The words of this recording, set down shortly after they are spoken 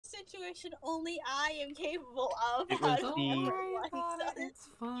situation only I am capable of. It was Don't the... worry about it, it's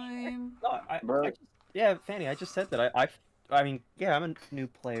fine. No, yeah, Fanny, I just said that. I mean, yeah, I'm a new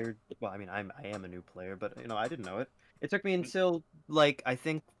player. Well, I mean, I am a new player, but you know, I didn't know it. It took me until like I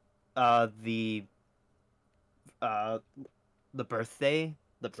think the uh the birthday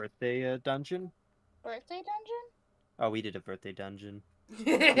dungeon. Birthday dungeon? Oh, we did a birthday dungeon.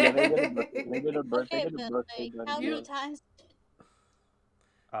 Yeah, they did a birthday Okay, but like, how many dungeon. times?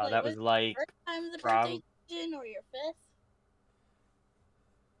 Like, That was was it like your first time of the prob birthday dungeon or your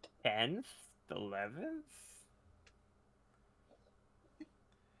 5th? 10th, 11th.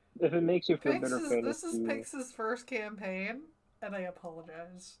 If it makes you feel better, This is Fantasy. Pix's first campaign, and I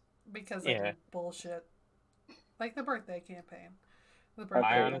apologize because I Yeah. did bullshit. Like the birthday campaign. The I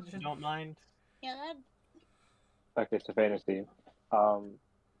birthday honestly dungeon. don't mind. Yeah, Okay, so Fantasy.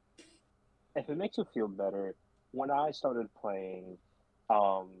 If it makes you feel better, when I started playing,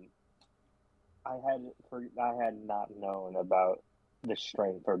 I had not known about the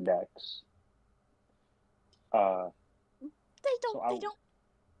strength or dex.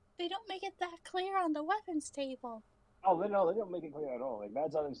 they don't make it that clear on the weapons table. Oh, no, they don't make it clear at all. Like,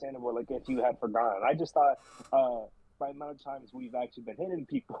 that's understandable. Like, if you had forgotten, I just thought, by the amount of times we've actually been hitting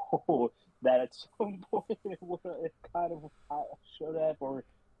people, that at some point it kind of should have or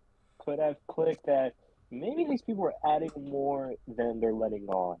could have clicked that maybe these people are adding more than they're letting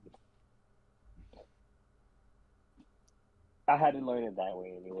on. I had to learn it that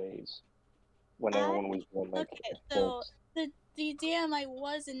way, anyways. When everyone was doing like, okay, so the DM I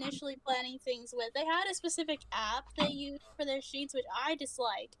was initially planning things with, they had a specific app they used for their sheets, which I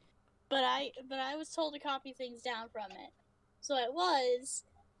dislike, but I was told to copy things down from it, so I was,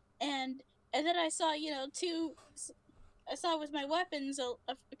 and then I saw I saw with my weapons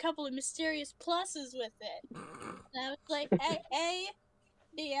a couple of mysterious pluses with it, and I was like, hey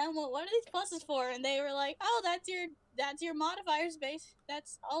DM, what are these pluses for? And they were like, oh, that's your modifiers based.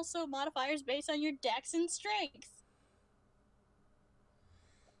 That's also modifiers based on your dex and strength.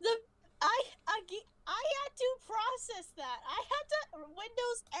 I had to process that. I had to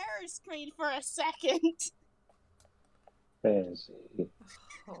Windows error screen for a second.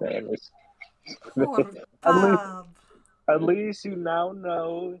 At least you now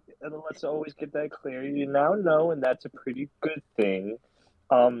know, and let's always get that clear. You now know, and that's a pretty good thing.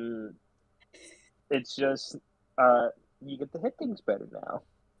 It's just you get to hit things better now.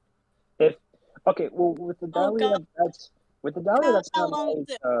 With the Dahlia, that's how not long?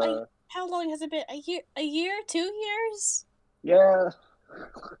 like, how long has it been? A year? 2 years? Yeah.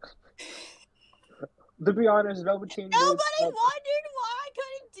 To be honest, Velveteen. Nobody wondered why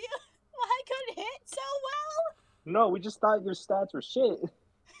I couldn't hit so well. No, we just thought your stats were shit.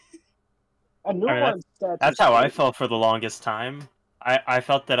 That's how I felt for the longest time. I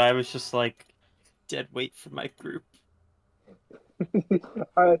felt that I was just like dead weight for my group.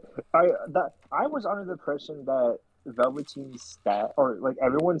 I was under the impression that Velveteen's stat, or like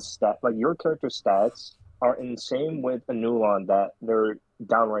everyone's stat, like your character's stats are insane with a Nulon, that they're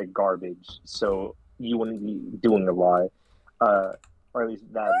downright garbage. So you wouldn't be doing a lot, or at least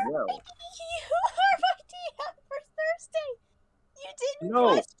that well. You are my DM for Thursday. You didn't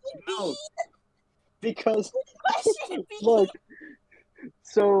question me. Because question me. Look.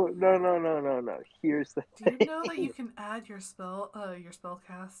 So no. Here's the thing. Do you know that you can add your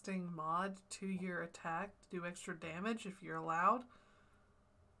spellcasting mod to your attack to do extra damage if you're allowed?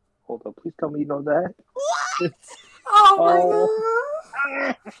 Hold on, please tell me you know that. What? Oh my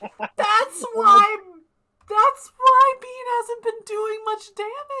god! That's why Bean hasn't been doing much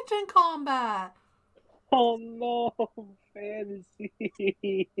damage in combat. Oh no, Fantasy.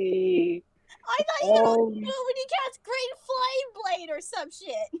 I thought you only do it when you cast Great Flame Blade or some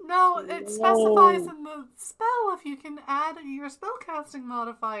shit. No, it specifies in the spell if you can add your spellcasting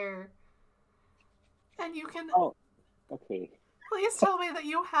modifier. And you can... Oh, okay. Please tell me that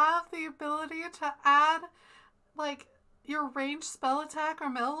you have the ability to add, like, your ranged spell attack or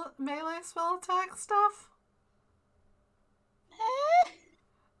melee spell attack stuff?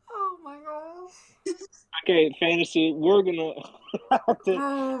 Oh my gosh. Okay, Fantasy, we're gonna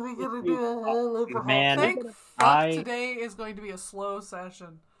we're gonna do a whole overhaul. Man, Thank fuck today is going to be a slow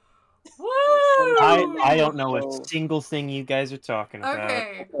session. Woo! I don't know a single thing you guys are talking about.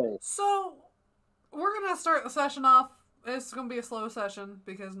 Okay, so we're gonna start the session off. It's gonna be a slow session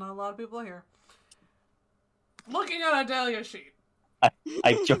because not a lot of people are here. Looking at a Dahlia sheet.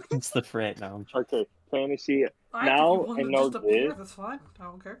 I jumped into the fray now. Okay, Fantasy, If you now want I to know just appear, this. that's fine. I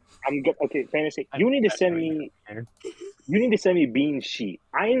don't care. I'm good. Okay, fantasy. You need to send me. You need to send me Bean's sheet.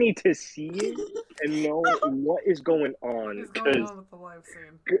 I need to see it and know what is going on. What is going on with the live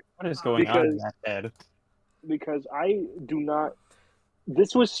scene? What is going on in that head? Because I do not.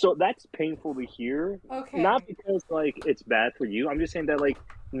 This was so. That's painful to hear. Okay. Not because like it's bad for you. I'm just saying that like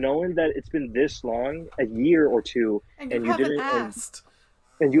knowing that it's been this long, a year or two, And and you you haven't didn't, asked.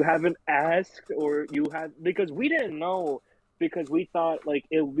 and you haven't asked, or you have because we didn't know because we thought like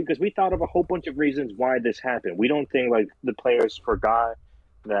it because we thought of a whole bunch of reasons why this happened. We don't think like the players forgot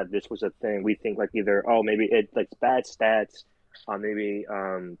that this was a thing. We think like either maybe it's like bad stats, maybe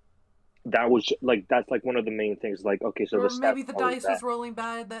that was like that's like one of the main things. Like okay, so Or the maybe stats the are always dice bad. was rolling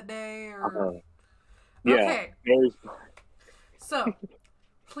bad that day, or... Yeah. Okay. There's... So,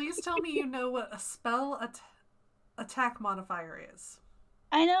 please tell me you know what a spell attack modifier is.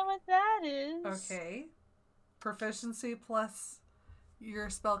 I know what that is. Okay. Proficiency plus your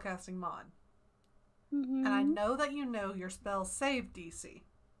spellcasting mod. Mm-hmm. And I know that you know your spell save DC.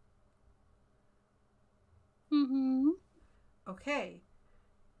 Mm-hmm. Okay.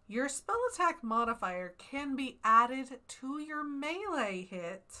 Your spell attack modifier can be added to your melee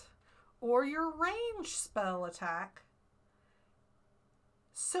hit or your range spell attack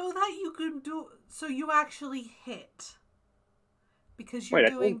so that you can so you actually hit. Because you're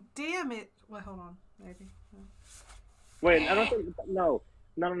doing damage. Wait, hold on. Maybe. Wait, I don't think. No.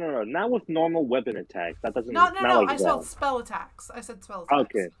 Not with normal weapon attacks. That doesn't. No. Like I said spell attacks. I said spell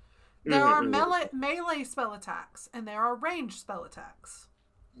attacks. Okay. There are melee spell attacks, and there are ranged spell attacks.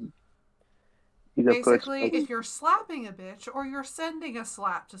 Basically, if you're slapping a bitch or you're sending a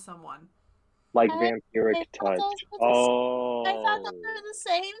slap to someone. Like vampiric touch. Oh. I thought those were the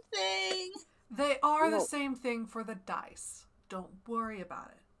same thing. They are the same thing for the dice. Don't worry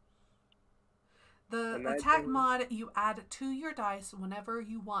about it. The attack mod you add to your dice whenever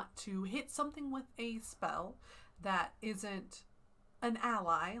you want to hit something with a spell that isn't an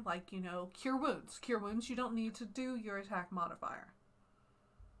ally, like, Cure Wounds. Cure Wounds, you don't need to do your attack modifier.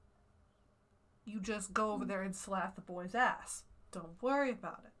 You just go over there and slap the boy's ass. Don't worry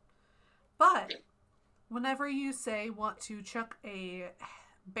about it. But whenever you say want to chuck a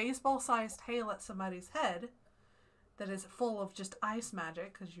baseball-sized hail at somebody's head that is full of just ice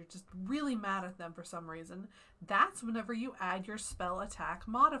magic because you're just really mad at them for some reason, that's whenever you add your spell attack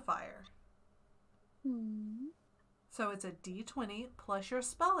modifier. So it's a d20 plus your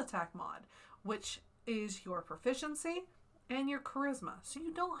spell attack mod, which is your proficiency and your charisma. So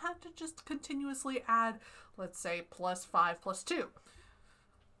you don't have to just continuously add, let's say, +5 +2.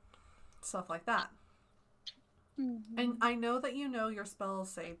 Stuff like that. And I know that you know your spells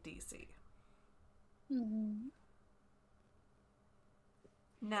save DC.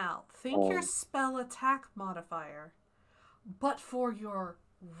 Now, think your spell attack modifier, but for your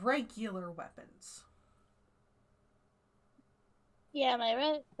regular weapons. Yeah,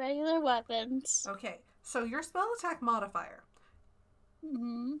 my regular weapons. Okay, so your spell attack modifier.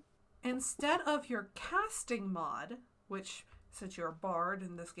 Instead of your casting mod, which, since you're a bard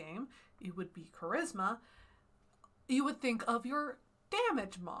in this game, it would be charisma, you would think of your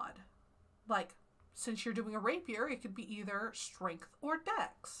damage mod. Like, since you're doing a rapier, it could be either strength or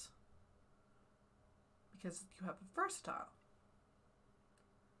dex. Because you have a versatile.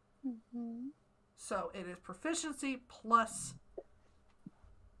 So it is proficiency plus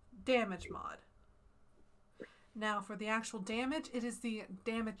damage mod. Now for the actual damage, it is the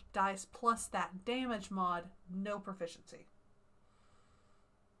damage dice plus that damage mod, no proficiency.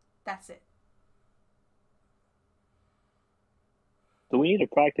 That's it. Do we need to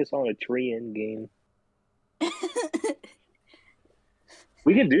practice on a tree end game?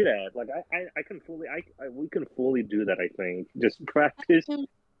 We can do that. Like I can fully we can fully do that. I think just practice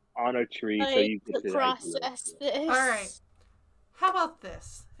on a tree so you get to process this. All right. How about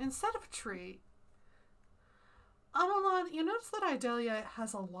this? Instead of a tree, Amalon, you notice that Idalia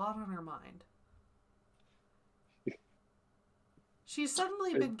has a lot on her mind. She's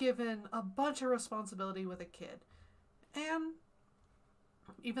suddenly been given a bunch of responsibility with a kid. And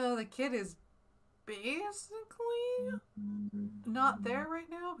even though the kid is basically not there right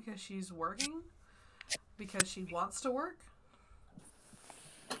now because she's working, because she wants to work.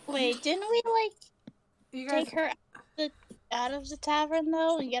 Wait, didn't we, you guys... take her out of the tavern,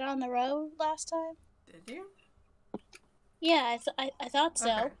 though, and get on the road last time? Did you? Yeah, I thought so.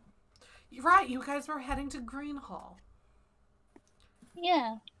 Okay. Right, you guys were heading to Green Hall.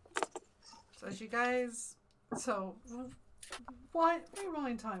 Yeah. So as you guys... So,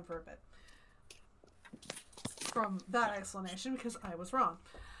 rewind time for a bit. From that explanation, because I was wrong.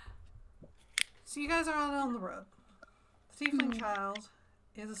 So you guys are out on the road. The tiefling child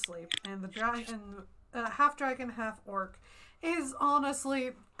is asleep, and the dragon, half dragon, half orc, is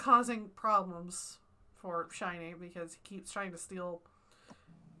honestly causing problems for Shiny because he keeps trying to steal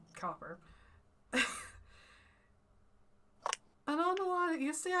copper. And on the line,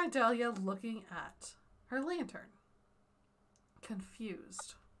 you see Idalia looking at her lantern,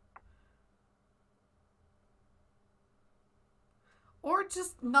 confused. Or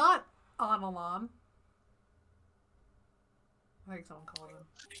just not Analon. I think someone called him.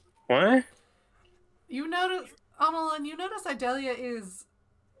 What? You notice, Analon, you notice Idalia is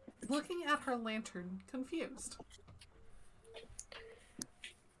looking at her lantern, confused.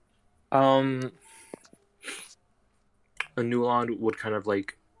 Newland would kind of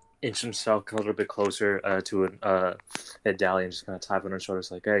like inch himself a little bit closer to a Dahlia and just kind of tap on her shoulders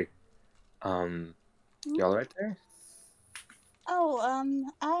like, hey, y'all right there? Oh,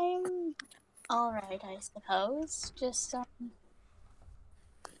 I'm alright, I suppose. Just, I'm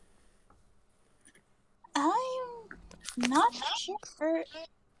not sure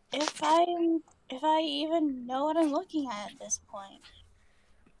if I even know what I'm looking at this point.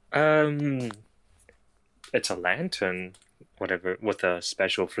 It's a lantern, whatever, with a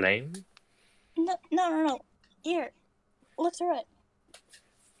special flame. No. Here, look through it.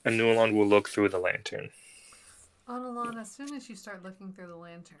 And Newland will look through the lantern. Analon, as soon as you start looking through the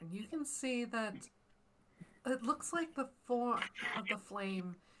lantern, you can see that it looks like the form of the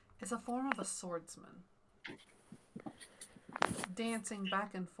flame is a form of a swordsman. Dancing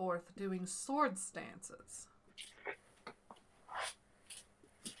back and forth, doing sword stances.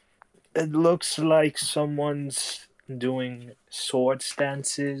 It looks like someone's doing sword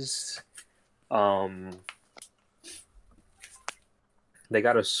stances. They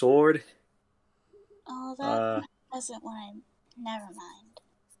got a sword. Oh, that wasn't what I... Never mind.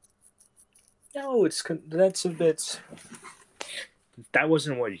 No, that's a bit... That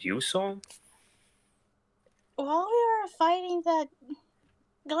wasn't what you saw? While we were fighting that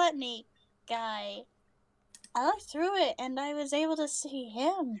gluttony guy, I looked through it and I was able to see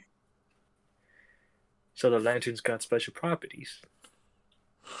him. So the lantern's got special properties.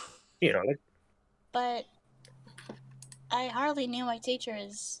 You know, like... But I hardly knew my teacher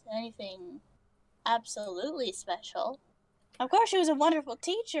as anything absolutely special. Of course, she was a wonderful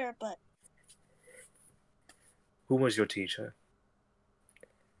teacher, but... Who was your teacher?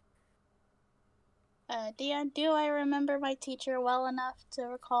 Do I remember my teacher well enough to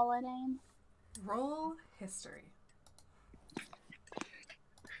recall a name? Roll history.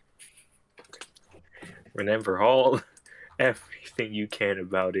 Remember everything you can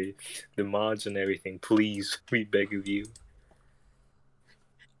about it. The mods and everything. Please, we beg of you.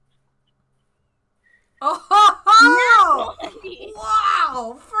 Oh!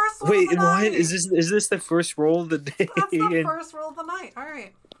 Wow! First roll Wait, of the what? night. Is this the first roll of the day? That's the first roll of the night. All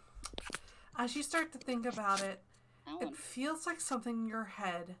right. As you start to think about it, it feels like something in your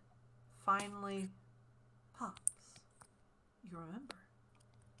head finally pops. You remember.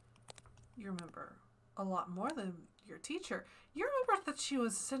 You remember a lot more than your teacher. You remember that she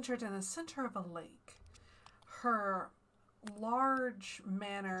was centered in the center of a lake. Her large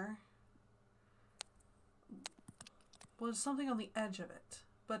manor was something on the edge of it.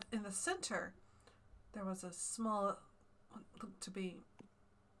 But in the center, there was a small, what looked to be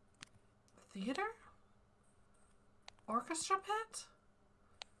theater? Orchestra pit?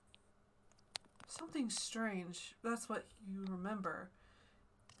 Something strange. That's what you remember.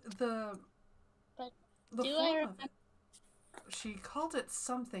 The do I form remember? of it. She called it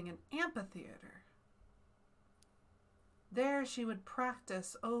something, an amphitheater. There she would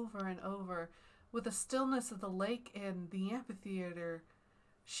practice over and over. With the stillness of the lake and the amphitheater,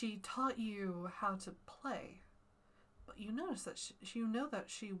 she taught you how to play. But you notice that she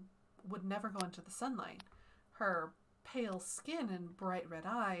would never go into the sunlight. Her pale skin and bright red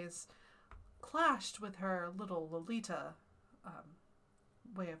eyes clashed with her little Lolita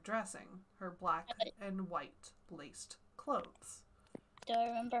way of dressing, her black and white laced clothes. Do I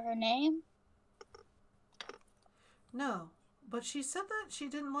remember her name? No, but she said that she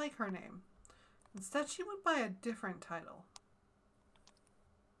didn't like her name. Instead, she went by a different title.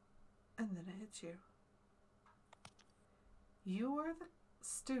 And then it hits you. You are the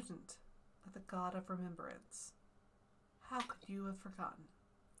student of the God of Remembrance. How could you have forgotten?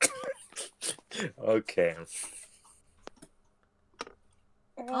 Okay.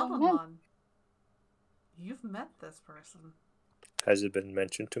 Alamon, you've met this person. Has it been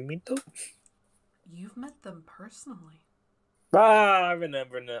mentioned to me though? You've met them personally. Ah, I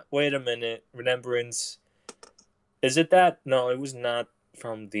remember now. Wait a minute. Remembrance. Is it that? No, it was not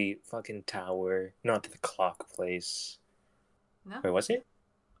from the fucking tower, not the clock place. No? Wait, was it?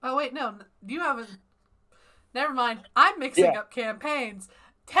 Oh, wait, no. You haven't. Never mind. I'm mixing up campaigns.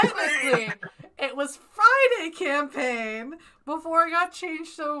 Technically, it was Friday campaign before it got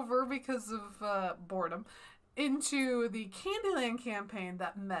changed over because of boredom into the Candyland campaign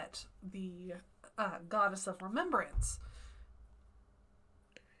that met the Goddess of Remembrance.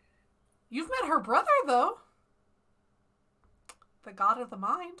 You've met her brother, though. The god of the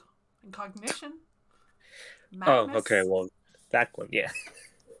mind and cognition. Madness. Oh, okay, well, that one, yeah.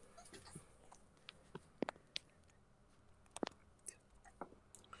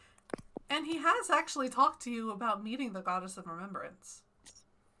 And he has actually talked to you about meeting the Goddess of Remembrance.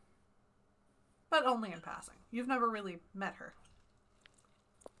 But only in passing. You've never really met her.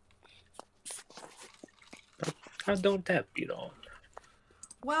 How don't that be on?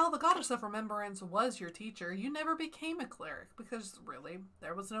 Well, the Goddess of Remembrance was your teacher. You never became a cleric because, really,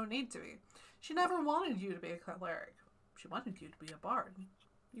 there was no need to be. She never wanted you to be a cleric. She wanted you to be a bard.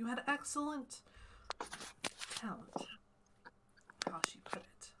 You had excellent talent. How she put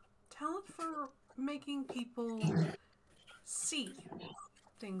it. Talent for making people see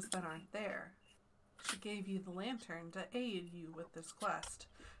things that aren't there. She gave you the lantern to aid you with this quest.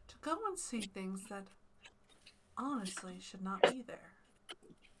 To go and see things that honestly should not be there.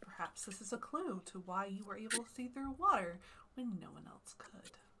 Perhaps this is a clue to why you were able to see through water when no one else could.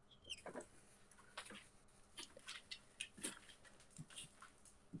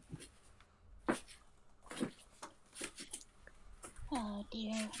 Oh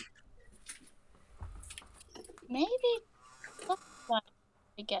dear. Maybe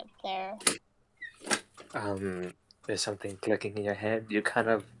to get there. There's something clicking in your head. You kind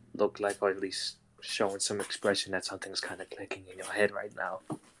of look like, or at least showing some expression that something's kind of clicking in your head right now.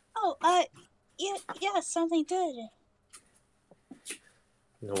 Oh, yeah, something did.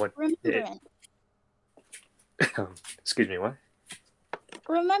 You know what? Remembrance. Excuse me, what?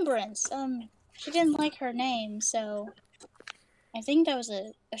 Remembrance. She didn't like her name, so I think that was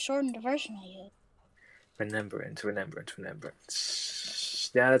a shortened version I used. Remembrance.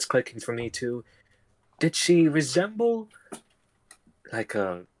 Yeah, that's clicking for me too. Did she resemble like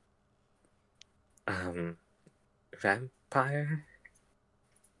a vampire?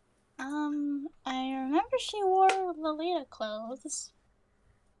 I remember she wore Lolita clothes.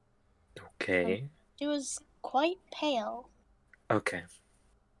 Okay. She was quite pale. Okay.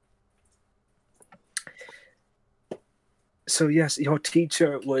 So yes, your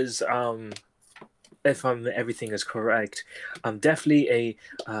teacher was if everything is correct, definitely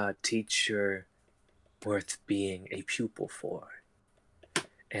a teacher worth being a pupil for.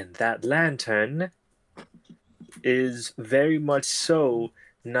 And that lantern is very much so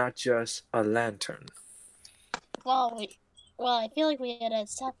not just a lantern. Well, I feel like we had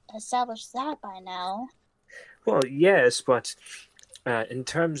established that by now. Well, yes, but in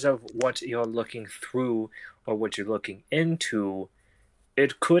terms of what you're looking through or what you're looking into,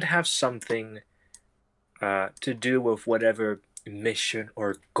 it could have something to do with whatever mission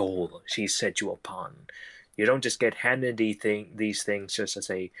or goal she set you upon. You don't just get handed these things just as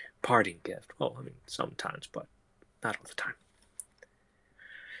a parting gift. Well, I mean, sometimes, but not all the time.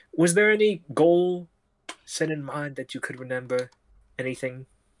 Was there any goal set in mind that you could remember? Anything?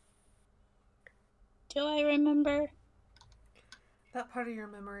 Do I remember? That part of your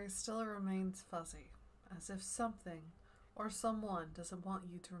memory still remains fuzzy, as if something or someone doesn't want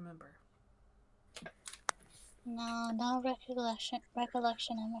you to remember. No recollection,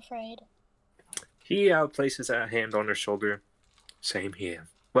 I'm afraid. He places a hand on her shoulder. Same here.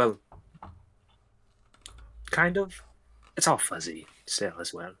 Well, kind of. It's all fuzzy still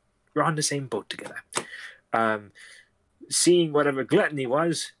as well. We're on the same boat together. Seeing whatever gluttony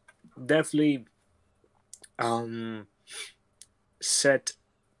was, definitely set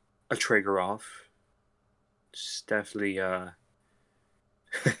a trigger off. It's definitely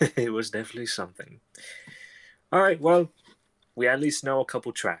it was definitely something. All right, well, we at least know a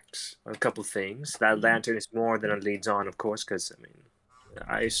couple tracks, a couple things. That lantern is more than it leads on, of course, because I mean,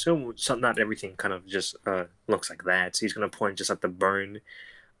 I assume not everything kind of just looks like that. So he's going to point just at the burn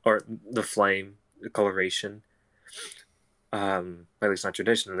or the flame, the coloration. At least not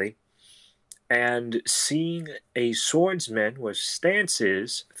traditionally. And seeing a swordsman with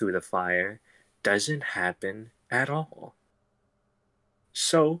stances through the fire doesn't happen at all.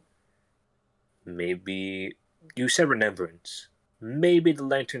 So, maybe you said remembrance. Maybe the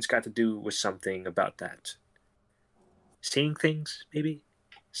lantern's got to do with something about that. Seeing things, maybe?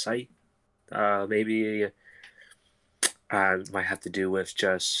 Sight? Maybe might have to do with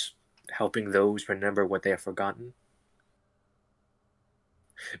just helping those remember what they have forgotten.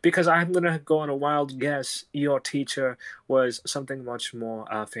 Because I'm gonna go on a wild guess. Your teacher was something much more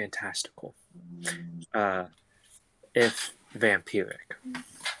fantastical, if vampiric.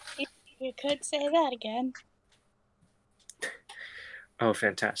 You could say that again. Oh,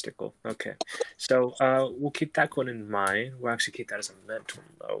 fantastical. Okay, so we'll keep that one in mind. We'll actually keep that as a mental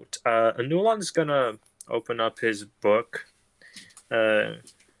note. Newland's gonna open up his book.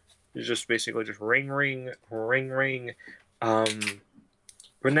 It's just basically just ring, ring, ring, ring.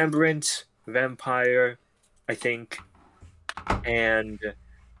 Remembrance, vampire, I think, and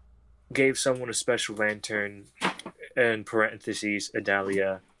gave someone a special lantern. In parentheses,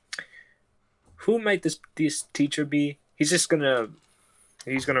 Adalia. Who might this teacher be? He's gonna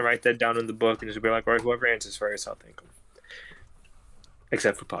write that down in the book and just be like, all right, whoever answers first, I'll thank him.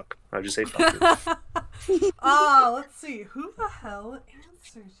 Except for Puck. I'll just say Puck. Let's see. Who the hell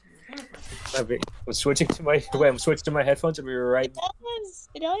answers you? I'm switching to my headphones and we were right.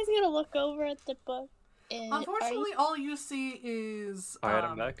 Adelia's gonna look over at the book. Unfortunately, all you see is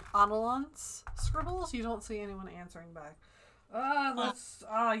Analon's scribbles. You don't see anyone answering back. Yes,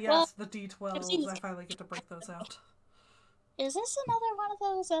 the D12s. I finally get to break those out. Is this another one of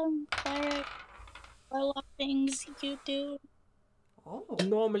those cleric warlock things you do? Oh.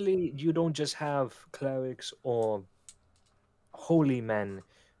 Normally, you don't just have clerics or holy men,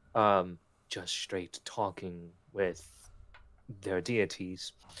 just straight talking with their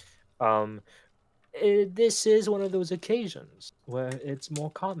deities. This is one of those occasions where it's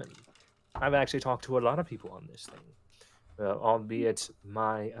more common. I've actually talked to a lot of people on this thing, albeit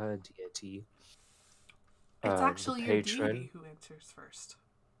my deity. It's actually your patron. deity who answers first.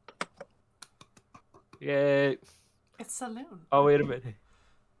 Yeah. It's Saloon. Oh, wait a minute.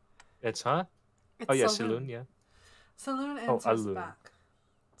 It's huh? It's oh, yeah, Saloon, yeah. Saloon answers back.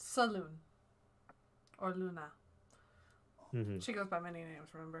 Saloon. Or Luna. Mm-hmm. She goes by many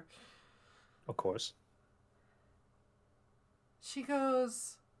names, remember? Of course. She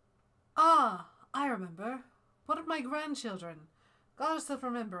goes, I remember. One of my grandchildren. Goddess of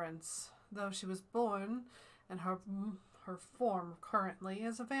Remembrance. Though she was born, and her form currently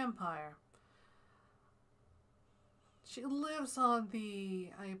is a vampire. She lives on the,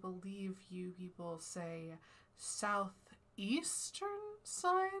 I believe you people say, southeastern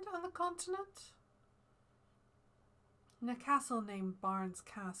side of the continent? In a castle named Barnes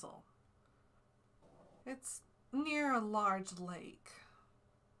Castle. It's near a large lake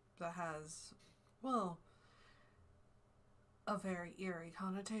that has, well, a very eerie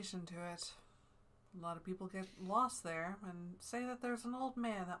connotation to it. A lot of people get lost there and say that there's an old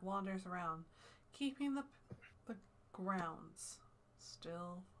man that wanders around, keeping the grounds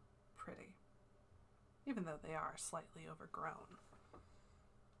still pretty, even though they are slightly overgrown.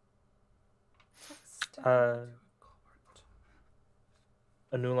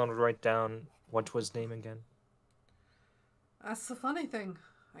 Anulan would write down what was his name again. That's the funny thing.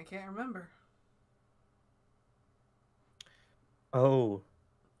 I can't remember. Oh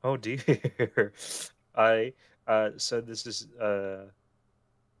dear. So this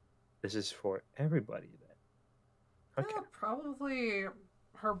is for everybody then. Okay. Yeah, probably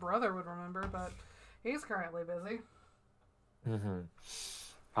her brother would remember, but he's currently busy.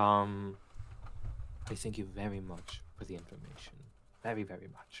 I thank you very much for the information. Very, very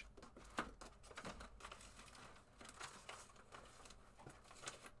much.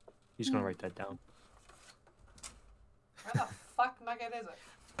 He's gonna write that down. Where the fuck nugget is it?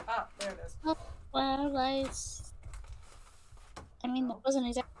 Ah, there it is. Well, I mean, that wasn't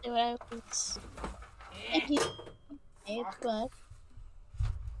exactly what I was thinking, but...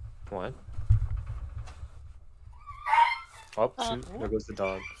 What? Oh, shoot. There goes the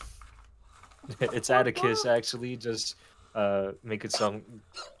dog. It's Atticus, actually, just making some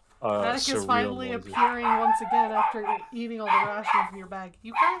Atticus finally noises. appearing once again after eating all the rations in your bag.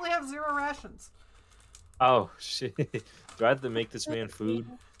 You currently have 0 rations. Oh, shit. Do I have to make this man food?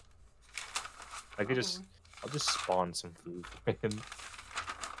 I could I'll just spawn some food for him.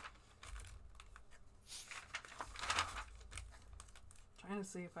 Trying to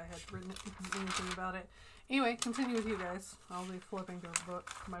see if I had written anything about it. Anyway, continue with you guys. I'll be flipping through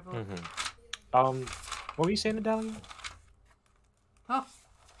my book. What were you saying, Adalia? Oh.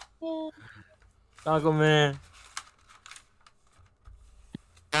 Yeah. Doggo man.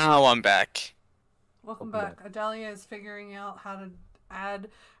 Now I'm back. Welcome back. Adalia is figuring out how to add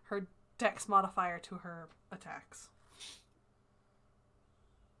her dex modifier to her attacks.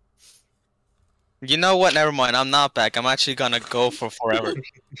 You know what? Never mind. I'm not back. I'm actually gonna go for forever.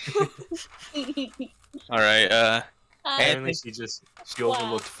 All right. Apparently, she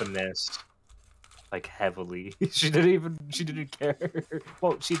overlooked finesse. like heavily. She didn't care.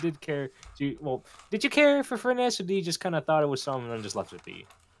 Well, she did care. Did you care for finesse, or did you just kind of thought it was something and just left it be?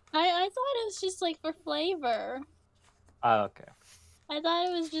 I thought it was just like for flavor. Oh, okay. I thought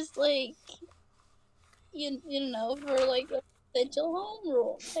it was just like you know, for like a potential home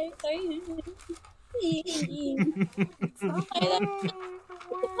rule. It's okay.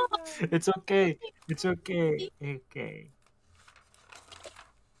 It's okay. It's okay. Okay.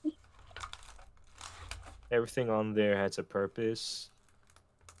 Everything on there has a purpose.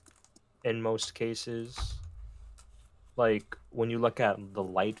 In most cases, like when you look at the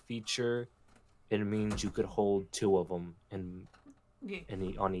light feature, it means you could hold 2 of them Yeah.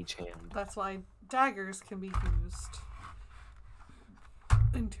 on each hand. That's why daggers can be used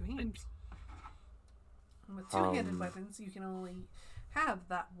in 2 hands. And with 2-handed weapons, you can only have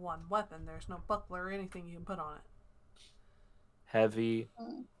that one weapon. There's no buckler or anything you can put on it. Heavy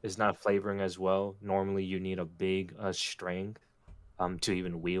is not flavoring as well. Normally, you need a big strength to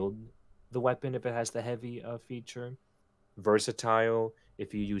even wield the weapon if it has the heavy feature. Versatile,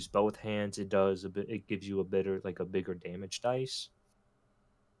 if you use both hands, it does a bit. It gives you a bigger damage dice.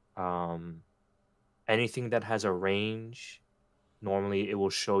 Anything that has a range, normally it will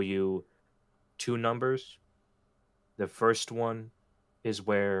show you 2 numbers. The first one is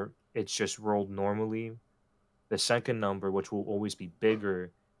where it's just rolled normally. The second number, which will always be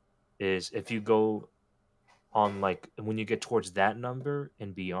bigger, is if you go on when you get towards that number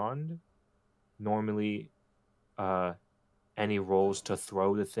and beyond, normally any rolls to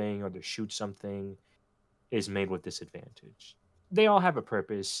throw the thing or to shoot something is made with disadvantage. They all have a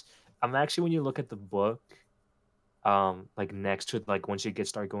purpose. Actually, when you look at the book, next to once you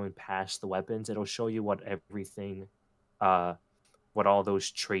start going past the weapons, it'll show you what everything, what all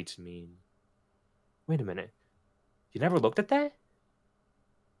those traits mean. Wait a minute, you never looked at that?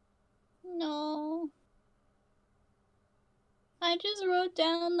 No. I just wrote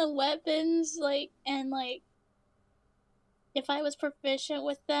down the weapons, and if I was proficient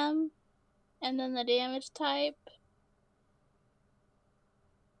with them, and then the damage type.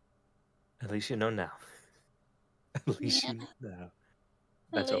 At least you know now. At least you know now.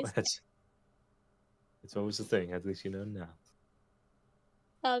 That's always the thing. At least you know now.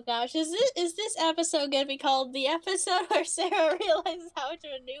 Oh gosh, is this episode gonna be called the episode where Sarah realizes how much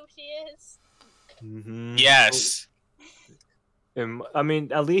of a noob she is? Mm-hmm. Yes. I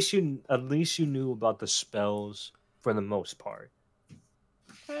mean, at least you knew about the spells for the most part.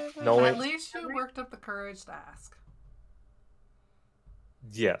 At least you worked up the courage to ask.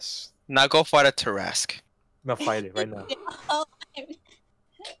 Yes. Now go fight a Tarask. Now fight it right now.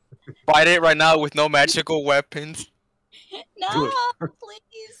 Fight it right now with no magical weapons. No,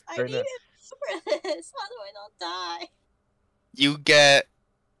 please! I Right need now. it for this, otherwise I'll die. You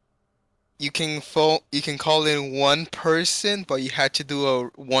can call in one person, but you had to do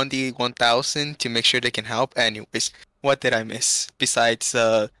a 1d1000 to make sure they can help. Anyways, what did I miss besides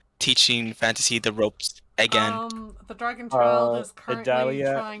teaching Fantasy the ropes again? The Dragon Child is currently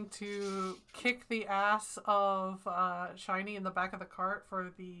Idalia. trying to kick the ass of Shiny in the back of the cart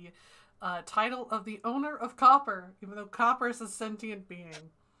for the title of the owner of Copper, even though Copper is a sentient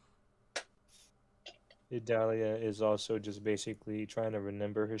being. Idalia is also just basically trying to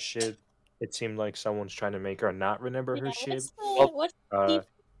remember her shit. It seemed like someone's trying to make her not remember her shit. What's the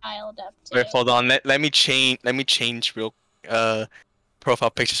child up to? Wait, hold on. Let me change real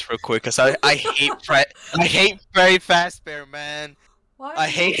profile pictures real quick, cause I hate very fast bear, man. Why I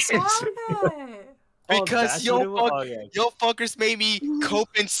hate it? Because yo yeah. fuckers made me cope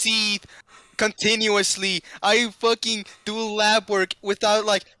and seethe continuously. I fucking do lab work without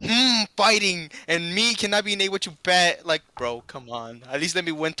fighting, and me cannot being able to bet. Like, bro, come on. At least let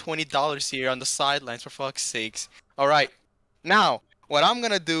me win $20 here on the sidelines, for fuck's sakes. All right, now what I'm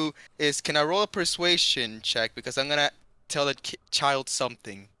gonna do is, can I roll a persuasion check, because I'm gonna tell the child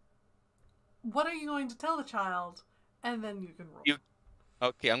something. What are you going to tell the child? And then you can roll.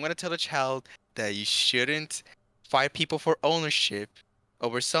 Okay, I'm gonna tell the child that you shouldn't fight people for ownership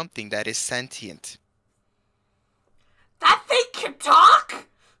over something that is sentient. That thing can talk?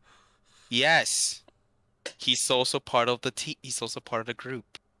 Yes. He's also part of the he's also part of the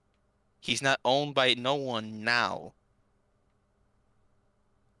group. He's not owned by no one now.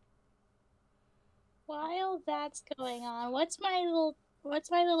 While that's going on, what's my little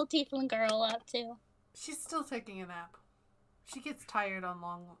tiefling girl up to? She's still taking a nap. She gets tired on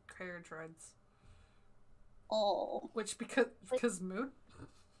long carriage rides. Oh. Which because mood?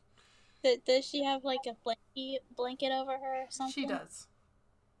 Does she have a blanket over her or something? She does.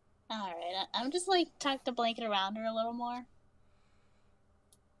 Alright, I'm just tuck the blanket around her a little more.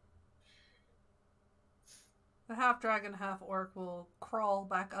 The half dragon, half orc will crawl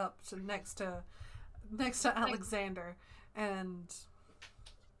back up to next to Alexander and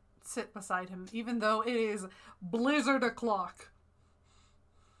sit beside him, even though it is blizzard o'clock.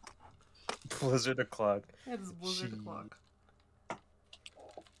 Blizzard o'clock. It is blizzard Gee. o'clock.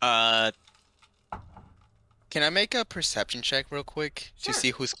 Can I make a perception check real quick Sure. to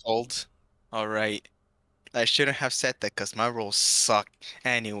see who's cold? All right. I shouldn't have said that because my rolls suck.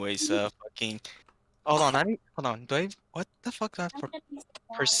 Anyways, fucking. Hold on, hold on. What the fuck do I have for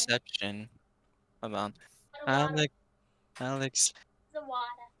perception? Hold on. Alex. The water.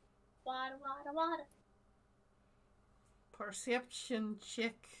 Perception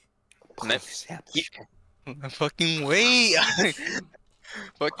check. Fucking wait.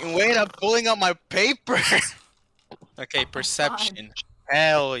 Fucking wait, I'm pulling out my paper. Okay, perception.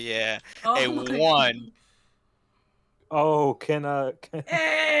 Hell yeah. Oh A my 1. Oh, can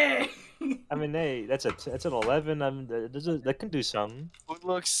Hey! I mean, hey, that's an 11. I mean, that can do something. Who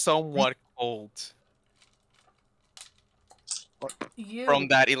looks somewhat cold You. from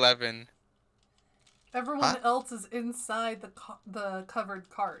that 11? Everyone else is inside the covered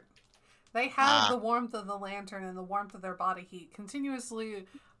cart. They have the warmth of the lantern and the warmth of their body heat continuously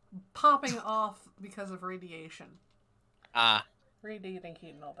popping off because of radiation. Radiating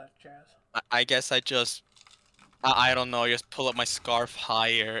heat and all that jazz. I guess I just, I don't know, just pull up my scarf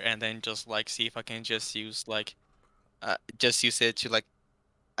higher and then just like see if I can just use like, just use it to like,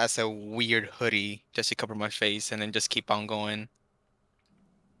 as a weird hoodie just to cover my face and then just keep on going.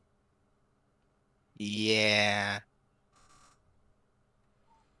 Yeah.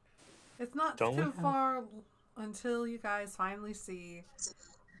 It's not too far until you guys finally see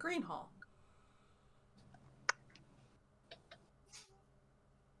Greenhall.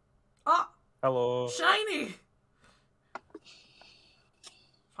 Ah! Hello. Shiny!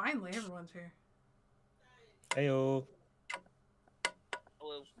 Finally, everyone's here. Heyo.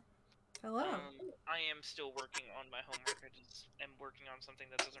 Hello. Hello. I am still working on my homework. I just am working on something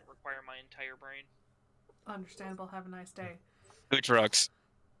that doesn't require my entire brain. Understandable. Have a nice day. Do drugs.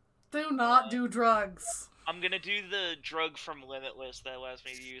 Do not do drugs. I'm gonna do the drug from Limitless that allows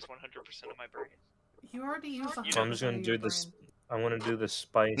me to use 100% of my brain. You already used 100% I'm just gonna of do your this. brain. I'm gonna do the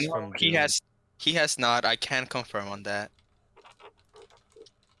spice from. He Doom. he has not. I can confirm on that.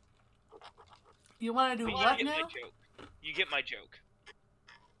 You want to do But what you get now? my joke. You get my joke.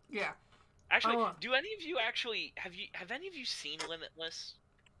 Yeah. Actually, Oh. do any of you actually have any of you seen Limitless?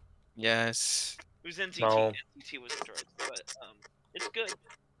 Yes. It was NCT. No. NCT was a drug, but it's good.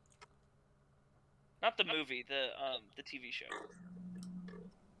 Not the movie, the TV show.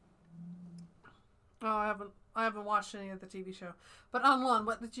 Oh, I haven't watched any of the TV show. But Anlan,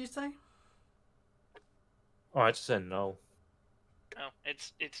 what did you say? Oh, I just said no. No,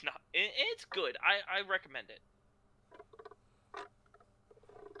 it's not. It's good. I recommend it.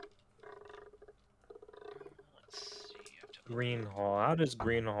 Let's see. I have to- Green Hall. How does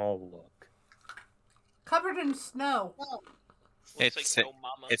Green Hall look? Covered in snow. Looks It's like Yo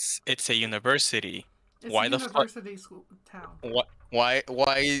Mama. it's a university. It's Why a the fuck? university school town. Why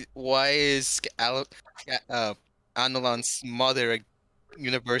is Anolan's mother a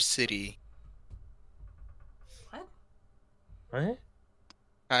university? What? What?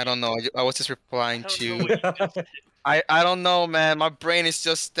 I don't know. I was just replying I don't know to. what you just said. I don't know, man. My brain is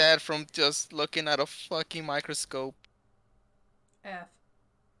just dead from just looking at a fucking microscope. F.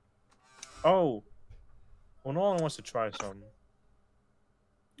 Oh. Well, Nolan wants to try some.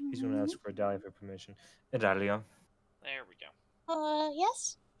 He's gonna ask for Dahlia for permission. Dahlia, There we go.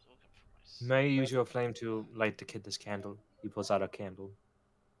 Yes? Looking for my may you use your flame to light the kid this candle? He pulls out a candle.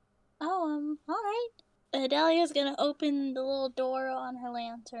 Oh, alright. Dahlia's gonna open the little door on her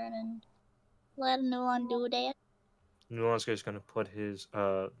lantern and let Nolan do that. Nolan's just gonna put his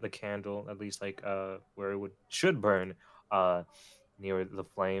the candle, at least like where it should burn, near the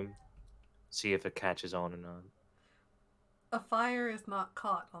flame. See if it catches on or not. A fire is not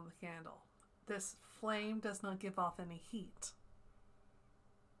caught on the candle. This flame does not give off any heat.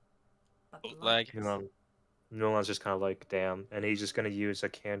 But the light Like, does. Nolan's just kind of like, damn, and he's just gonna use a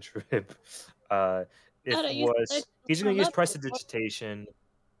cantrip. He's gonna use prestidigitation.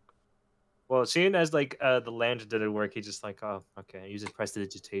 Well, seeing as like the lantern didn't work, he's just like, oh, okay, uses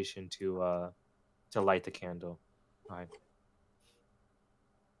prestidigitation to light the candle. All right.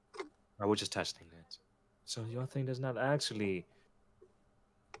 We're just testing it. So your thing does not actually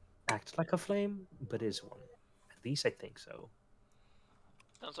act like a flame, but is one. At least I think so.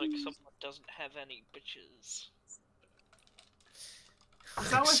 Sounds like someone doesn't have any bitches. Is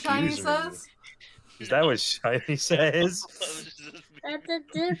that what Shiny Excuse me. says? Is that what Shiny says? That's a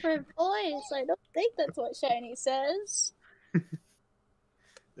different voice. I don't think that's what Shiny says.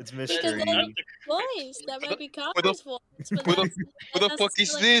 It's Because mystery. that's his voice. That might be Connor's voice, but Who the, that's who that the fuck doesn't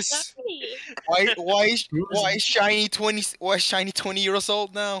is sound like this? Shiny. Why is Shiny 20? Why is Shiny 20 years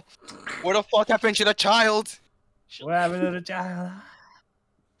old now? What the fuck happened to the child? What happened to the child?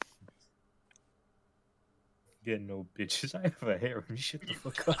 Get no bitches. I have a harem. You shut the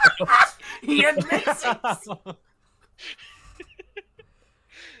fuck up. He admits it.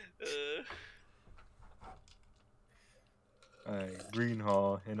 Alright, Green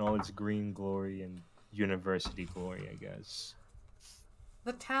Hall in all its green glory and university glory, I guess.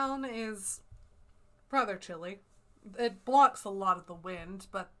 The town is rather chilly. It blocks a lot of the wind,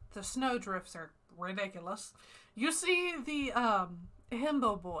 but the snow drifts are ridiculous. You see the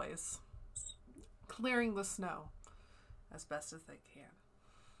himbo boys clearing the snow as best as they can.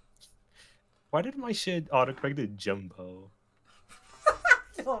 Why did my shit autocorrect to Jumbo?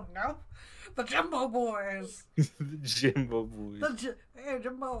 Oh no! The Jumbo boys! The Jumbo boys. Hey,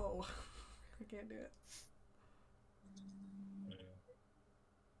 Jumbo! I can't do it.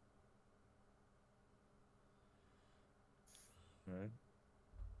 Alright.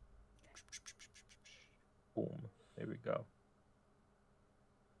 Boom. There we go.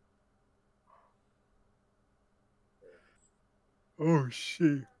 Oh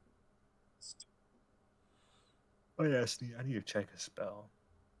shit. Oh yeah, I need to check a spell.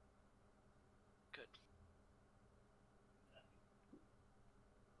 Good.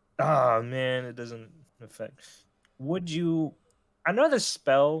 Ah man, it doesn't affect. Would you another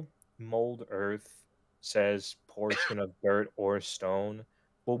spell, Mold Earth, says portion of dirt or stone,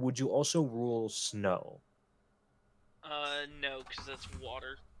 but would you also rule snow? No, because that's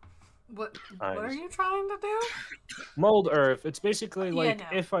water. What I are just- you trying to do? Mold Earth, it's basically like yeah,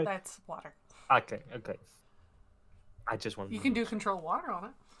 no, if I that's water. okay. I just want You can do control water on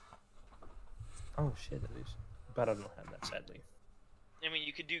it. Oh shit, that is. But I don't have that sadly. I mean,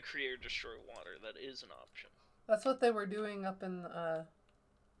 you could do create or destroy water. That is an option. That's what they were doing up in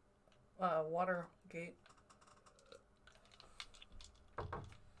Watergate.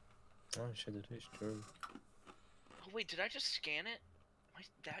 Oh shit, that is true. Oh wait, did I just scan it? Am I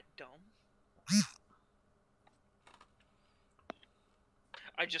that dumb?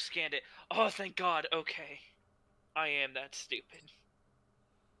 I just scanned it. Oh, thank God. Okay. I am that stupid.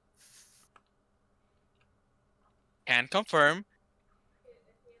 Can confirm.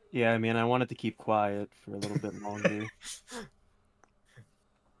 Yeah, I mean, I wanted to keep quiet for a little bit longer.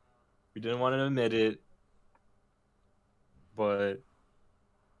 We didn't want to admit it, but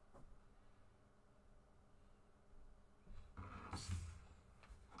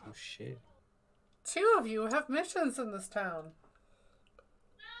oh shit. 2 of you have missions in this town.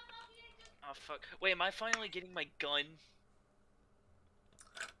 Oh fuck. Wait, am I finally getting my gun?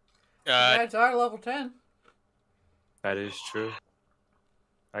 You guys are level 10. That is true.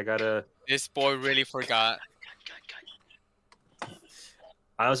 I gotta. This boy really forgot. Gun.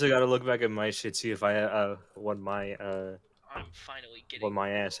 I also gotta look back at my shit, see if I what my I'm finally getting. what my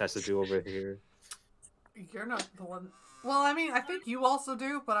ass has to do over here. You're not the one. Well, I mean, I think you also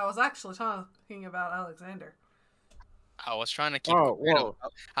do, but I was actually talking about Alexander. I was trying to keep. Oh, quiet whoa.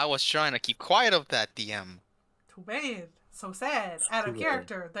 I was trying to keep quiet of that, DM. Too bad. So sad. Out of Too bad.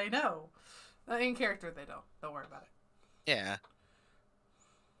 character, they know. In character, they don't. Don't worry about it. Yeah.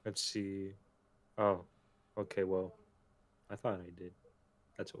 Let's see. Oh, okay. Well, I thought I did.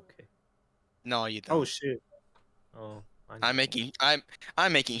 That's okay. No, you don't. Oh shit. Oh, I'm making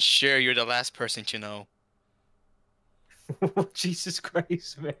sure you're the last person to know. Jesus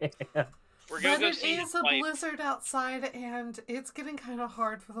Christ, man. We're gonna But go it see is his a wife. blizzard outside, and it's getting kind of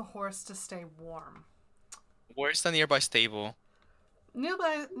hard for the horse to stay warm. Where's the nearby stable?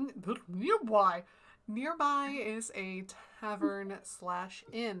 Nearby is a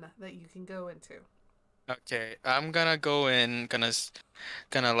tavern/inn that you can go into. Okay, I'm gonna go in.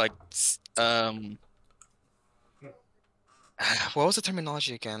 Gonna like what was the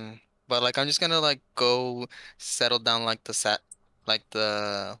terminology again? But like, I'm just gonna like go settle down like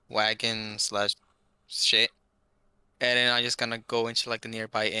the wagon slash shit, and then I'm just gonna go into like the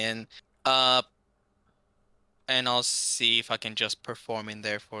nearby inn, uh, and I'll see if I can just perform in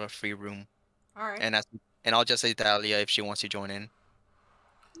there for a free room, All right. and I'll just say Dahlia if she wants to join in.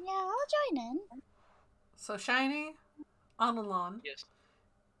 Yeah, I'll join in. So Shiny, on the lawn. Yes.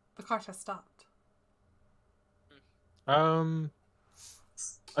 The cart has stopped.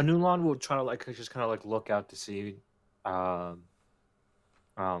 Anulon will try to like just kind of like look out to see, where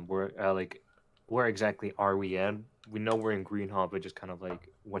like where exactly are we at? We know we're in Green Hall, but just kind of like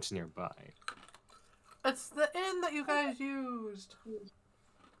what's nearby. It's the N that you guys used.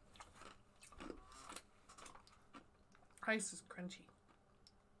 Ice is crunchy.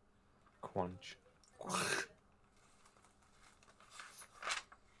 Crunch.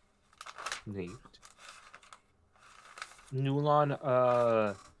 Neat. Nulon,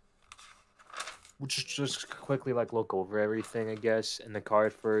 we'll just quickly like look over everything, I guess, in the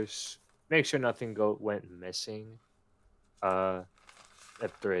card first. Make sure nothing went missing.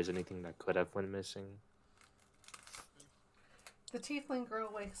 If there is anything that could have went missing. The tiefling girl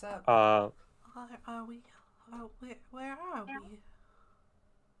wakes up. Are we? Where are we?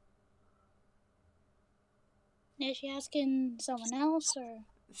 Is she asking someone else or?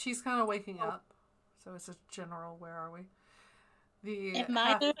 She's kind of waking up, so it's a general. Where are we? The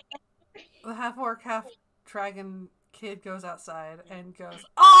half orc, half dragon kid goes outside and goes,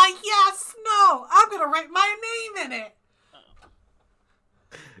 "Oh yes, no! I'm gonna write my name in it."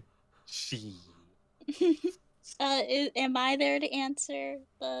 She. Am I there to answer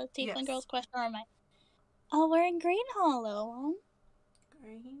the tiefling girl's question, or am I? Oh, we're in Green Hollow.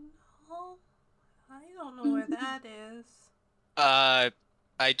 Green Hollow? I don't know where that is.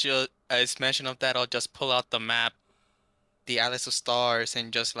 As mention of that, I'll just pull out the map, the Atlas of Stars,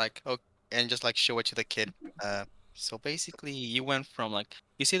 and just like show it to the kid. So basically, you went from like,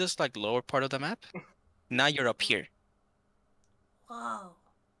 you see this like lower part of the map. Now you're up here. Whoa.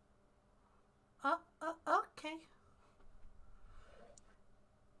 Okay.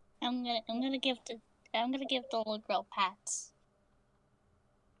 I'm gonna give the little girl pats.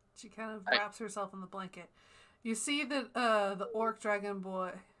 She kind of wraps herself in the blanket. You see that the orc dragon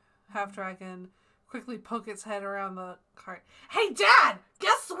boy, half dragon, quickly poke its head around the cart. Hey, Dad!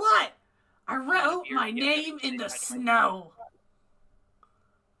 Guess what? I wrote my name in the snow.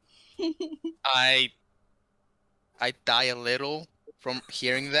 I die a little from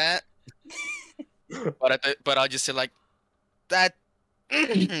hearing that, but I'll just say like that.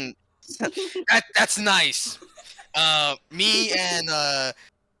 That's nice. Me and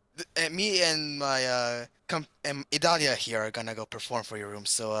my Idalia here are gonna go perform for your room.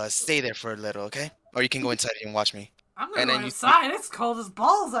 So stay there for a little, okay? Or you can go inside and watch me. I'm gonna go inside. It's cold as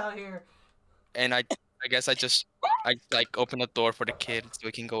balls out here. And I guess I like open the door for the kid so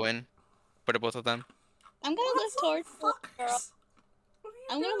we can go in for the both of them. I'm gonna look towards the little girl.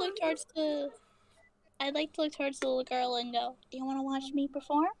 I'm gonna look towards the. I'd like to look towards the little girl and go, "Do you want to watch me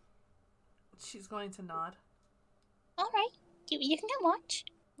perform?" She's going to nod. All right, you can come watch,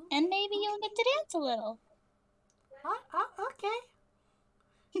 and maybe you'll get to dance a little. Okay.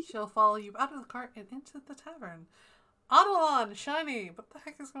 She'll follow you out of the cart and into the tavern. Adelon, Shiny, what the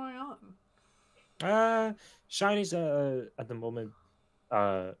heck is going on? Shiny's at the moment.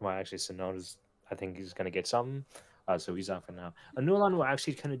 Well, actually, Sonoda's. I think he's gonna get something. So he's out for now. Nulon will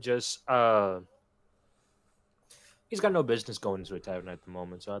actually kind of just he's got no business going into a tavern at the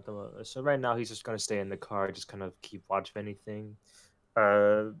moment. So right now he's just gonna stay in the car, just kind of keep watch of anything.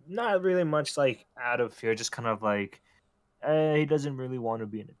 Not really much like out of fear, just kind of like he doesn't really want to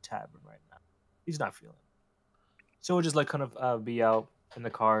be in a tavern right now. He's not feeling it. So we'll just like kind of be out in the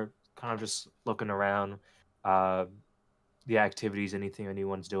car, kind of just looking around, the activities,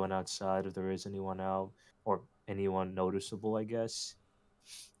 anyone's doing outside, if there is anyone out or anyone noticeable, I guess.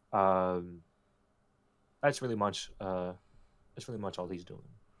 That's really much. That's really much all he's doing.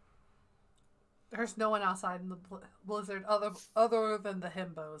 There's no one outside in the blizzard other than the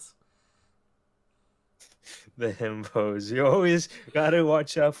himbos. The himbos. You always gotta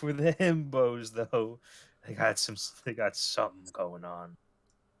watch out for the himbos, though. They got something going on.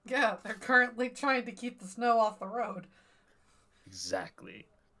 Yeah, they're currently trying to keep the snow off the road. Exactly.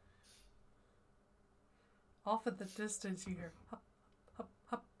 Off in the distance, you hear hop, hop,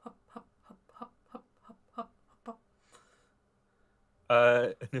 hop, hop, hop, hop, hop, hop, hop, hop, hop.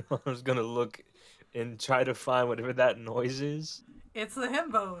 I was gonna look and try to find whatever that noise is. It's the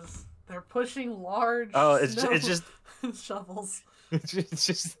himbos. They're pushing large. It's just shovels. It's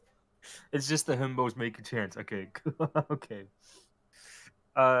just the himbos making chance. Okay, okay.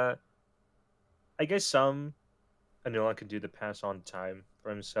 I guess Anilon can do the pass on time for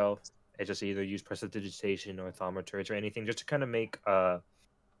himself. It just either use prestidigitation or thaumaturge or anything, just to kind of make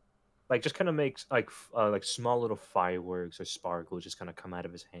like small little fireworks or sparkles just kind of come out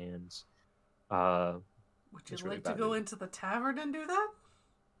of his hands. Would you like to go into the tavern and do that?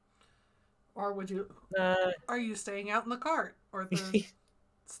 Or would you? Are you staying out in the cart or the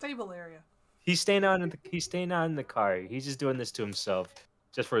stable area? He's staying out in the car. He's just doing this to himself,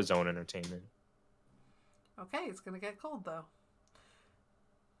 just for his own entertainment. Okay, it's gonna get cold though.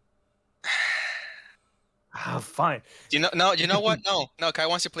 Fine. You know what? No. Kai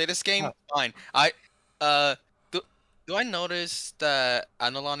wants to play this game. Oh. Fine. do do I notice that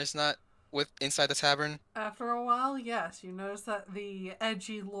Anilon is not with inside the tavern? After a while, yes, you notice that the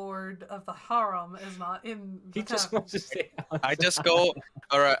edgy lord of the harem is not in the He just tavern. wants to stay outside. I just go.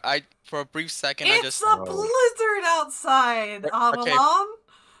 All right. I for a brief second, I It's just a blizzard outside, Okay. Avalon!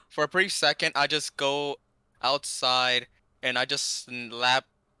 for a brief second, I just go outside and I just slap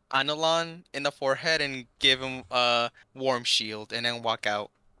Anilon in the forehead and give him a warm shield, and then walk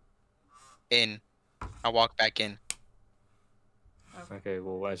out. In. I walk back in. Okay,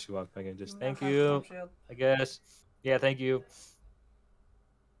 well, as you walk back in, just You thank have to have you, shield. I guess. Yeah, thank you.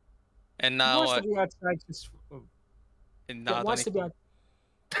 And He now, wants to be outside. Just now wants to be out.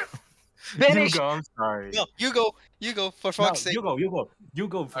 You finish. go. I'm sorry. No, you go. You go. For No, fuck's sake. you go. You go. You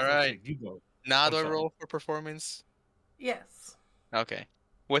go. For All fuck's right. sake, you go. Now I'm do I sorry. roll for performance? Yes. Okay.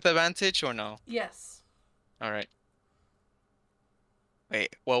 With advantage or no? Yes. All right.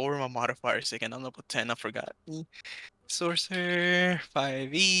 Wait, what were my modifiers again? I'm level 10. I forgot. Sorcerer,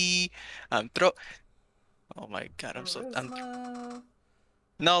 5e. Throw. Oh my god, I'm Charisma.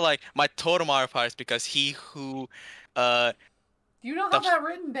 no, like my total modifiers, because he who Do you not the have that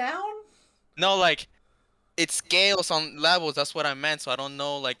written down? no, like it scales on levels. That's what I meant. So I don't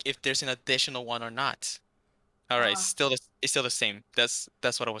know like if there's an additional one or not. All right, it's still the same. That's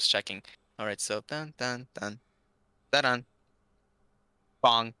what I was checking. All right, so dun dun dun dun dun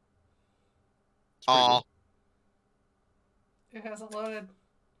bong. pretty good. Oh, It hasn't loaded.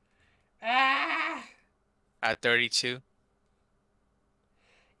 Ah! at 32.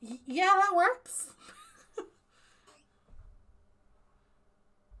 Yeah, that works.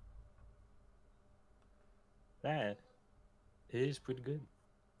 That is pretty good.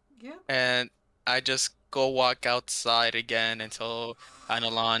 Yeah. And I just go walk outside again until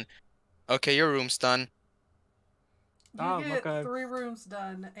Anilon. Okay, your room's done. You get Okay. 3 rooms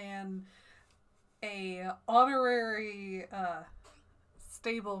done, and a honorary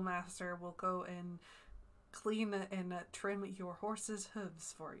stable master will go and clean and trim your horse's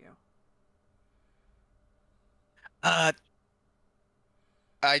hooves for you. I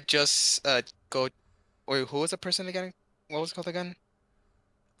just go. Wait, who was the person again? What was it called again?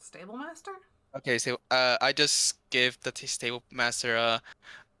 Stable master? Okay, so I just give the stable master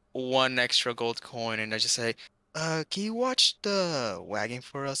one extra gold coin, and I just say, can you watch the wagon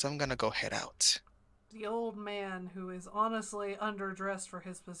for us? I'm gonna go head out. The old man, who is honestly underdressed for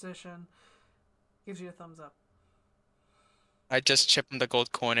his position, gives you a thumbs up. I just chip him the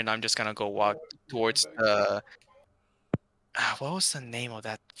gold coin, and I'm just gonna go walk towards the. What was the name of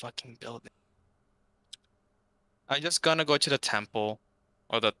that fucking building? I'm just gonna go to the temple,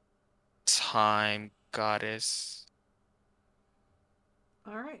 or the time goddess.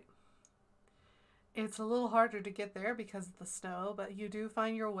 Alright. It's a little harder to get there because of the snow, but you do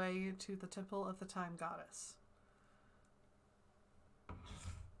find your way to the Temple of the Time Goddess.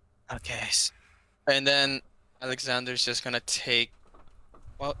 Okay, and then Alexander's just gonna take.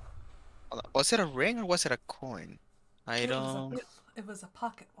 Well, was it a ring or was it a coin? Item. It was a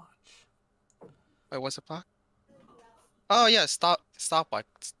pocket watch. Wait, what's the pocket? Oh yeah, stopwatch.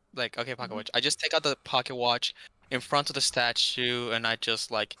 Like, okay, pocket watch. I just take out the pocket watch in front of the statue, and I just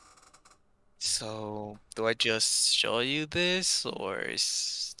like. So, do I just show you this, or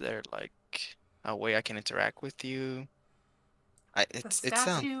is there like a way I can interact with you? The It's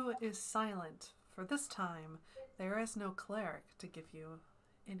statue is silent. For this time, there is no cleric to give you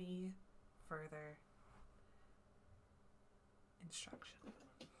any further instruction.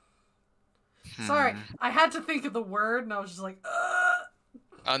 Sorry, I had to think of the word, and I was just like,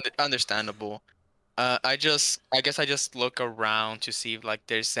 Understandable. I guess I just look around to see if like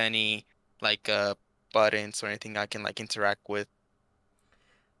there's any like buttons or anything I can like interact with.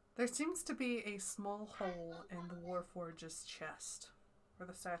 There seems to be a small hole in the Warforge's chest, or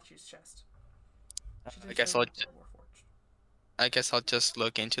the statue's chest. I guess I guess I'll just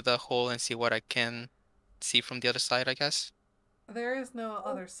look into the hole and see what I can see from the other side, I guess. There is no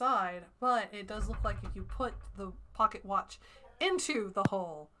other side, but it does look like if you put the pocket watch into the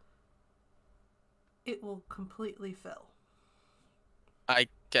hole, it will completely fill. I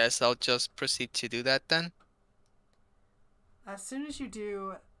guess I'll just proceed to do that then. As soon as you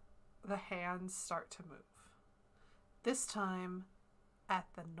do, the hands start to move. This time at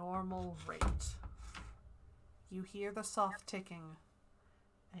the normal rate. You hear the soft ticking,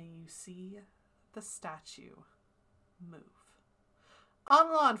 and you see the statue move.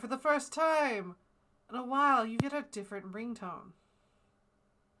 Online, for the first time in a while, you get a different ringtone.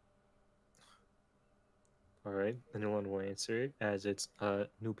 All right, anyone will answer it as it's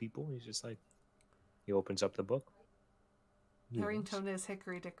new people. He's just like, he opens up the book. The ringtone is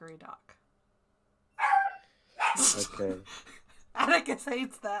Hickory Dickory Dock. Okay. Atticus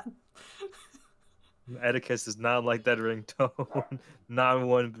hates that. Atticus does not like that ringtone. Not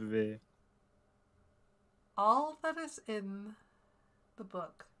one bit. All that is in the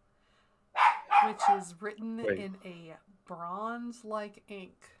book, which is written Wait. in a bronze-like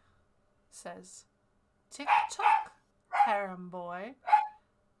ink, says, "Tick-tock, harem boy.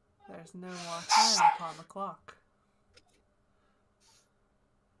 There's no more time upon the clock."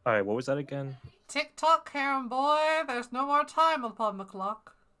 Alright, what was that again? "Tick-tock, harem boy. There's no more time upon the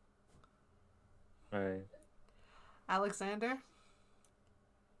clock." Alright. Alexander,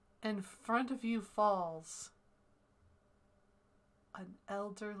 in front of you falls an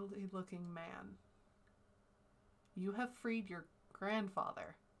elderly-looking man. You have freed your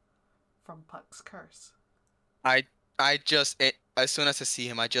grandfather from Puck's curse. I just as soon as I see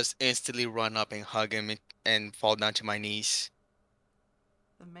him, I just instantly run up and hug him and fall down to my knees.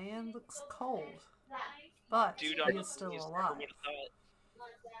 The man looks cold, but Dude, he is still alive.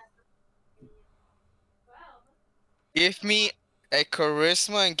 Give me a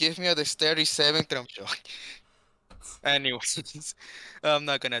charisma and give me a dexterity 7. I'm joking. Anyways, I'm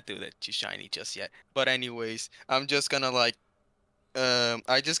not gonna do that to Shiny just yet. But anyways, I'm just gonna I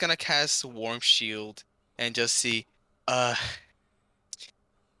just gonna cast Warm Shield and just see, uh,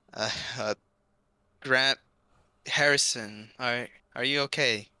 Grant Harrison, are you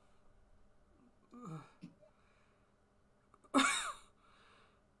okay?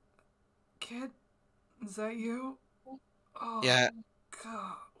 Kid, is that you? Oh, Yeah.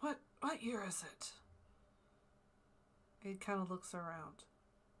 God. What year is it? He kind of looks around.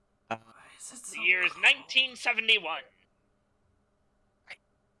 Why is it so The year is cold? 1971.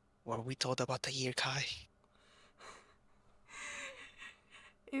 What were we told about the year, Kai?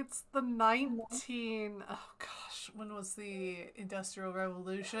 It's the oh gosh, when was the Industrial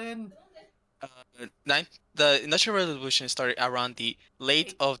Revolution? The Industrial Revolution started around the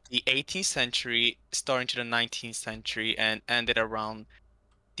late of the 18th century, starting to the 19th century, and ended around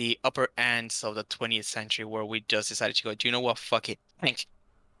the upper ends of the 20th century, where we just decided to go, do you know what? Fuck it. Thanks.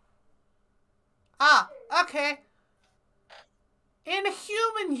 Ah, okay. In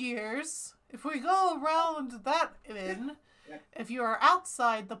human years, if we go around that if you are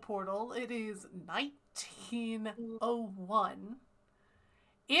outside the portal, it is 1901.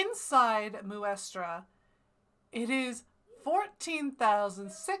 Inside Muestra, it is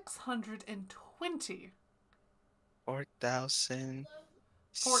 14,620. 4,000.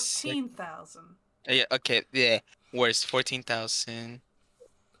 14,000. Yeah, okay, yeah. Where's 14,000?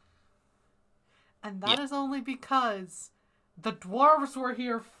 And that is only because the dwarves were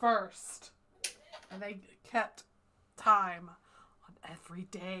here first. And they kept time on every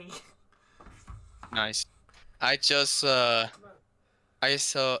day. Nice. I saw,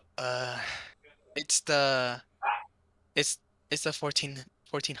 it's the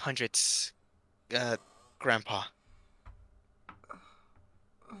 1400s, Grandpa.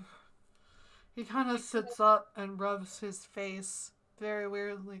 He kind of sits up and rubs his face very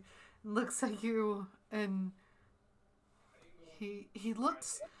weirdly, looks at you, and he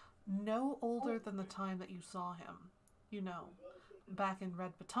looks no older than the time that you saw him. You know, back in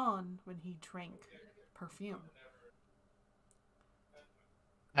Red Baton when he drank perfume.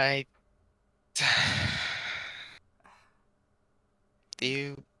 Do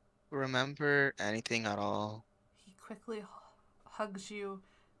you remember anything at all? He quickly hugs you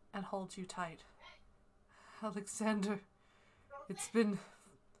and holds you tight. Alexander, it's been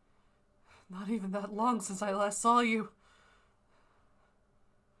not even that long since I last saw you.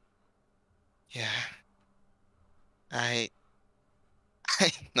 Yeah. I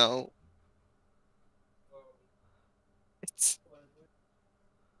know. It's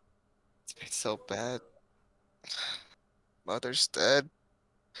been so bad. Mother's dead.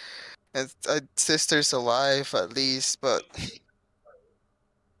 And sister's alive at least, but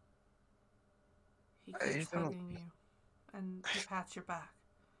He keeps hugging you, and he pats your back.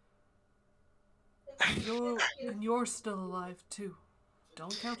 And you're still alive too.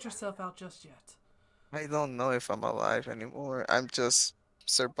 Don't count yourself out just yet. I don't know if I'm alive anymore. I'm just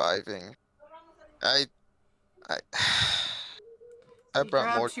surviving. I He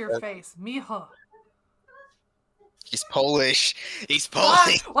brought more grabs your death. face. Micha. He's Polish. He's What?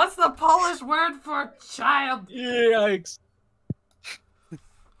 Polish. What's the Polish word for child? Yikes. If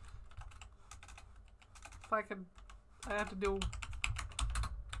I have to do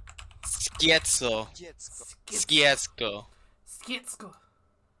Skietso. Skietsko. Skitsko.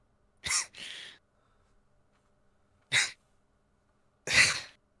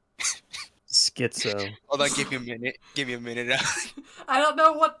 Schizo. Hold on, give me a minute. Give me a minute. I don't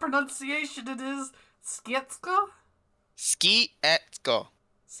know what pronunciation it is, Skitsko? Ski-etsko.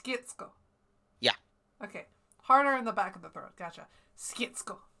 Skitsko. Yeah. Okay. Harder in the back of the throat. Gotcha.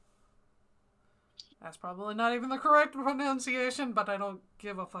 Skitsko. That's probably not even the correct pronunciation, but I don't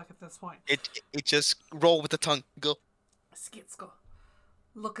give a fuck at this point. It just roll with the tongue. Go. Skitsko.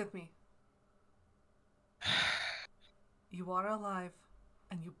 Look at me. You are alive,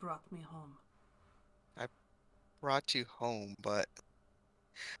 and you brought me home. I brought you home, but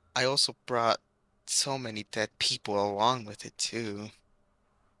I also brought so many dead people along with it too.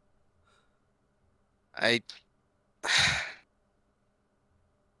 I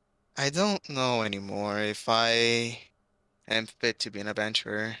I don't know anymore if I am fit to be an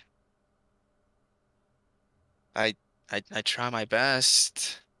adventurer. I I try my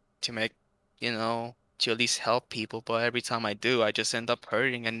best to make, to at least help people, but every time I do, I just end up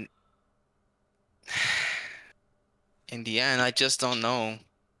hurting, and in the end, I just don't know.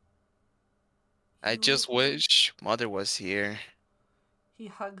 I just wish Mother was here. He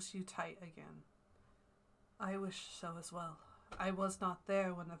hugs you tight again. I wish so as well. I was not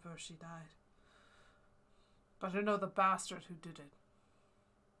there whenever she died. But I know the bastard who did it.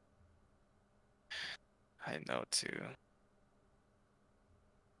 I know too.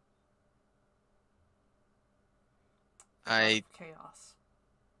 I Chaos.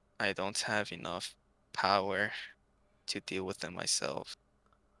 I don't have enough power to deal with them myself.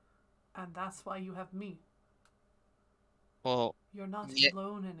 And that's why you have me. Well, You're not yeah,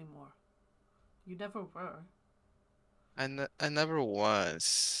 alone anymore. You never were. I never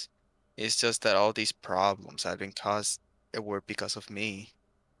was. It's just that all these problems have been caused were because of me.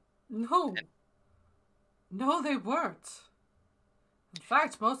 No. No, they weren't. In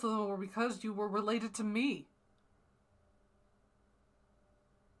fact, most of them were because you were related to me.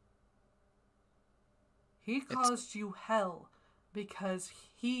 He caused you hell because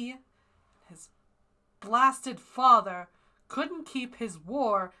he, his blasted father, couldn't keep his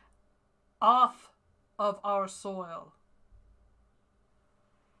war off of our soil.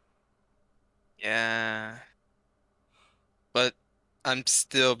 Yeah. But I'm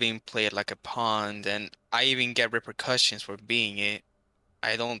still being played like a pawn, and I even get repercussions for being it.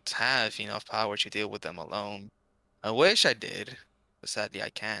 I don't have enough power to deal with them alone. I wish I did, but sadly I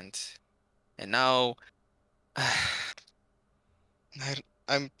can't. And now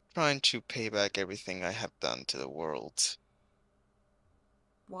I'm trying to pay back everything I have done to the world.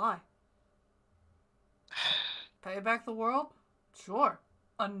 Why? Pay back the world? Sure.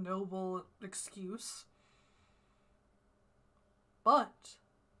 A noble excuse. But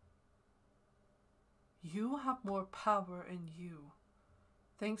you have more power in you,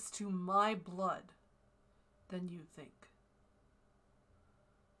 thanks to my blood, than you think.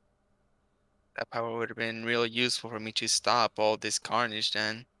 That power would have been real useful for me to stop all this carnage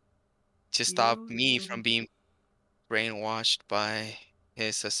then. To stop You me from didn't. being brainwashed by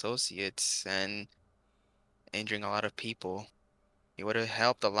his associates and injuring a lot of people. It would have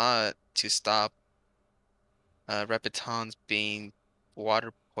helped a lot to stop Repetons being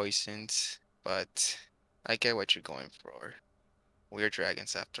water poisoned, but I get what you're going for. We're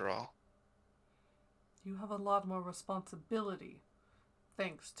dragons after all. You have a lot more responsibility,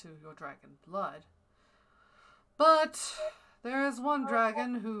 thanks to your dragon blood. But there is one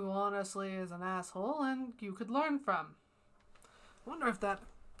dragon who honestly is an asshole and you could learn from. Wonder if that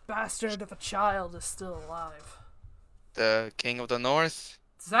bastard of a child is still alive. The King of the North?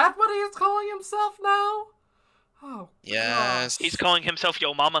 Is that what he is calling himself now? Oh, Yes. gosh. He's calling himself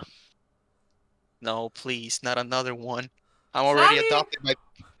Yo Mama. No, please, not another one. I'm already Sonny, adopted by...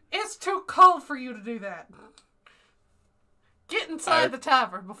 it's too cold for you to do that. Get inside the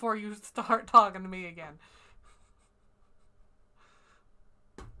tavern before you start talking to me again.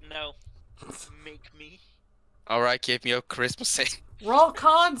 No. Make me. Alright, give me a Christmas save. Roll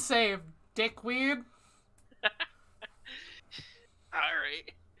con save, dickweed.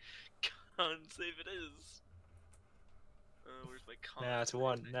 Alright. Con save it is. Where's my con Nat save?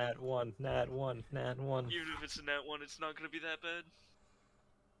 1, nat 1, nat 1, nat 1. Even if it's a nat 1, it's not gonna be that bad.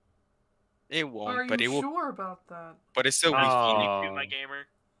 It won't, Are but you it will. sure about that? But it's still Oh. You, my gamer.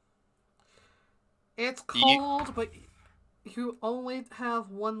 It's cold, but you only have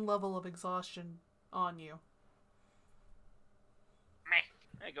one level of exhaustion on you.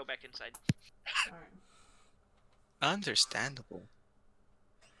 Meh. I go back inside. Alright. understandable.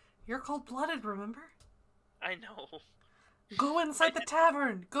 You're cold-blooded, remember? I know. Go inside the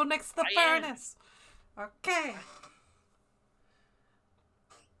tavern. Go next to the I am. furnace. Okay.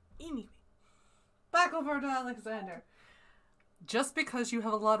 Anyway, back over to Alexander. Just because you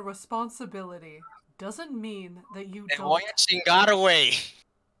have a lot of responsibility doesn't mean that you And don't. why got away?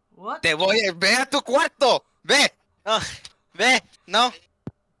 What? Ve a tu cuarto. Ve. Ve. No.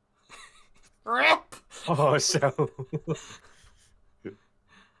 Rip! Oh, so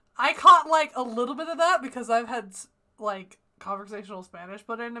I caught like a little bit of that because I've had like conversational Spanish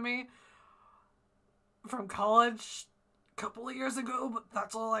put into me from college a couple of years ago, but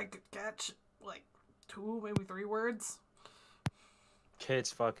that's all I could catch. Like 2, maybe 3 words.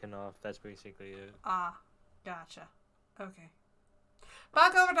 kids fucking off. That's basically it. Ah, gotcha. Okay.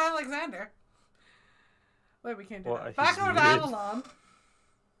 Back over to Alexander. Wait, we can't do Well, that. Back he's over to muted. Avalon.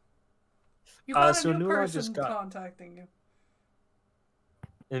 You got a So new Nula person just got- contacting you.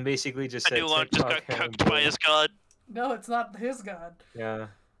 And basically just A said new one just got TikTok cooked by his god. No, it's not his god. Yeah.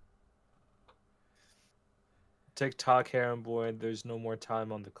 TikTok harem boy, there's no more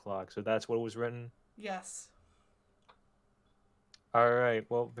time on the clock. So that's what was written? Yes. Alright,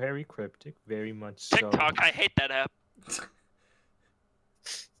 well, very cryptic, very much so. TikTok, I hate that app.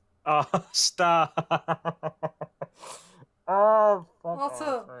 Oh, stop. Oh, fuck Also,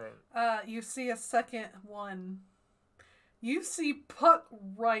 off. Alright. you see a second one. You see Puck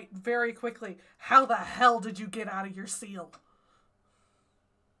write very quickly, how the hell did you get out of your seal?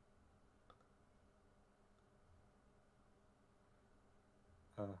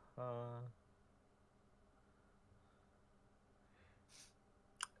 Uh-huh.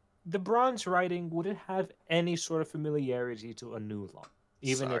 The bronze writing, would it have any sort of familiarity to a new law?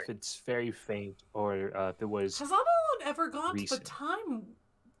 Even Sorry. if it's very faint or if it was... Has anyone ever gone recent. to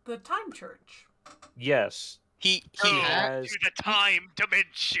the time church? Yes. He Go has. to the time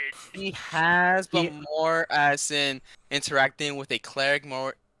dimension. He has, but He- more as in interacting with a cleric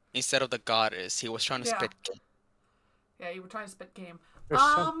more instead of the goddess. He was trying to Yeah. spit. Yeah, you were trying to spit game. There's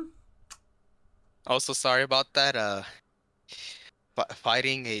some- Also, sorry about that.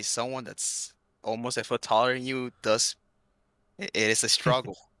 Fighting someone that's almost a foot taller than you it is a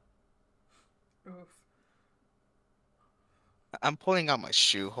struggle. Oof. I'm pulling out my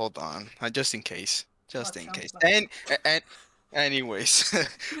shoe. Hold on, just in case. Just Oh, in sounds case. bad. And anyways,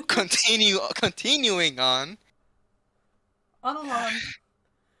 continuing on. Analon.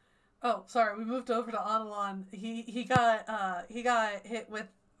 Oh, sorry, we moved over to Analon. He got hit with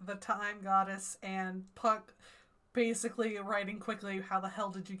the time goddess and Puck basically writing quickly, how the hell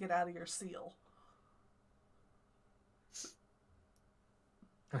did you get out of your seal?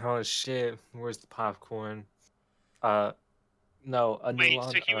 Oh shit, where's the popcorn? No, a Wait, new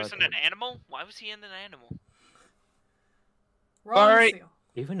so he was in an animal? Why was he in an animal? Wrong Alright. seal.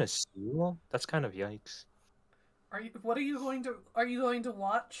 Even a seal? That's kind of yikes. Are you going to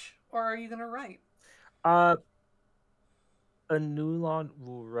watch or are you going to write? A Nulon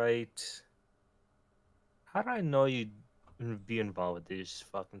will write. How do I know you'd be involved with this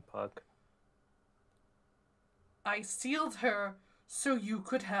fucking Puck? I sealed her so you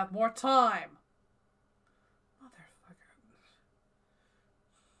could have more time.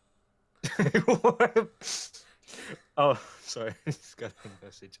 Motherfucker. Oh, sorry. I just got a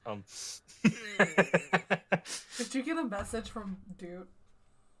message. Did you get a message from Dude?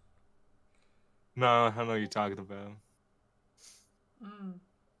 No, I know what you're talking about. Mm.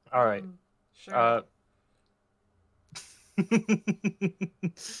 All right. Sure.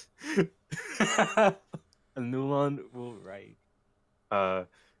 A new one will write.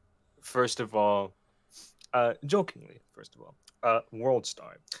 First of all, jokingly, first of all, World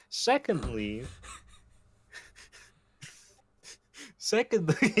Star. Secondly,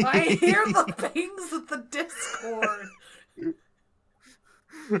 I hear the pings of the Discord.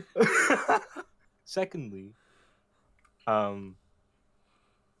 Secondly,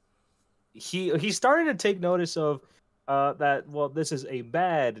 he started to take notice of that, well, this is a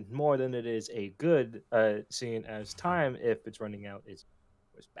bad more than it is a good, seeing as time, if it's running out, is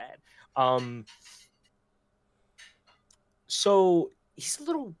bad. So he's a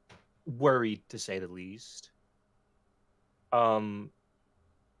little worried, to say the least.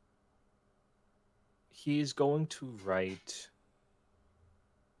 He's going to write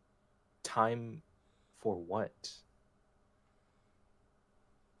time for what?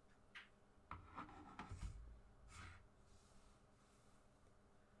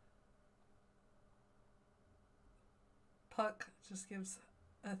 Puck just gives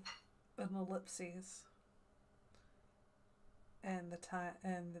an ellipses, and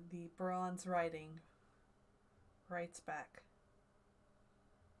the bronze writing writes back.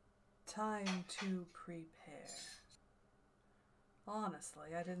 Time to prepare. Honestly,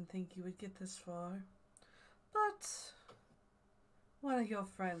 I didn't think you would get this far, but one of your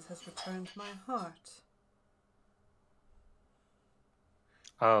friends has returned my heart.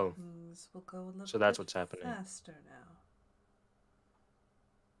 Oh, Things will go a little so that's bit what's happening. faster now.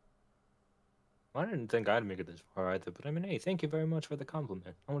 I didn't think I'd make it this far either, but I mean, hey, thank you very much for the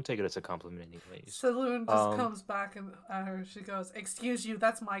compliment. I want to take it as a compliment anyways. Saloon just comes back and at her. She goes, "Excuse you,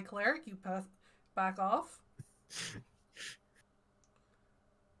 that's my cleric. You back off."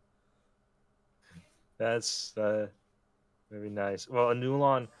 That's very nice. Well,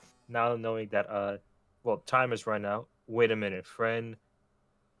 Anulon, now knowing that well, time is run out. Wait a minute, friend.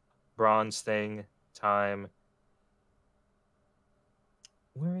 Bronze thing, time.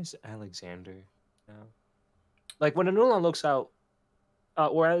 Where is Alexander now? Like when Anulon looks out,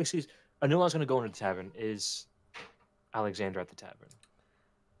 or at least Anulon's gonna go into the tavern. Is Alexander at the tavern?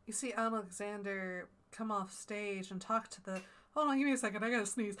 You see Alexander come off stage and talk to the. Hold on, give me a second. I gotta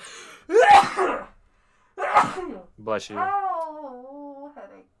sneeze. Bless you. Ow,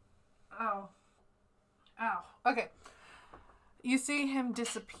 headache. Ow. Ow. Okay. You see him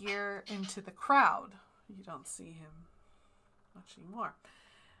disappear into the crowd. You don't see him much anymore.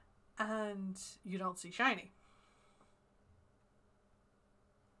 And you don't see Shiny.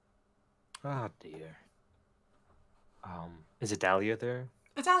 Oh dear. Is Adalia there?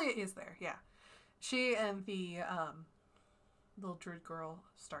 Italia is there, yeah. She and the little druid girl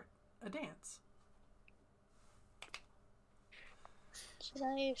start a dance. Should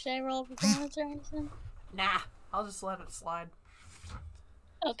I roll performance or anything? Nah, I'll just let it slide.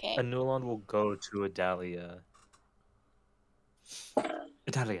 Okay. Anulon will go to Adalia.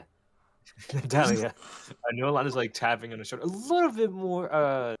 Adalia. Adalia. Anulon is like tapping on her shoulder. A little bit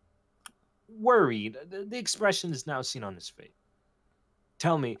more worried. The expression is now seen on his face.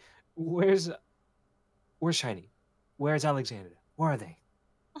 Tell me, where's Shiny? Where's Alexander? Where are they?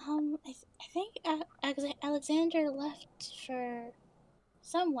 I think Alexander left for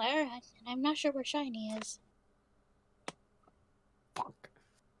somewhere, and I'm not sure where Shiny is. Fuck.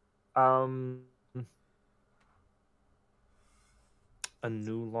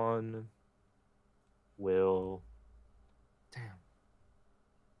 Anulon will. Damn.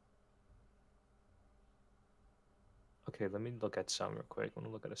 Okay, let me look at some real quick. I want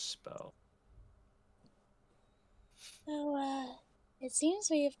to look at a spell. So, it seems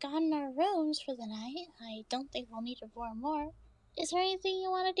we have gotten our rooms for the night. I don't think we'll need to form more. Is there anything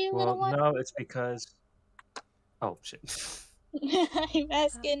you want to do, Well, little one? no, it's because. Oh shit. I'm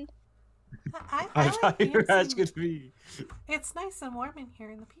asking. I thought like you were dancing. asking me. It's nice and warm in here,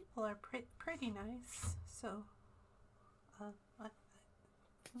 and the people are pretty nice. So, I'm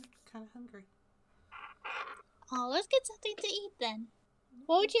kind of hungry. Oh, let's get something to eat then.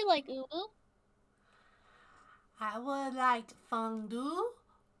 What would you like, Ubu? I would like fondue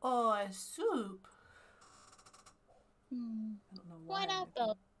or soup. I don't know Why why. not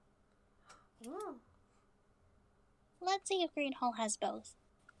both? Ooh. Let's see if Green Hole has both.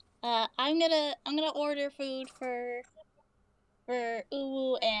 I'm gonna order food for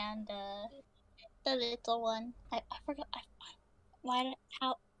Uwu and the little one. I forgot.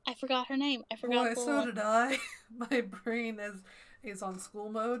 I forgot her name. I forgot. Boy, so did I. My brain is on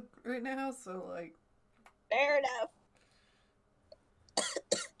school mode right now, so like. Fair enough.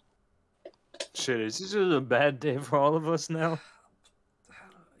 Shit, is this just a bad day for all of us now?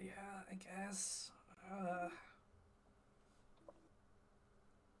 Yeah, I guess.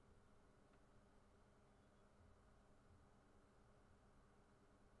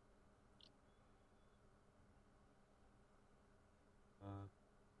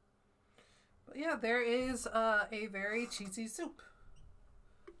 But yeah, there is a very cheesy soup.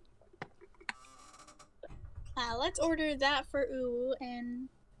 Let's order that for Uwu, and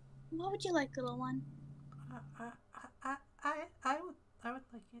what would you like, little one? I would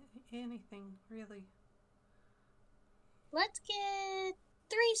like anything really. Let's get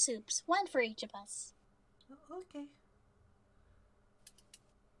 3 soups, one for each of us. Okay.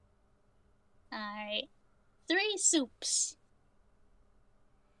 Alright. 3 soups.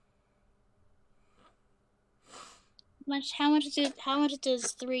 How much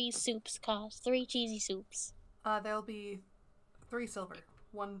does 3 soups cost? 3 cheesy soups. There'll be 3 silver.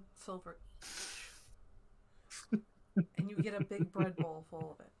 1 silver each. And you get a big bread bowl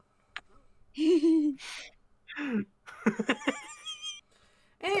full of it.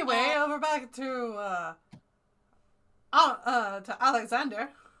 Anyway, over back to Alexander.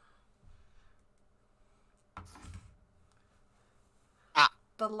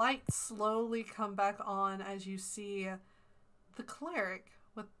 The lights slowly come back on as you see the cleric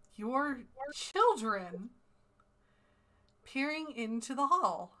with your children peering into the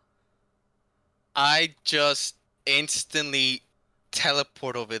hall. I just instantly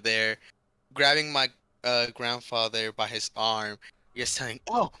teleport over there, grabbing my grandfather by his arm, just telling,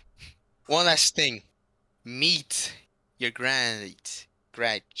 "Oh, one last thing, meet your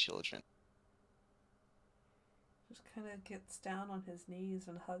grandchildren." kind of gets down on his knees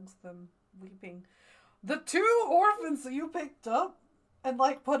and hugs them, weeping. The 2 orphans that you picked up and,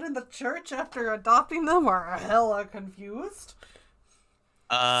 like, put in the church after adopting them are hella confused.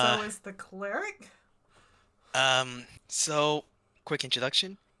 So is the cleric? So, quick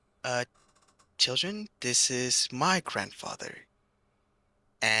introduction. Children, this is my grandfather.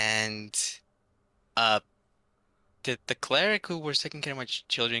 And, did the cleric who was taking care of my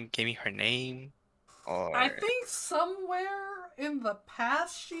children give me her name? Or... I think somewhere in the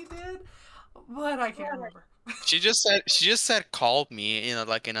past she did, but I can't remember. She just said called me,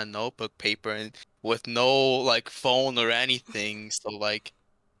 like in a notebook paper and with no like phone or anything. So like,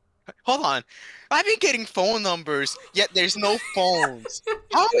 hold on, I've been getting phone numbers, yet there's no phones.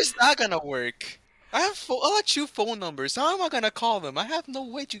 How is that gonna work? I got 2 phone numbers. How am I gonna call them? I have no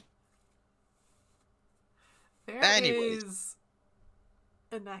way to. There Anyways. is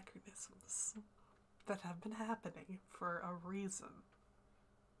anachronisms that have been happening for a reason.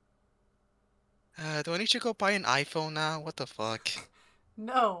 Do I need to go buy an iPhone now? What the fuck?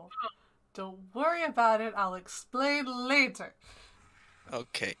 No, don't worry about it. I'll explain later.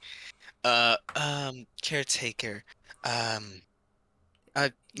 Okay. Caretaker. Yeah,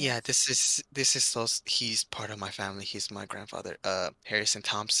 Yes. this is he's part of my family. He's my grandfather. Harrison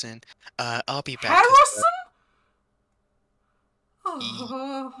Thompson. I'll be back. Harrison?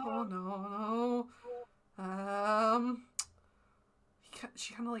 Oh no.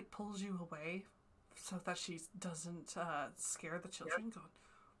 She kind of like pulls you away so that she doesn't scare the children. Going,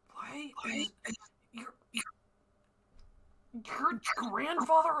 why? Your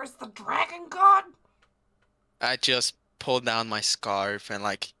grandfather is the dragon god? I just pulled down my scarf and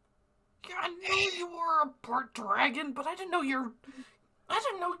like. Yeah, I knew you were a part dragon, but I didn't know your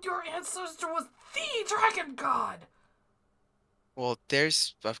ancestor was the dragon god. Well,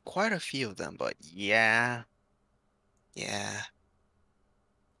 there's quite a few of them, but yeah. He's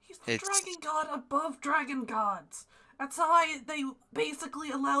the dragon god above dragon gods. That's why they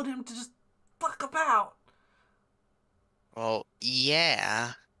basically allowed him to just fuck about. Well,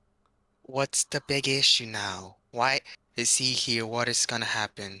 yeah. What's the big issue now? Why is he here? What is gonna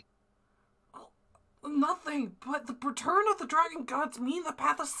happen? Nothing, but the return of the dragon gods mean the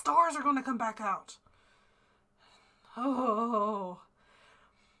Path of Stars are going to come back out. Oh,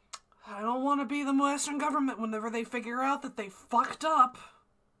 I don't want to be the Western government whenever they figure out that they fucked up.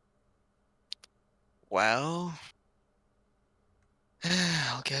 Well,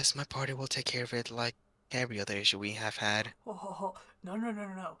 I guess my party will take care of it like every other issue we have had. Oh, no.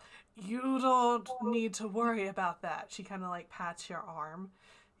 You don't need to worry about that. She kind of like pats your arm.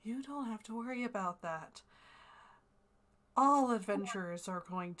 You don't have to worry about that. All adventurers are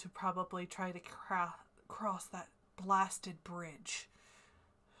going to probably try to cross that blasted bridge.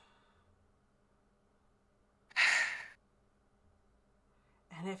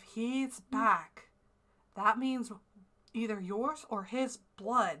 And if he's back, that means either yours or his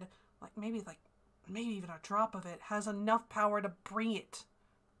blood, maybe even a drop of it, has enough power to bring it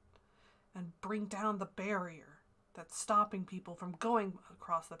and bring down the barrier that's stopping people from going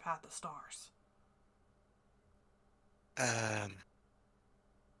across the Path of Stars.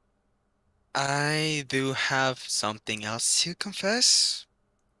 I do have something else to confess.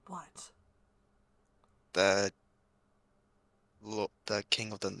 What? The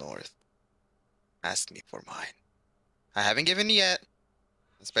King of the North asked me for mine. I haven't given it yet.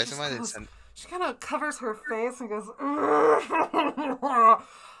 Especially my She kind of covers her face and goes,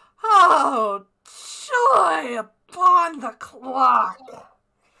 "Oh, joy upon the clock."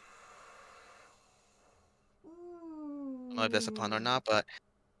 I don't know if that's a pun or not, but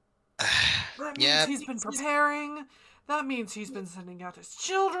that means he's been preparing. That means he's been sending out his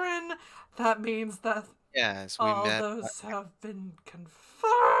children. That means that all those have been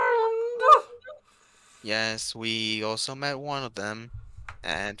confirmed. Yes, we also met one of them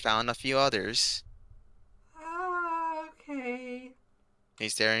and found a few others. Okay.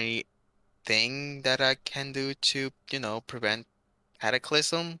 Is there anything that I can do to, prevent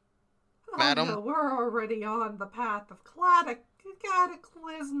cataclysm, madam? No, we're already on the path of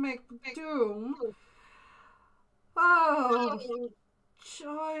cataclysmic doom. Oh,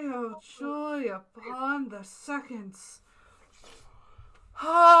 joy upon the seconds.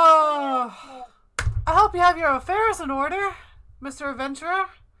 Oh, I hope you have your affairs in order, Mr. Adventurer.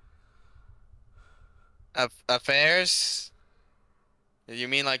 Affairs? You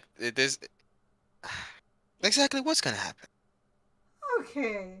mean like this? Exactly what's gonna happen?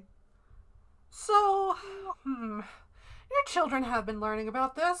 Okay. So, your children have been learning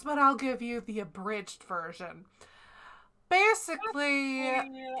about this, but I'll give you the abridged version. Basically,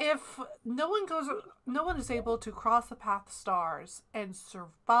 if no one is able to cross the path of stars and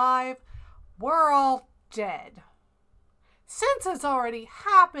survive, we're all dead. Since it's already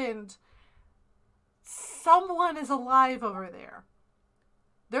happened, someone is alive over there.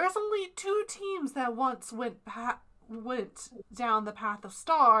 There's only 2 teams that once went down the path of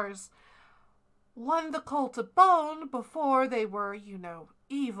stars. One, the Cult of Bone, before they were,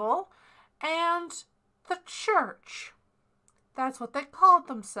 evil, and the Church. That's what they called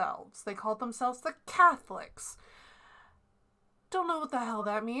themselves. They called themselves the Catholics. Don't know what the hell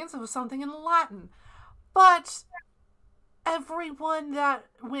that means. It was something in Latin. But everyone that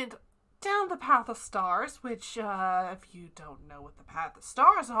went down the path of stars, which, if you don't know what the path of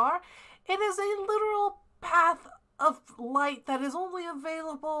stars are, it is a literal path of light that is only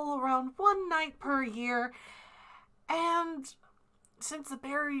available around one night per year. And since the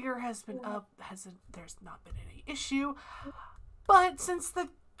barrier has been up, there's not been any issue. But since the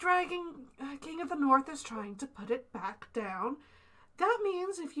Dragon King of the North is trying to put it back down, that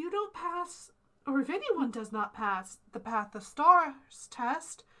means if you don't pass, or if anyone does not pass the Path of Stars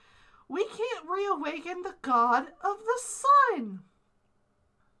test, we can't reawaken the god of the sun.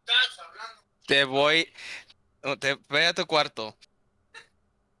 Ve a tu cuarto.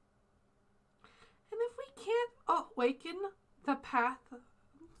 And if we can't awaken the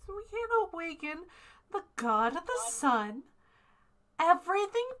god of the sun,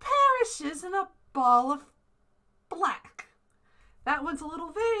 everything perishes in a ball of black. That one's a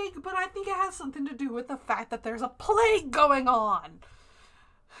little vague, but I think it has something to do with the fact that there's a plague going on.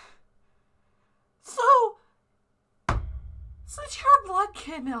 So, since your blood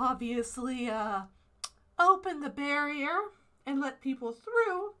can obviously open the barrier and let people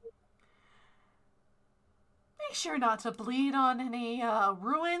through, make sure not to bleed on any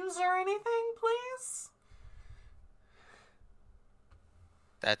ruins or anything, please.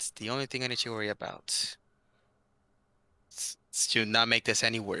 That's the only thing I need to worry about. To not make this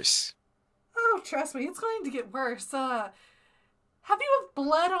any worse. Oh, trust me, it's going to get worse. Have you have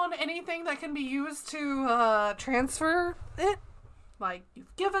blood on anything that can be used to transfer it? Like,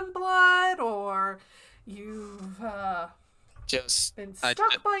 you've given blood, or you've Just been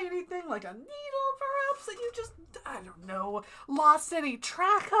struck by anything, like a needle, perhaps, that you just, I don't know, lost any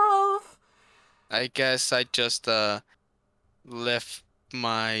track of? I guess I just lift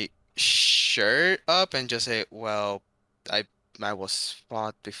my shirt up and just say, well, I was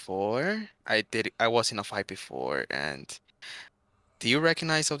fought before. I was in a fight before, and do you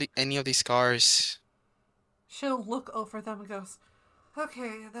recognize any of these scars? She'll look over them and goes,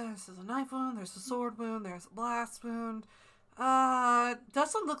 okay, this is a knife wound, there's a sword wound, there's a blast wound.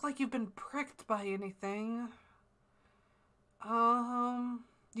 Doesn't look like you've been pricked by anything.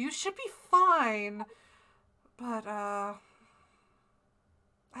 You should be fine. But,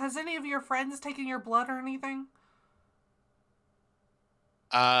 has any of your friends taken your blood or anything?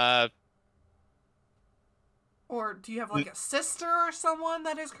 Or do you have, like, a sister or someone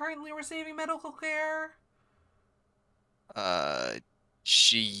that is currently receiving medical care?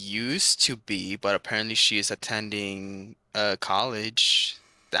 She used to be, but apparently she is attending college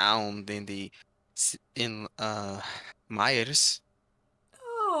down in Myers.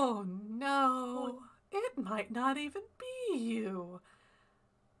 Oh, no. It might not even be you.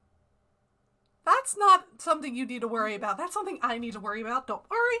 That's not something you need to worry about. That's something I need to worry about. Don't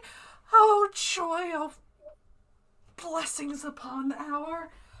worry. Oh, joy of blessings upon the hour.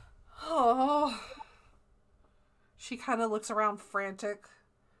 Oh. She kind of looks around frantic,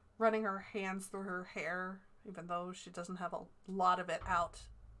 running her hands through her hair, even though she doesn't have a lot of it out.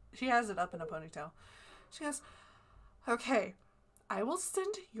 She has it up in a ponytail. She goes, okay, I will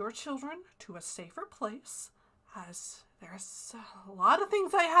send your children to a safer place, as there's a lot of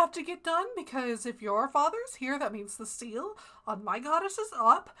things I have to get done, because if your father's here, that means the seal on my goddess is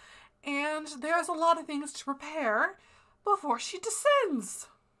up, and there's a lot of things to prepare before she descends.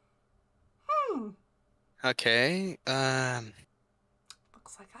 Okay,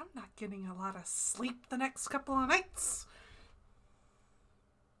 Looks like I'm not getting a lot of sleep the next couple of nights.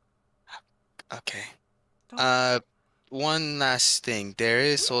 okay. Don't- One last thing. There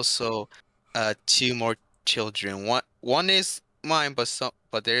is also 2 more children. One is mine,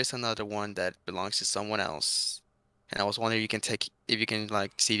 but there is another one that belongs to someone else. And I was wondering if you can see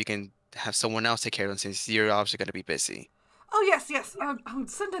if you can have someone else take care of them, since you're obviously gonna be busy. Oh, yes. I'm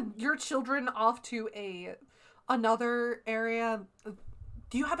sending your children off to another area.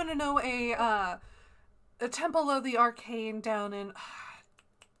 Do you happen to know a Temple of the Arcane down in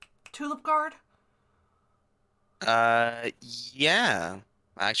Tulip Guard? Yeah.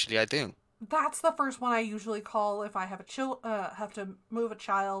 Actually, I do. that's the first one I usually call if I have have to move a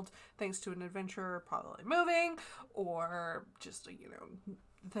child thanks to an adventure probably moving or just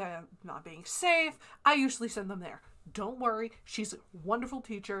them not being safe. I usually send them there. Don't worry, she's a wonderful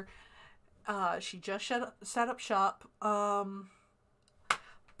teacher. She just set up shop. But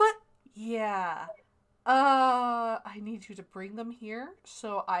yeah. I need you to bring them here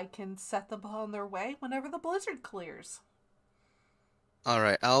so I can set them on their way whenever the blizzard clears. All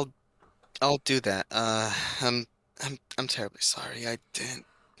right, I'll do that. I'm terribly sorry. I didn't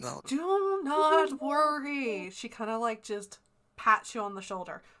know. Do not worry. She kind of like just pats you on the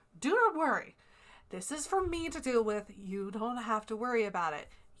shoulder. Do not worry. This is for me to deal with. You don't have to worry about it.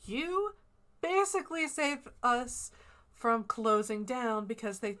 You basically saved us from closing down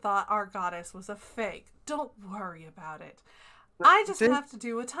because they thought our goddess was a fake. Don't worry about it. I just have to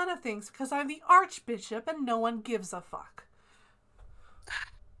do a ton of things because I'm the archbishop and no one gives a fuck.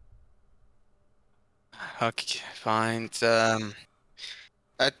 Okay, fine. I,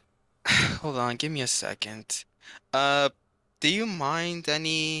 hold on, give me a second. Uh, do you mind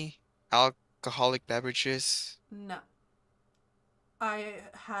any alcoholic beverages? No. I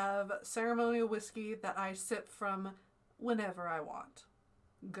have ceremonial whiskey that I sip from whenever I want.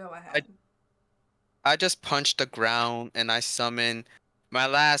 Go ahead. I just punched the ground and I summon my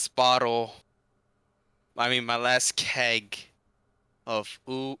last bottle. I mean, my last keg of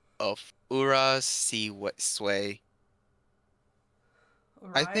Ura Sea Sway.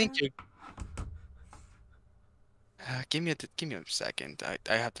 I think Orion? you. Give me a second.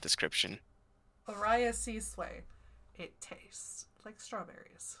 I have the description. Araya Sea Sway. It tastes like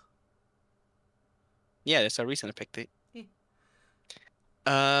strawberries. Yeah, there's a reason I picked it. Eh.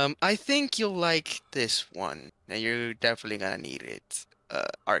 I think you'll like this one, and you're definitely gonna need it.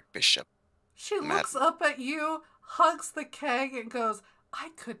 Archbishop. She Matt. looks up at you, hugs the keg, and goes, I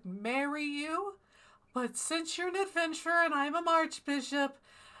could marry you, but since you're an adventurer and I'm a archbishop,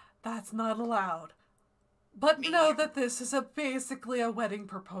 that's not allowed. But know that this is basically a wedding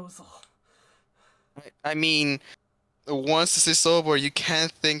proposal. I mean, once this is over, we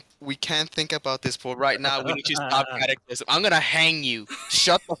can't think about this. But right now, we need to stop cataclysm. I'm gonna hang you.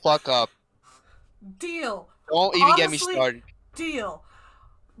 Shut the fuck up. Deal. Don't even get me Honestly, started. Deal.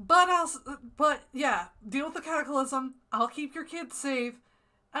 But yeah, deal with the cataclysm. I'll keep your kids safe,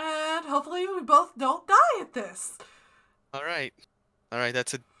 and hopefully we both don't die at this. All right,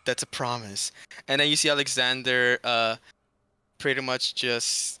 that's a promise. And then you see Alexander pretty much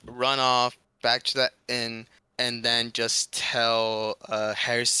just run off back to the inn, and then just tell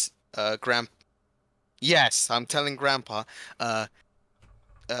Harry's Yes, I'm telling Grandpa. Uh,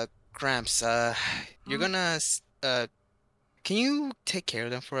 Gramps. You're gonna Can you take care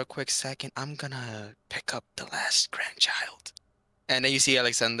of them for a quick second? I'm gonna pick up the last grandchild. And then you see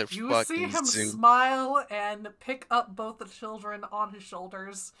Alexander You fucking see him zoom. smile and pick up both the children on his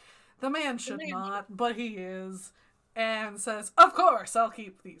shoulders. The man should not, but he is. And says, of course, I'll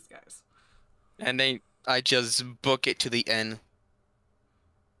keep these guys. And then I just book it to the end.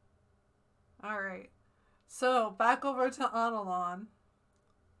 Alright. So, back over to Analon.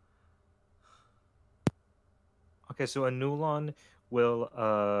 Okay, so Anulon will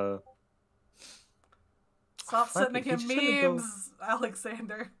Stop fuck sending it, he's him just gonna go- memes,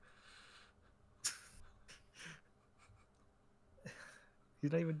 Alexander.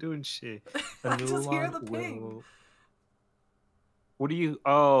 He's not even doing shit. I just hear Anulon the ping. will. What do you?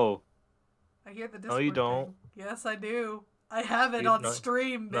 Oh, I hear the Discord no, you don't. ping. Yes, I do. I have it You- on no-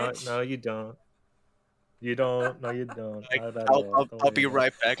 stream, bitch. No, you don't. You don't. No, you don't. Not at I'll, all. I'll, Don't I'll worry be about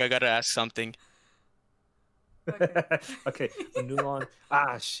right back. I gotta ask something. Okay. Okay, Anulon.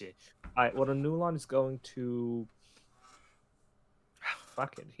 Ah, shit. Alright, what Anulon is going to.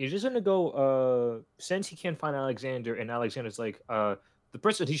 Fuck it. He's just gonna go. Since he can't find Alexander, and Alexander's like, the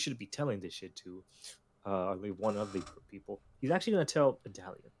person he should be telling this shit to, like one of the people. He's actually gonna tell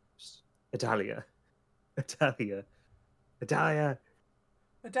Adalia. Adalia.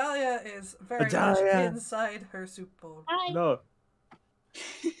 Adalia is very much Adalia. inside her soup bowl. Hi. No.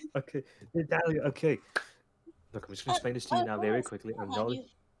 Okay, Adalia. Okay. Look, I'm just gonna explain this to you now very Boris, quickly. come I'm on, not.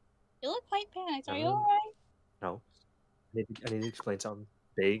 you look quite panicked. Are you No. alright? No. I need to explain something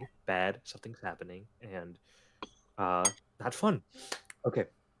big, bad, something's happening, and not fun. Okay.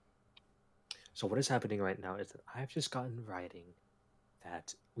 So what is happening right now is that I've just gotten writing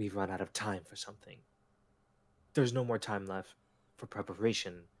that we've run out of time for something. There's no more time left for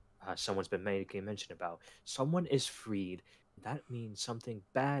preparation. Someone's been making mention about. Someone is freed. That means something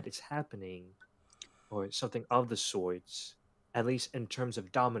bad is happening, or something of the sorts, at least in terms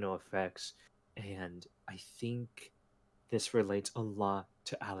of domino effects. And I think this relates a lot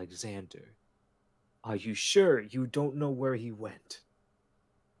to Alexander. Are you sure you don't know where he went?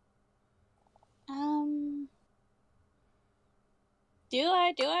 Do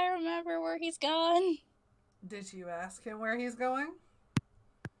I remember where he's gone? Did you ask him where he's going?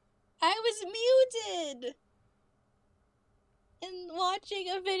 I was muted and watching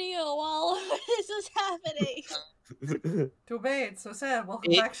a video while this was happening. Too bad. So sad.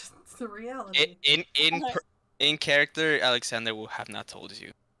 Welcome It- back to reality. In character, Alexander will have not told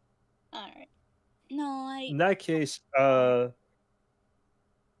you. Alright. No, In that case, okay.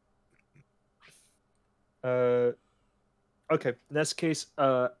 In that case,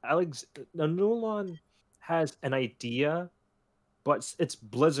 Nulon has an idea, but it's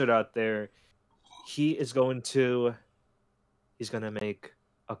Blizzard out there. He's gonna make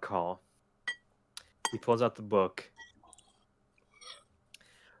a call. He pulls out the book.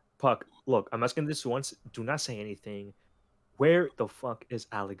 Puck, look, I'm asking this once. Do not say anything. Where the fuck is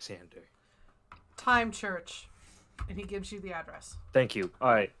Alexander? Time Church. And he gives you the address. Thank you.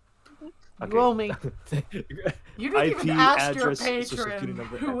 All right. You owe me. You didn't IP, even ask your address, Social Security patron,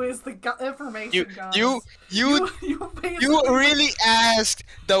 number. who is the information god. You really asked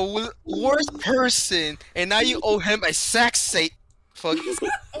the worst person, and now you owe him a sex fuck. You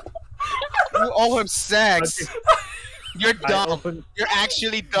owe him sex. You're dumb. You're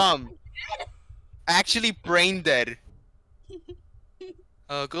actually dumb. Actually brain dead.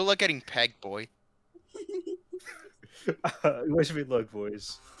 Good luck getting pegged, boy. Wish me luck,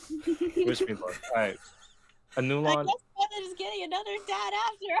 boys. Wish me luck. All right. A new I lawn. guess Kevin is getting another dad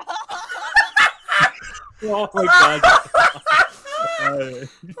after all. Oh my god.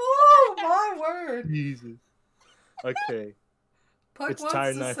 Oh my word. Jesus. Okay. Puck It's wants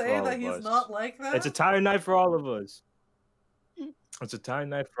tired to night for say all that of he's us. not like that. It's a tired night for all of us. It's a tired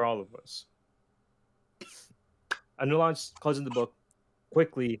night for all of us. Anulan's closing the book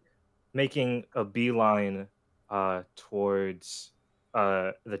quickly, making a beeline towards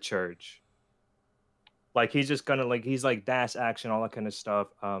the church. Like he's just gonna he's like dash action, all that kind of stuff.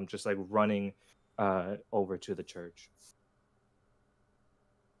 Just like running over to the church.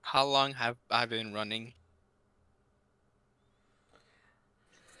 How long have I been running?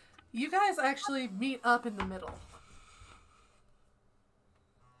 You guys actually meet up in the middle.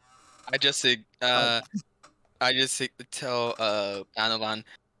 I just tell Anolan,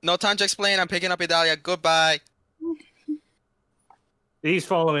 no time to explain. I'm picking up Idalia. Goodbye. He's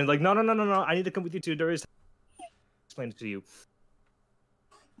following, like, no. I need to come with you too. There is explain it to you.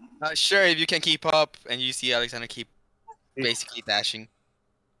 Sure, if you can keep up, and you see Alexander keep basically dashing.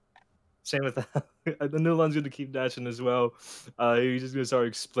 Same with that. The new one's gonna keep dashing as well. He's just gonna start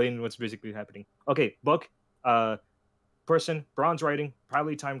explaining what's basically happening. Okay, book. Person, bronze writing,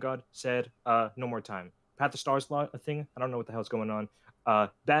 probably time god, said, no more time. Path of Stars law, a thing. I don't know what the hell's going on.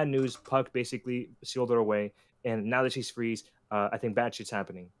 Bad news. Puck basically sealed her away, and now that she's freeze, I think bad shit's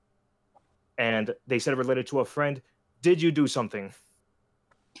happening. And they said it related to a friend. Did you do something?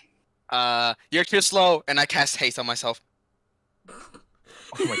 You're too slow, and I cast haste on myself. Oh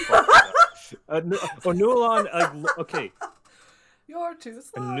my god. Nulon, okay. You're too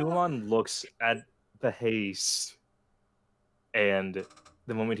slow. Nulon looks at the haste, and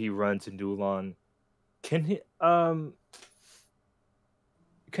the moment he runs to Nulon, can a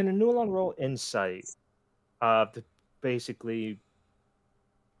Nulon roll insight to basically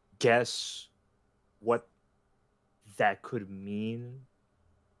guess what that could mean?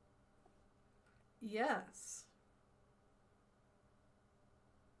 Yes.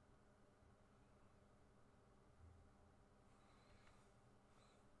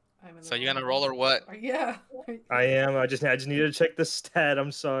 So you gonna roll or what? Yeah. I am. I just needed to check the stat.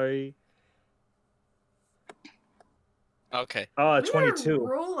 I'm sorry. Okay. We're 22.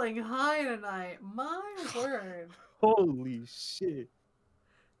 rolling high tonight. My word. Holy shit.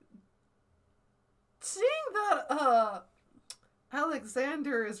 Seeing that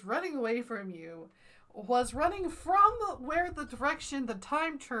Alexander is running away from you, was running from where the direction the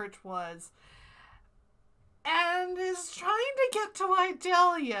Time Church was, and is trying to get to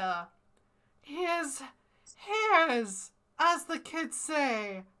Idalia. His hairs, as the kids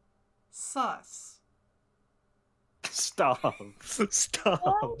say, sus. Stop. Stop.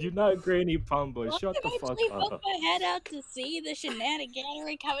 You're not Granny Pumba. Shut the fuck I up. poke my head out to see the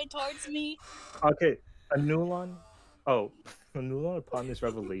shenaniganery coming towards me. Okay, Anulon. Oh, Anulon upon this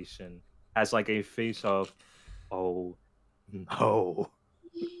revelation has like a face of, oh no.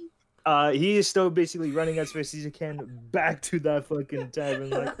 He is still basically running as fast as he can back to that fucking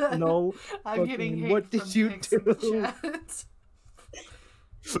tavern. Like, no. I'm getting hate what did from you Pix in the do? chat.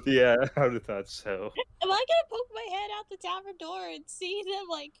 Yeah, I would have thought so. Am I gonna poke my head out the tavern door and see them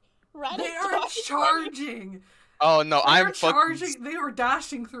like running They are towards me? charging. Oh no, They I'm are fucking. charging. They were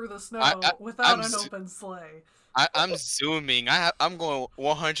dashing through the snow without I'm an zo- open sleigh. I'm zooming. I'm going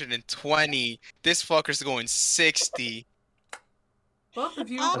 120. This fucker's going 60. Both of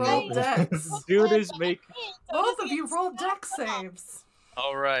you I- roll No. decks. Dude is make Both of you roll deck saves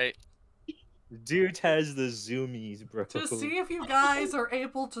All right. dude has the zoomies, bro. to see if you guys are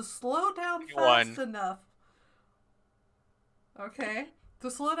able to slow down One. fast enough. Okay. To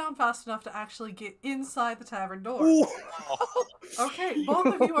slow down fast enough to actually get inside the tavern door. Ooh. Okay, both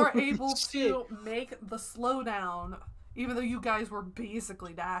of you are able Shit. to make the slowdown, even though you guys were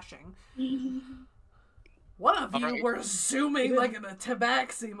basically dashing. One of you Alright. were zooming like a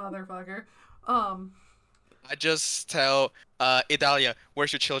tabaxi motherfucker. I just tell Idalia,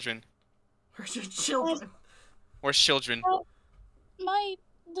 where's your children? Where's your children? Where's children?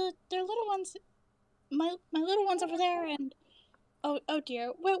 Their little ones, my little one's over there, and oh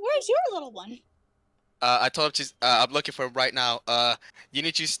dear, where's your little one? I told him to. I'm looking for him right now. You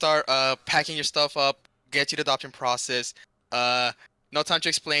need to start packing your stuff up. Get to the adoption process. No time to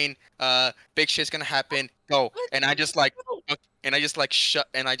explain. Big shit's gonna happen. Go. And I just like shut.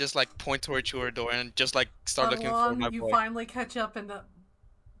 And I just like point towards your door and just like start looking for Alon, my you boy. finally catch up and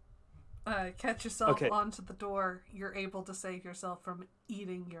catch yourself Okay. onto the door. You're able to save yourself from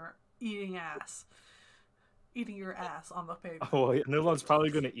eating your ass on the pavement. Oh, yeah, no one's probably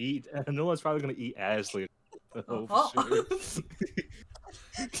gonna eat. No one's probably gonna eat ass later. Oh, Oh. sure.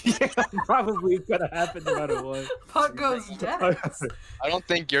 Yeah, probably gonna happen no matter what. Puck goes dead. I don't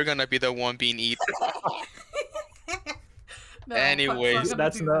think you're gonna be the one being eaten. No, Anyways, Puck's not gonna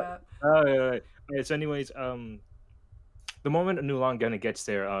that's do not- that. Oh, yeah, right. Okay, so anyways, the moment Nulan gonna gets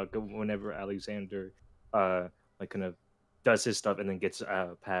there, whenever Alexander, like kind of does his stuff and then gets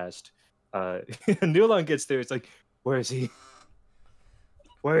past, Nulan gets there. It's like, where is he?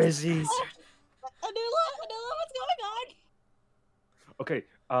 Where is he? Adula, what's going on? Okay,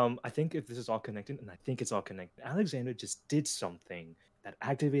 I think if this is all connected, and I think it's all connected, Alexander just did something that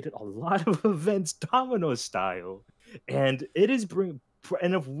activated a lot of events domino style, and it is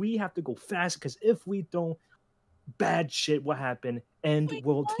and if we have to go fast, because if we don't, bad shit will happen, and Wait,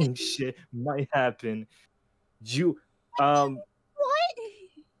 worlding shit might happen. What?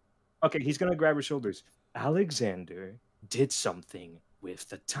 Okay, he's gonna grab her shoulders. Alexander did something with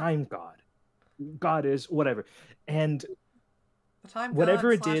the time goddess, whatever, and The time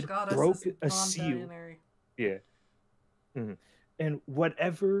whatever god it did /goddess broke is a seal. non-binary. Yeah. And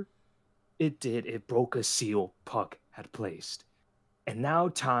whatever it did, it broke a seal Puck had placed. And now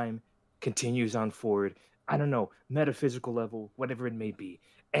time continues on forward. I don't know, metaphysical level, whatever it may be.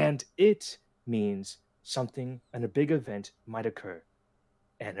 And it means something and a big event might occur.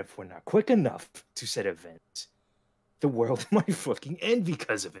 And if we're not quick enough to said event, the world might fucking end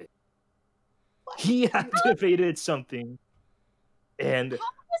because of it. He activated something, and How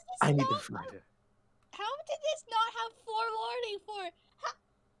was this I need to not- find it. How did this not have forewarning for?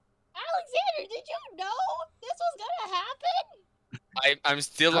 Alexander, did you know this was gonna happen? I'm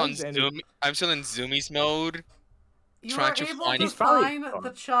still on Alexander- Zoom. I'm still in Zoomies mode. You Trying are to able find- to He's probably find gone.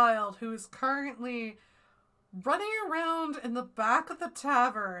 the child who is currently running around in the back of the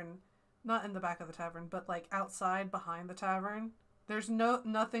tavern. Not in the back of the tavern, but like outside behind the tavern. There's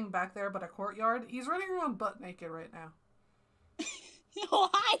nothing back there but a courtyard. He's running around butt naked right now. Why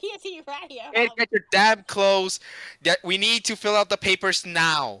is he right here? Hey, get your damn clothes. We need to fill out the papers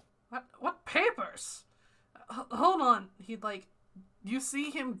now. What papers? Hold on. You see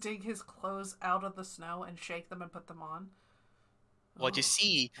him dig his clothes out of the snow and shake them and put them on. Well, you Oh,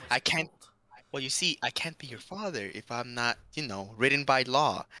 see, it's I can't. cold. Well, you see, I can't be your father if I'm not, written by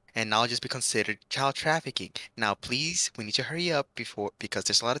law, and I'll just be considered child trafficking. Now, please, we need to hurry up because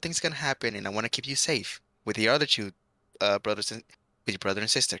there's a lot of things gonna happen, and I want to keep you safe with your other two brothers and with your brother and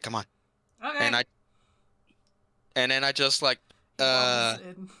sister. Come on. Okay. And then I just like, He runs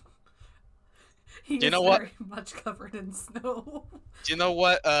in. He you is know what? very much covered in snow. you know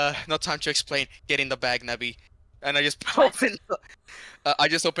what? No time to explain. Get in the bag, Nebby. And I just I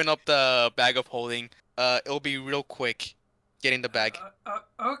just open up the bag of holding. It'll be real quick. Get in the bag.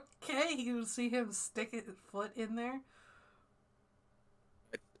 Okay, you see him stick his foot in there.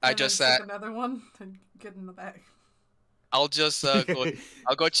 I and just then stick another one and get in the bag. I'll just go.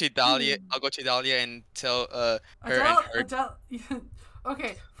 I'll go to Dahlia. I'll go to Dahlia and tell her and her.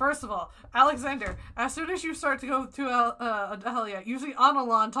 Okay, first of all, Alexander, as soon as you start to go to Adelia, you see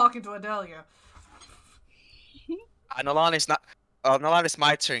Analon talking to Adelia. Nolan is not. Nolan, it's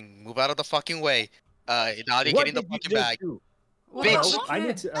my turn. Move out of the fucking way. Dahlia, get in the fucking bag. What Bitch. about No, the I need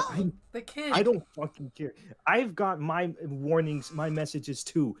kid? to. The kid. I don't fucking care. I've got my warnings, my messages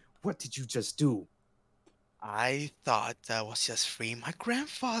too. What did you just do? I thought I was just freeing my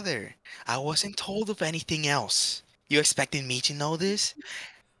grandfather. I wasn't told of anything else. You expected me to know this?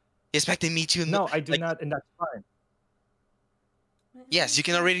 You expected me to know, No, I did like, not, and that's fine. yes, you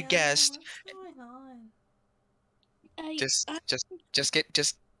can already guess. What's going on? Just, I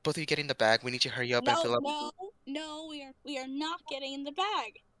just both of you get in the bag. We need to hurry up and no fill up. no we are not getting in the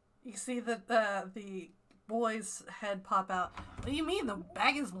bag. You see the boy's head pop out. What do you mean? The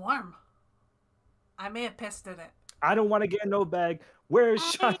bag is warm. I may have pissed in it. I don't want to get no bag. Where's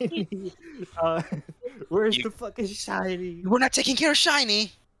I- Shiny? Where's You- the fucking Shiny? We're not taking care of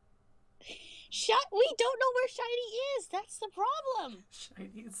Shiny. We don't know where Shiny is. That's the problem.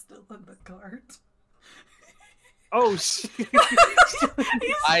 Shiny is still in the cart. Oh shit!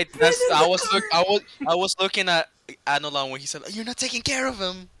 I was looking at Anolan when he said, "You're not taking care of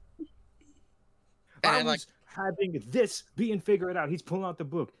him." And I then, like, was having this being figured out. He's pulling out the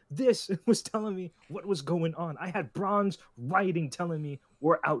book. This was telling me what was going on. I had bronze writing telling me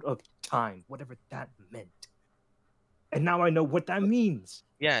we're out of time, whatever that meant. And now I know what that means.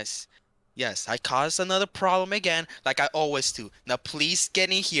 yes, I caused another problem again, like I always do. Now, please get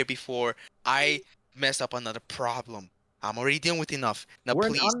in here before I mess up another problem. I'm already dealing with enough. Now,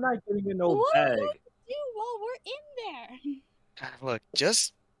 please, I'm not getting in no What are bag. we going to do while we're in there? look,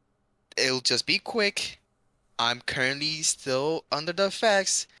 it'll just be quick. I'm currently still under the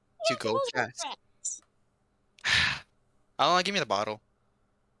effects to What go those are fast. rats? Give me the bottle.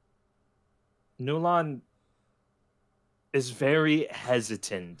 Nulan is very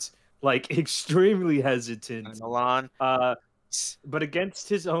hesitant, like extremely hesitant. Milan. But against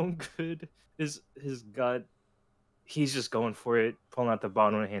his own good, his gut, he's just going for it, pulling out the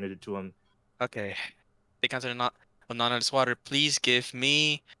bottle and handed it to him. Okay. They counted not anonymous water. Please give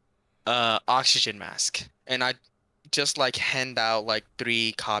me oxygen mask. And I just like hand out like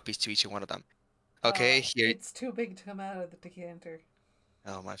 3 copies to each one of them. Okay, here. It's too big to come out of the decanter.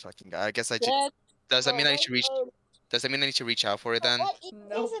 Oh my fucking god. I guess I That's does that mean I need to reach oh, does that mean I need to reach out for it then? what is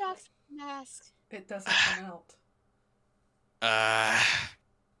Nope. an oxygen mask? It doesn't come out.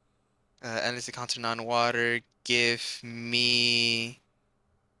 Endless content on water. Give me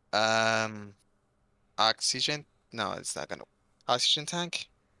oxygen. No, it's not gonna. Oxygen tank.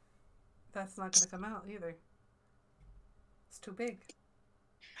 That's not going to come out either. It's too big.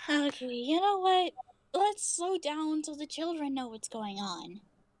 Okay, you know what? Let's slow down so the children know what's going on.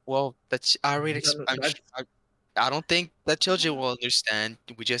 Well, that's I already. That's- I don't think the children will understand.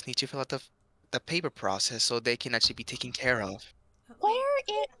 We just need to fill out the paper process so they can actually be taken care of. Where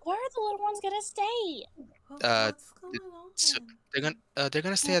are the little ones gonna stay? What's going on? so they're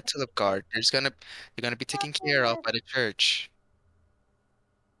gonna stay at Tulip Guard. They're gonna be taken care of by the church.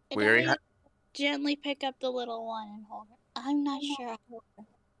 We already I gently pick up the little one and hold her. I'm not sure.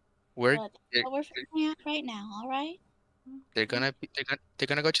 we're But they're, we're figuring out right now. All right. they're gonna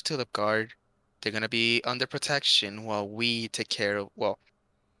go to Tulip Guard. They're gonna be under protection while we take care of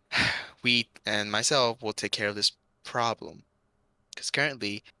we and myself will take care of this problem. Because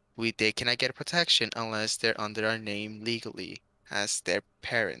currently they cannot get protection unless they're under our name legally as their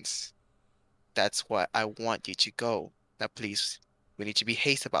parents. That's why I want you to go. Now please, we need to be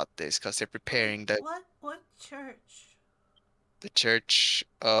haste about this because they're preparing What church? the Church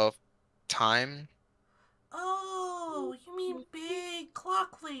of Time. Oh, you mean big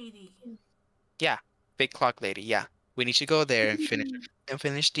clock lady? Yeah, big clock lady. Yeah, we need to go there and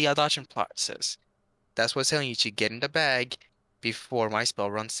finish the adoption process. That's what's telling you to get in the bag before my spell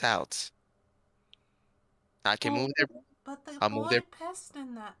runs out. I can move there. But the I'll move boy there. pissed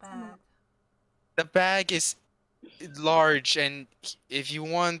in that bag. The bag is large, and if you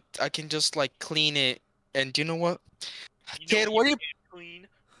want, I can just like clean it. And do you know what? You know Kid, what what are you you? can't clean?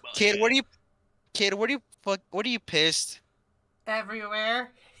 Kid, what are you? Kid, what are you pissed? Everywhere.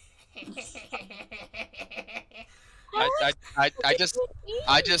 I just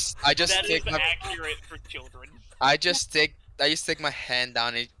That is stick my accurate for children. I just stick my hand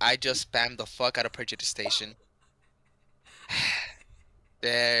down and I just spam the fuck out of Prejudice Station.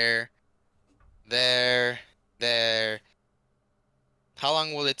 There. How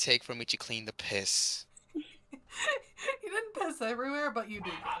long will it take for me to clean the piss? You didn't piss everywhere, but you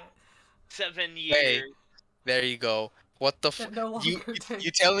did get it. 7 years. Hey, there you go. What the fuck? It no longer You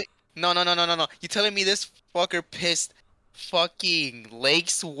takes. tell me? No. You telling me this fucker pissed fucking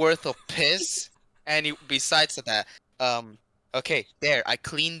lakes worth of piss? And besides that, okay, there. I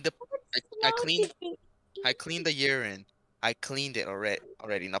cleaned the urine. I cleaned it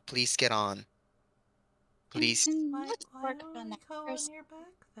already. Now please get on. please. Why Let's work don't on we that go first. on your back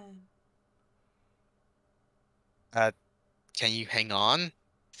then? Can you hang on?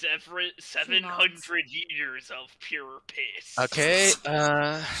 700 years of pure piss. Okay.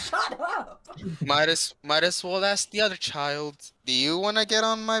 Shut up! Might as well ask the other child. Do you want to get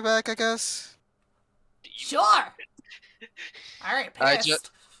on my back? I guess. Do you- Sure! Alright, I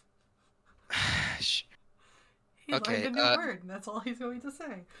pissed. Sh- He okay, learned a new word, and that's all he's going to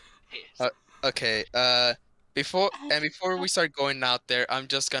say. Piss. Okay. Before we start going out there, I'm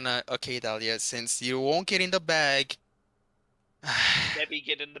just gonna. Okay, Dahlia. Since you won't get in the bag, Debbie,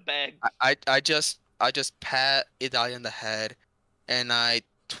 get in the bag. I just pat Idalia in the head, and I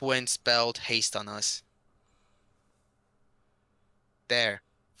twin spelled haste on us. There.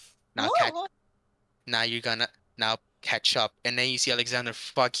 Now catch. Oh, Now you're gonna now catch up, and then you see Alexander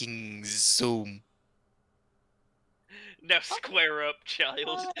fucking zoom. Now square up, child.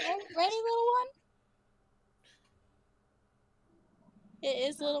 ready, little one? It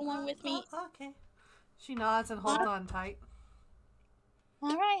is little one with me. Okay. She nods and holds on tight.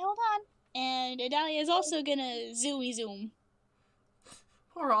 All right, hold on. And Adalia is also gonna zoomy zoom.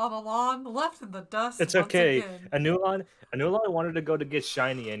 We're on the lawn, left in the dust. It's once okay. Again. Anulon wanted to go to get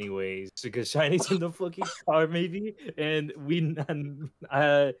Shiny anyways because Shiny's in the fucking car maybe, and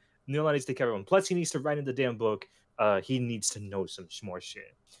Anulon needs to take care of him. Plus, he needs to write in the damn book. He needs to know some more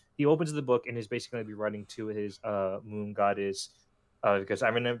shit. He opens the book and is basically going to be writing to his moon goddess because I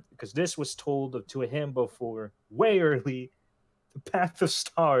remember because this was told to him before way early. The Path of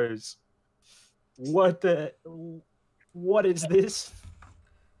Stars. What is this?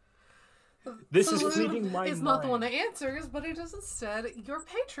 This is reading my It's not the one mind. that answers, but it is instead your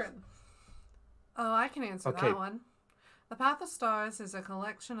patron. Oh, I can answer Okay. that one. The Path of Stars is a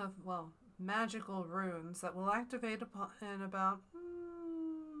collection of, magical runes that will activate in about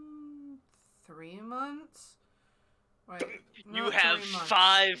 3 months. Wait, You not have 3 months.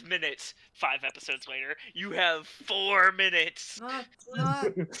 5 minutes. 5 episodes later, you have 4 minutes. Not.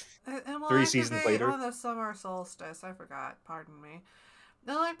 It will 3 seasons activate later. on the summer solstice. I forgot. Pardon me.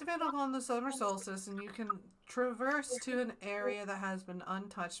 They'll activate upon the summer solstice, and you can traverse to an area that has been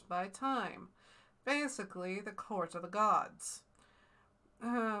untouched by time. Basically, the court of the gods.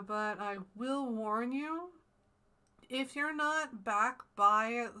 But I will warn you, if you're not back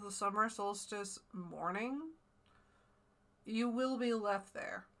by the summer solstice morning, you will be left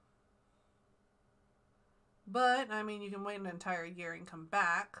there. But, I mean, you can wait an entire year and come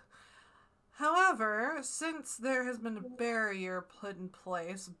back. However, since there has been a barrier put in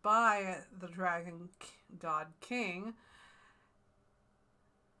place by the Dragon God King,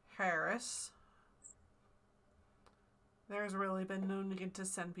 Harris, there's really been no need to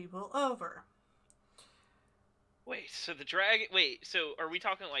send people over. Wait, so the dragon. Wait, so are we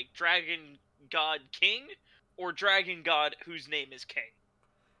talking like Dragon God King or Dragon God whose name is King?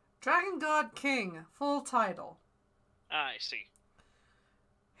 Dragon God King, full title. I see.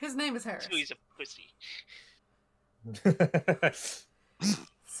 His name is Harris. So he's a pussy.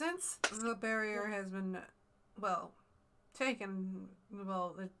 Since the barrier has been, taken,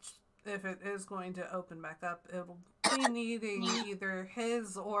 if it is going to open back up, it'll be needing either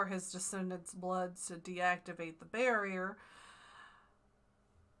his or his descendants' blood to deactivate the barrier.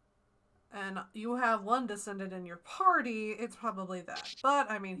 And you have one descendant in your party, it's probably that.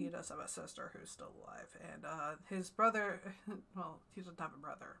 But, I mean, he does have a sister who's still alive. And his brother, he doesn't have a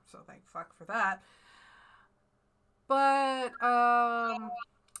brother, so thank fuck for that. But,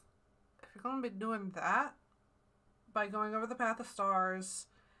 if you're going to be doing that, by going over the Path of Stars,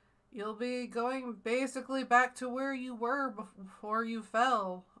 you'll be going basically back to where you were before you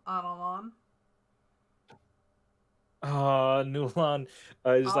fell, Analon. Nulon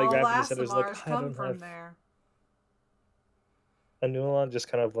is like All wrapping his head. Is like, Lasimars I come don't from have. there. And Nulon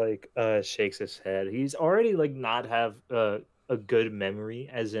just kind of like shakes his head. He's already like not have a good memory,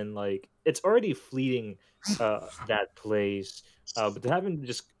 as in like it's already fleeting that place. But to have him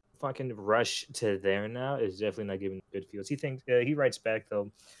just fucking rush to there now is definitely not giving good feels. He thinks he writes back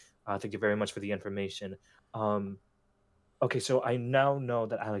though. Thank you very much for the information. Okay, so I now know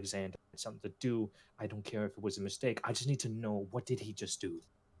that Alexander had something to do. I don't care if it was a mistake. I just need to know, what did he just do?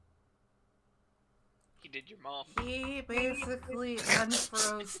 He did your mom. He basically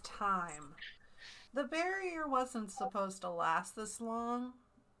unfroze time. The barrier wasn't supposed to last this long,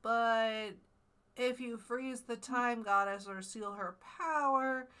 but if you freeze the time goddess or seal her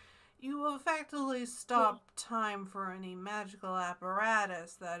power, you effectively stop time for any magical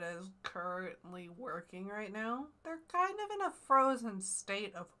apparatus that is currently working right now. They're kind of in a frozen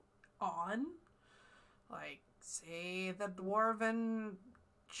state of on. Like, say, the dwarven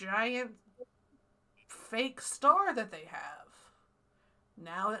giant fake star that they have.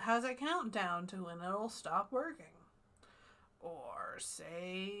 Now it has a countdown to when it'll stop working. Or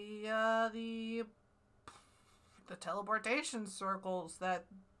say the teleportation circles that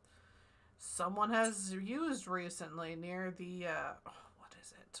someone has used recently near the what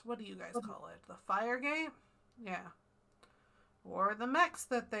is it? What do you guys call it? The fire gate? Yeah. Or the mechs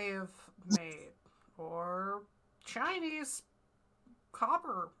that they have made. Or Chinese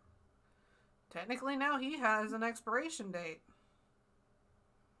copper. Technically now he has an expiration date.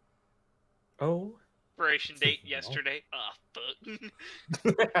 Oh. Expiration date No. yesterday. Fuck.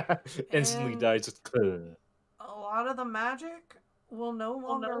 Instantly And dies. a lot of the magic will no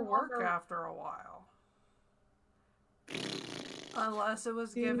longer work after a while. Unless it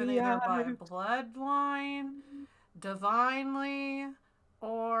was given either by bloodline, divinely,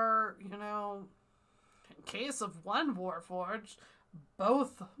 or, you know, in case of one Warforged,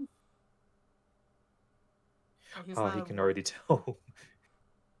 both. He's Oh, not he a can war- already tell.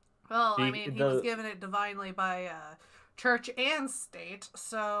 Well, I He- mean, he the- was given it divinely by church and state,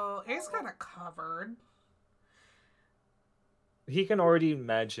 so he's kind of covered. He can already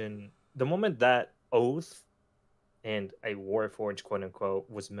imagine the moment that oath and a warforged, quote unquote,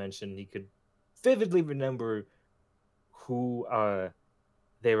 was mentioned. He could vividly remember who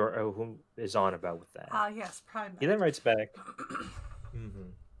they were, who is on about with that. Yes, Prime He then writes back.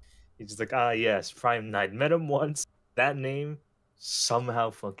 He's just like, yes, Prime Knight. Met him once. That name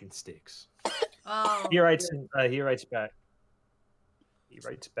somehow fucking sticks. Oh. He writes. He writes back.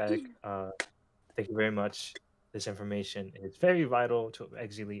 Thank you very much. This information is very vital to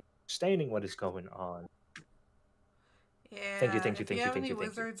actually understanding what is going on. Yeah, Thank you. if you have any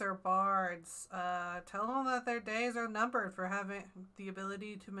wizards or bards, tell them that their days are numbered for having the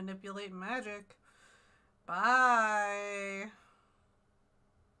ability to manipulate magic. Bye.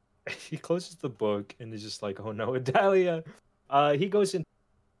 He closes the book and is just like, oh no, Adalia. He goes in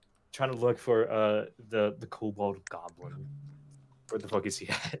trying to look for the kobold goblin. Where the fuck is he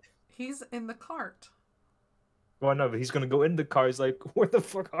at? He's in the cart. Well, no, but he's gonna go in the car. He's like, where the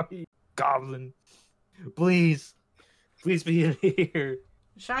fuck are you, goblin? Please be in here.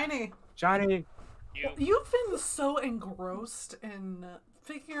 Shiny. You've been so engrossed in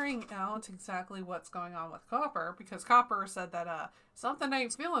figuring out exactly what's going on with Copper, because Copper said that something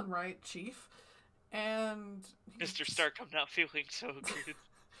ain't feeling right, Chief. And Mr. Stark, I'm not feeling so good.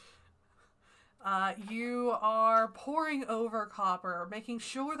 You are poring over Copper, making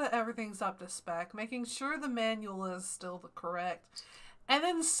sure that everything's up to spec, making sure the manual is still the correct, and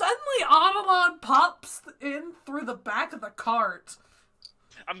then suddenly Avalon pops in through the back of the cart.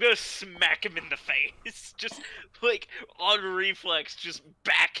 I'm gonna smack him in the face. Just, like, on reflex, just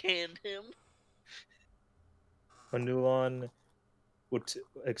backhand him. Manulon would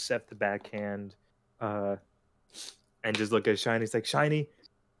accept the backhand, and just look at Shiny. He's like, Shiny.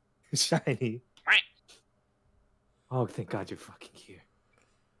 Right. Oh, thank God you're fucking here.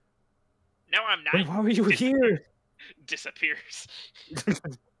 No, I'm not. Wait, why were you here? Disappears.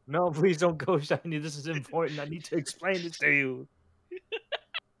 No, please don't go, Shiny. This is important. I need to explain this to you.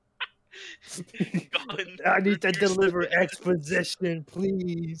 I need to deliver exposition,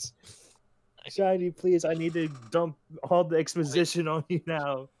 please. Shiny, please. I need to dump all the exposition on you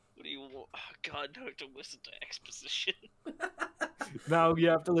now. What do you want? Oh, God, no, I have to listen to exposition. Now you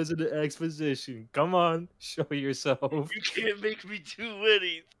have to listen to exposition. Come on, show yourself. You can't make me do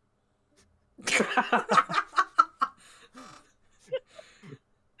anything.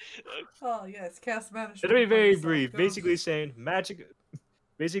 Oh yes, cast management. It'll be very brief. Basically saying magic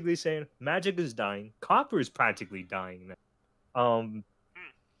is dying. Copper is practically dying now.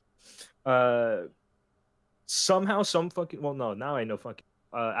 Somehow now I know fucking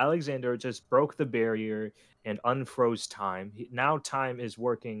Alexander just broke the barrier and unfroze time. Now time is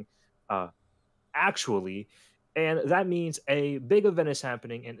working actually, and that means a big event is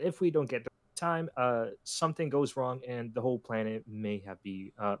happening, and if we don't get the time, something goes wrong and the whole planet may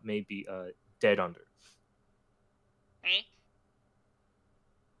be dead under. Eh?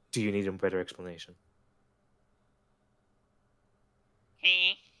 Do you need a better explanation?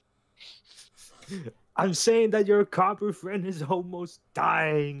 Eh? I'm saying that your copper friend is almost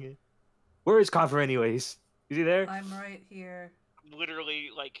dying. Where is Copper anyways? Is he there? I'm right here. I'm literally,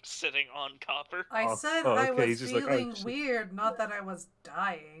 like, sitting on Copper. I said okay, I was he's just like, feeling shit. weird, not that I was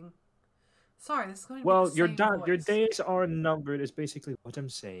dying. Sorry, this is going to be Well, the your same your voice. days are numbered is basically what I'm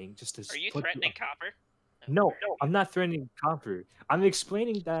saying. Just to Are you put threatening Copper? No, I'm not threatening Copper. I'm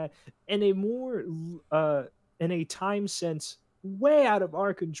explaining that in a more in a time sense way out of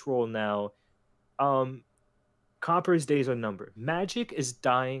our control now. Copper's days are numbered. Magic is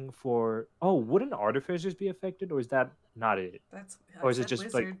dying for. Oh, wouldn't artificers be affected, or is that not it? That's Or I is it said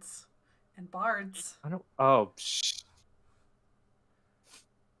just like wizards and bards. I don't? Oh,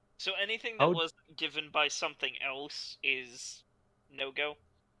 So anything that How- was given by something else is no go.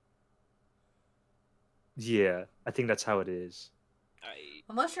 yeah. I think that's how it is.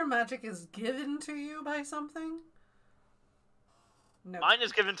 Unless your magic is given to you by something. No. Mine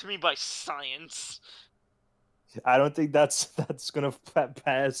is given to me by science. I don't think that's gonna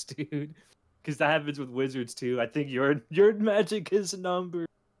pass, dude. Because that happens with wizards too. I think your magic is numbered.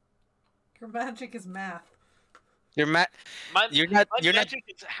 Your magic is math. You're My You're not. magic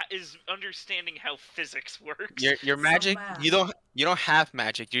is understanding how physics works. Your magic. math. You don't have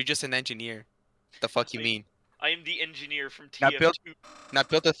magic. You're just an engineer. The fuck you mean? I am the engineer from Not built- TF2. Not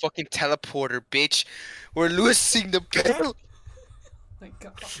built a fucking teleporter, bitch. We're losing the battle. My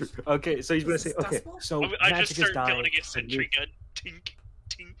God. Okay, so he's gonna Is say, this okay, decibel? so I magic just is start dying. building a and sentry gun. Tink,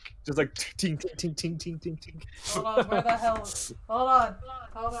 tink. Just like ting ting ting ting ting ting ting. Hold on, where the hell is... Hold on.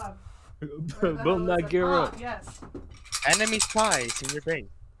 Where the Will hell not is it? give Ah, up. yes. Enemy spies in your brain.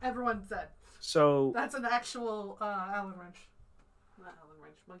 Everyone's dead. So That's an actual Allen wrench. Not Allen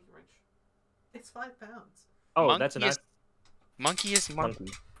wrench, monkey wrench. It's 5 pounds. that's an Monkey is monkey.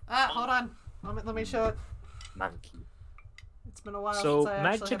 monkey. Hold on. Let me show it. Monkey. It's been a while So since I actually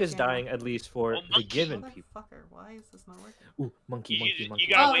magic had a is camera. dying at least for Well, the monkey. given people. Motherfucker, why is this not working? Ooh, monkey, monkey, You monkey.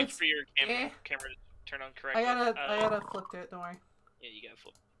 gotta Oh, wait it's- for your eh. camera to turn on correctly. I gotta flip to it, don't worry. Yeah, you gotta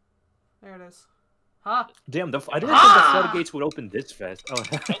flip. There it is. Huh? Damn, I didn't think the Ah! floodgates would open this fast. Oh,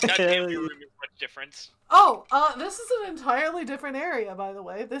 Oh, goddamn, your room is much difference. Oh, this is an entirely different area, by the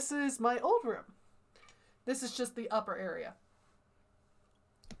way. This is my old room. This is just the upper area.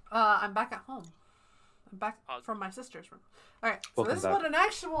 I'm back at home. I'm back from my sister's room. Alright, so Welcome this back. is what an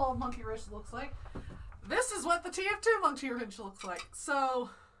actual monkey wrench looks like. This is what the TF2 monkey wrench looks like. So...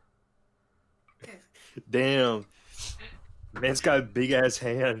 Okay. damn. Man's got big ass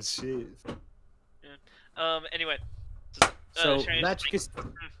hands. Shit. Anyway. So Chinese magic is Do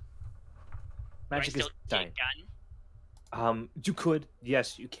I magic is still dying. get gun? You could,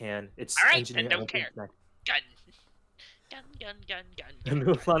 yes, you can. It's Alright, engineering. then don't care. Gun. And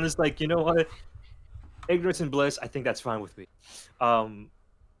Mulan is like, you know what? Ignorance and bliss. I think that's fine with me.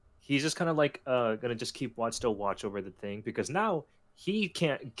 He's just kind of like gonna just keep watch over the thing because now he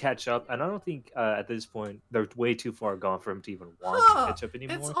can't catch up, and I don't think at this point they're way too far gone for him to even want to catch up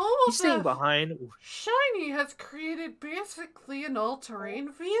anymore. It's He's almost staying as behind. Shiny has created basically an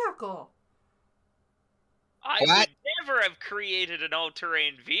all-terrain vehicle. I What? would never have created an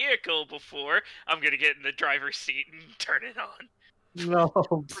all-terrain vehicle before. I'm gonna get in the driver's seat and turn it on. No,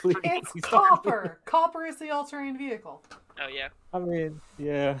 please. It's copper. Copper is the all-terrain vehicle. Oh yeah. I mean,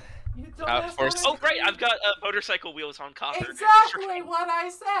 yeah. You don't Of course. Oh right, I've got motorcycle wheels on copper. Exactly what I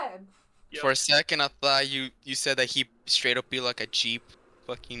said. Yep. For a second, I thought you said that he straight up be like a Jeep,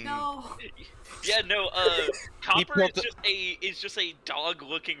 fucking. No. Yeah, no. Copper built is just a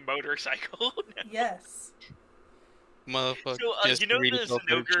dog-looking motorcycle. Yes. Motherfucker. So just you know read the it over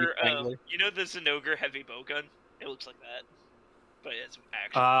Jeep Wrangler. Zenogre heavy bowgun? It looks like that, but it's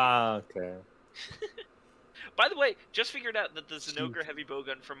actually. Okay. By the way, just figured out that the Zenogre heavy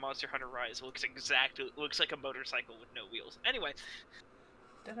bowgun from Monster Hunter Rise looks like a motorcycle with no wheels. Anyway,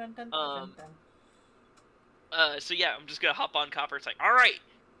 Dun, dun, dun, dun, dun. so yeah, I'm just gonna hop on Copper. It's like, all right,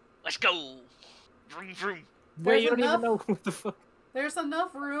 let's go. Vroom vroom. Wait, There's you don't enough- even know what the fuck. There's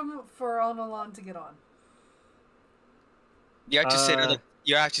enough room for Onalon to get on. You actually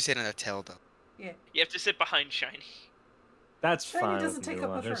sit on the tail though. Yeah. You have to sit behind Shiny. That's Shiny fine. doesn't with take up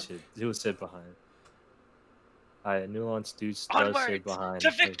Nulon. a That turn. shit, he'll sit behind. Nulon's does sit Onwards behind.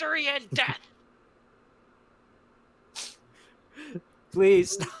 to victory and death.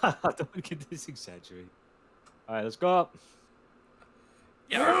 Please stop. Don't get this exaggerated. All right, let's go up.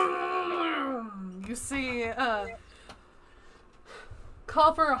 Yeah. You see,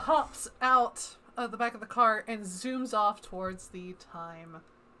 Copper hops out of the back of the car and zooms off towards the time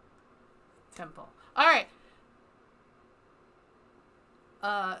temple. Alright.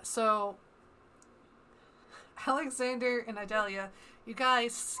 So Alexander and Idalia, you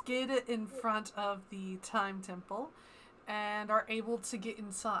guys skid in front of the time temple and are able to get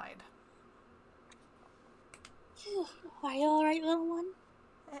inside. Are you alright, little one?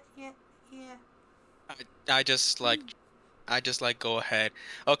 Yeah. I just like go ahead.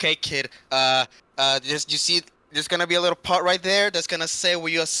 Okay, kid. Just you see, there's gonna be a little part right there that's gonna say will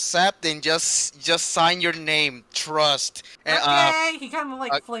you accept and just sign your name. Trust. And, Okay, he kind of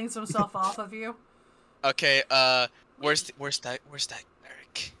like flings himself off of you. Okay. Where's that cleric?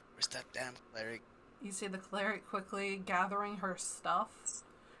 Where's that damn cleric? You see the cleric quickly gathering her stuff.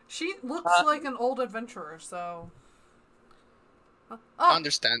 She looks like an old adventurer, so.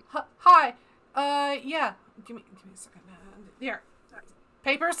 Understand. Hi. Yeah. Give me a second. Here.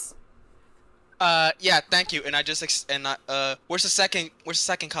 Papers. Yeah, thank you. And I just where's the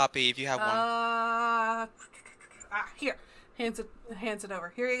second copy if you have one? Here. Hands it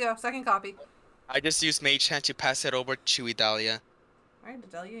over. Here you go. Second copy. I just used Mage Hand to pass it over to Idalia. Alright,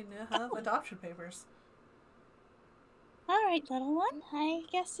 Dedelia, you now have adoption papers. Alright, little one, I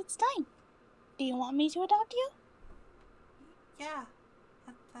guess it's time. Do you want me to adopt you? Yeah.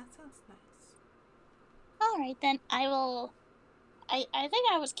 That sounds nice. Alright, then I will... I think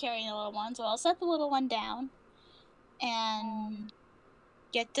I was carrying the little one, so I'll set the little one down. And...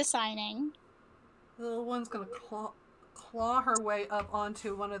 get to signing. The little one's gonna claw her way up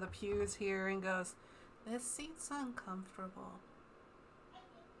onto one of the pews here and goes, "This seat's uncomfortable."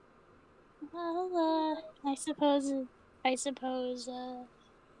 Well, I suppose, it is a church,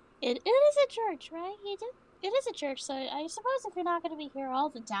 right? It is a church, so I suppose if you're not going to be here all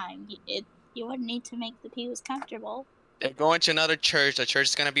the time, you wouldn't need to make the pews comfortable. They're going to another church. The church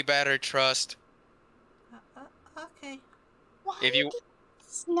is gonna be better. Trust. Okay. Why If you- did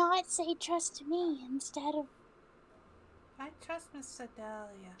you not say trust me instead of... I trust Miss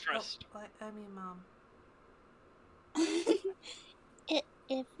Sedalia. Trust. Oh, I mean, Mom.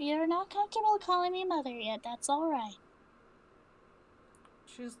 If you're not comfortable calling me mother yet, that's alright.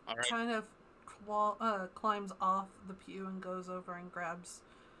 She's All right. kind of climbs off the pew and goes over and grabs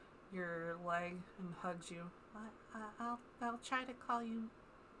your leg and hugs you. I'll try to call you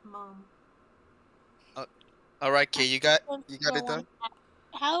Mom. All right, kid. You got it done.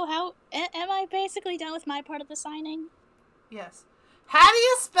 How am I basically done with my part of the signing? Yes. How do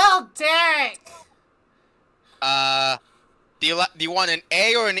you spell Derek? Do you want an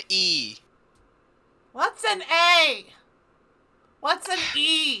A or an E? What's an A? What's an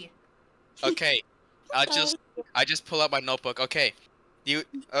E? Okay, I just pull out my notebook. Okay,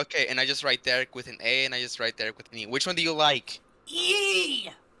 and I just write Derek with an A, and I just write Derek with an E. Which one do you like? E.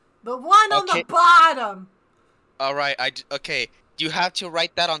 The one on Okay. the bottom. All right, okay. You have to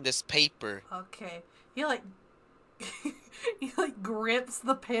write that on this paper. Okay. He he grips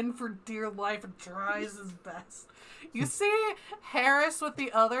the pen for dear life and tries his best. You see Harris with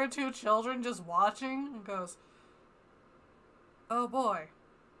the other two children just watching and goes, "Oh boy."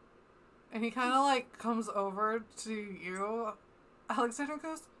 And he kind of comes over to you. Alexander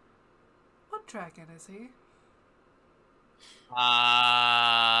goes, "What dragon is he?"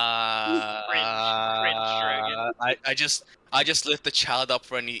 Cringe dragon. I just lift the child up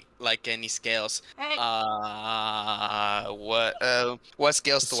for any scales. Hey. What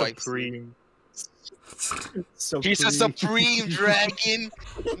scales do I see? Supreme. He's a supreme dragon.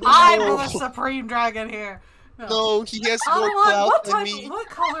 I'm No. the supreme dragon here. No, he has Other more one, clout what than me. what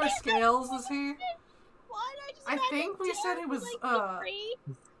color scales is he? Why did I just think we said he was, free?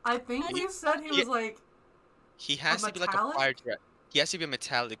 I think we said he was like He has to be like a metallic? fire dragon. He has to be a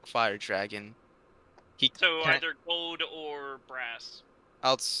metallic fire dragon. He So can't- either gold or brass.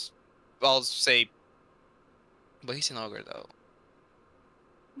 I'll say. But he's an ogre though.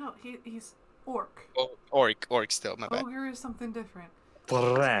 no, he's orc. Oh, orc still. My bad. Ogre is something different.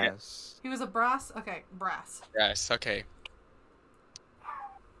 Brass. He was a brass. Okay, brass. Yes. Okay.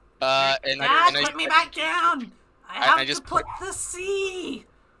 And Dad, I put me back down. I have just to put the C.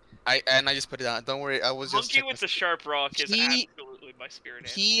 I just put it down. Don't worry. I was just. Monkey with the sharp rock is He- absolutely my spirit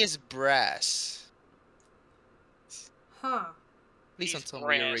animal. He is brass. Huh. Please He's don't tell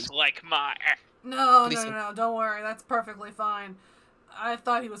me you're brass racist. like my. No, Please no. Don't worry. That's perfectly fine. I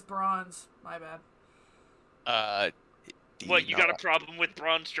thought he was bronze. My bad. Do What, you know got a problem with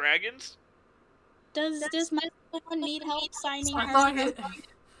bronze dragons? Does my one need help signing I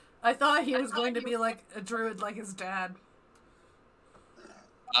her? thought he was going to be like a druid, like his dad.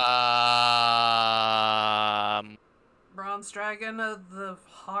 Bronze dragon of the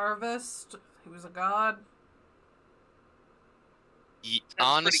harvest. He was a god. Sounds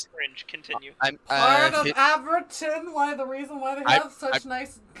Honest, pretty cringe. Continue. I'm Part of Aberton. The reason why they have such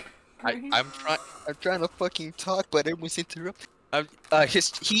nice. I'm trying to fucking talk, but everyone's interrupting.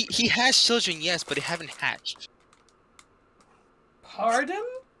 He has children, yes, but they haven't hatched. Pardon?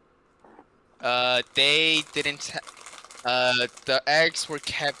 They didn't. The eggs were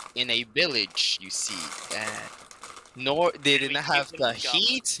kept in a village, you see, and nor they Can we didn't give have them the the job?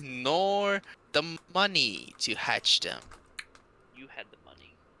 heat nor the money to hatch them. You had the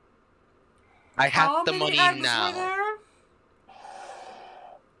money. I have How the many money eggs now. Were there?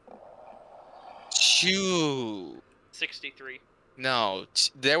 2. 63. No,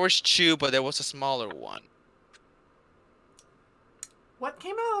 there was two, but there was a smaller one. What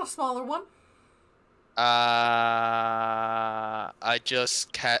came out of the smaller one? I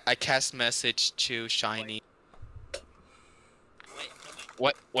just I cast message to Shiny.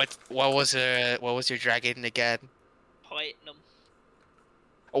 Platinum. What was your dragon again? Platinum.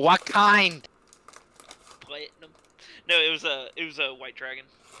 What kind? Platinum. No, it was a white dragon.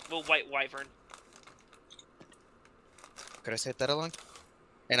 Well, white wyvern. Could I say that along?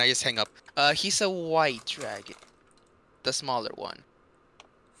 And I just hang up. He's a white dragon, the smaller one.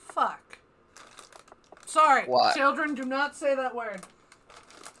 Fuck. Sorry, What? children, do not say that word.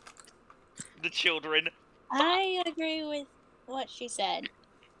 The children. I agree with what she said.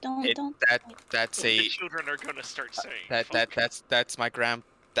 Don't. That's The a children are gonna start saying. that's my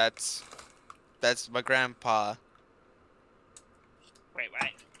that's my grandpa. Wait,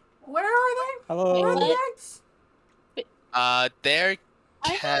 what? Where are they? Hello. Where are the What? eggs? They're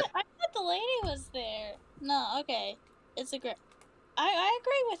I cat. thought the lady was there. No, okay. It's a great. I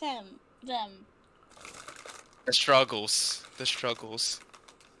agree with them. The struggles.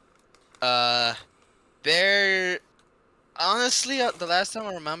 They're honestly the last time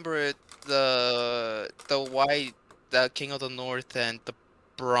I remember it, the King of the North and the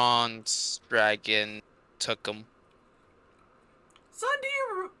bronze dragon took them. Son, do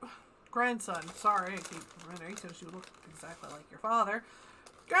you... Grandson. Sorry, I keep remembering because you look exactly like your father.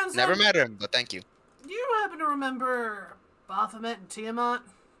 Grandson, Never met him, but thank you. do you happen to remember Baphomet and Tiamat?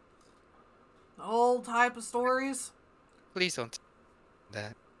 The old type of stories? Please don't.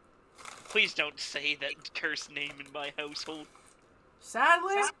 That. Please don't say that cursed name in my household.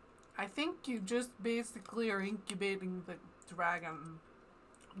 Sadly, I think you just basically are incubating the dragon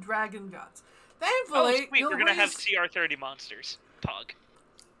gods. Oh, Thankfully, sweet, you'll we're gonna have raise- CR30 monsters. Pog.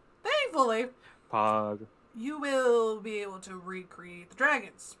 Thankfully, Pog. you will be able to recreate the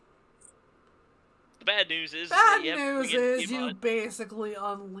dragons. The bad news is Bad that you have news to bring in is you Tiamat. basically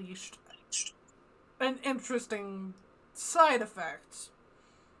unleashed an interesting side effect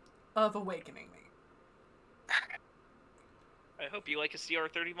of awakening me. I hope you like a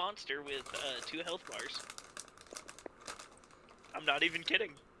CR30 monster with 2 health bars. I'm not even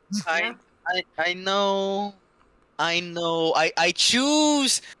kidding. Yeah. I know. I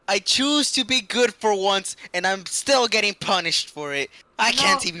choose to be good for once, and I'm still getting punished for it. I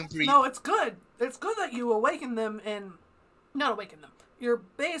can't even breathe. No, it's good. It's good that you awaken them and... Not awaken them. You're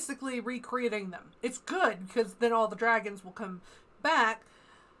basically recreating them. It's good, because then all the dragons will come back.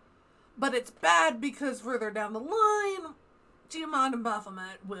 But it's bad because further down the line, Tiamat and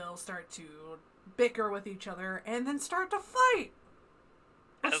Baphomet will start to bicker with each other and then start to fight.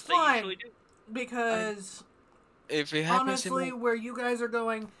 It's As they fine. usually do. Because... If it happens, honestly, where you guys are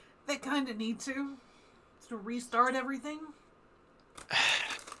going, they kind of need to restart everything.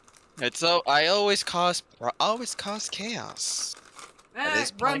 it's so I always cause chaos.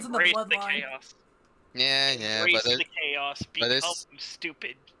 It runs in the Embrace the bloodline. chaos. Yeah, Embrace but the chaos. but Become it's-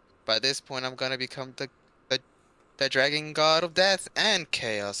 stupid. by this point, I'm gonna become the dragon god of death and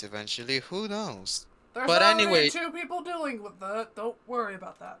chaos eventually. Who knows? There's But already anyway- 2 people dealing with that. Don't worry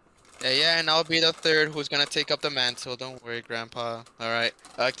about that. Yeah, and I'll be the third who's gonna take up the mantle. Don't worry, Grandpa. All right,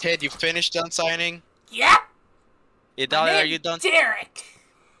 kid, you finished done signing? Yep. Are you done? Derek.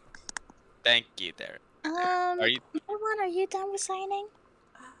 Thank you, Derek. Are you- Are you done with signing?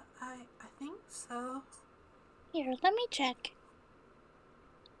 I think so. Here, let me check.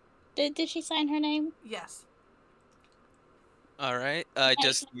 Did she sign her name? Yes. All right.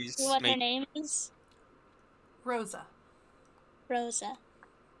 Just use What her name is? Rosa. Rosa.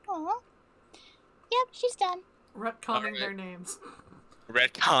 Aw. Yep, she's done. Retconning Alright. their names.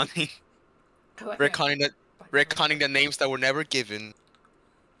 retconning the names that were never given.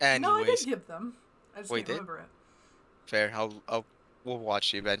 Anyways, No, I did give them. I just Wait, can't did? remember it. fair. We'll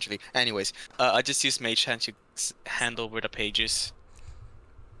watch it eventually. Anyways, I just use Mage Hand to hand over the pages.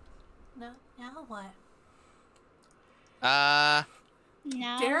 No, now what? Now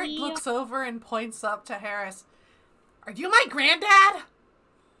Derek we- looks over and points up to Harris. Are you my granddad?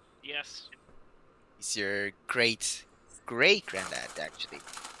 Yes. He's your great granddad, actually.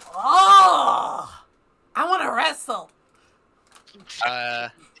 Oh! I want to wrestle.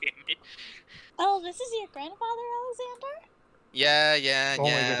 Damn it. Oh, this is your grandfather, Alexander? Yeah. Oh my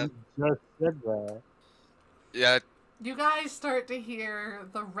god, he just said that. Yeah, You guys start to hear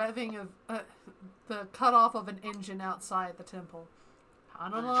the revving of the cutoff of an engine outside the temple.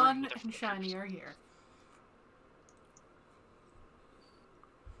 Hanalon and Shiny are here.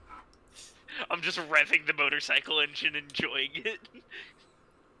 I'm just revving the motorcycle engine, enjoying it.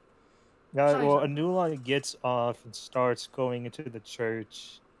 Sorry, Well, sorry. Anulon gets off and starts going into the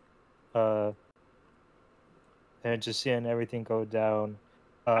church, uh, and just seeing everything go down.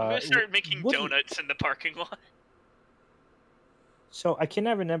 I'm gonna start making what- donuts in the parking lot. So I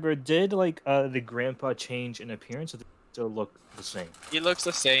cannot remember. Did the grandpa change in appearance, or does he still look the same? He looks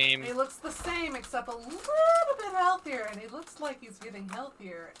the same. He looks the same, except a little bit healthier, and he looks like he's getting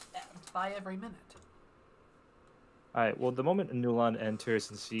healthier by every minute. All right. Well, the moment Anulon enters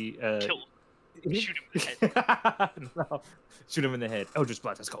and see, Kill. Shoot him in the head. no, shoot him in the head. Oh, just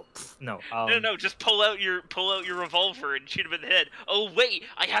blood. Let's go. No. No, just pull out your revolver and shoot him in the head. Oh wait,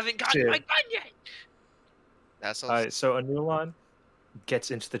 I haven't gotten my Shit. gun yet. That's all. All right. So Anulon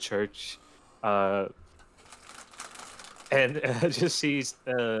gets into the church, and just sees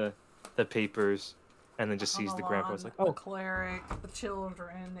the papers, and then just sees the grandpa. It's like, The oh, cleric, the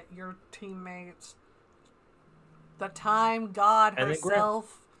children, your teammates, the time god And then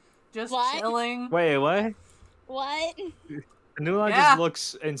herself, just What? chilling. wait, what? What? Anulon Yeah. just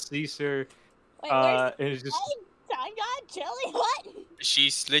looks and sees her, Wait, where's and it's just Time God chilling? What?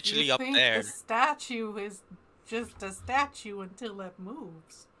 She's literally You up think there. the statue is just a statue until it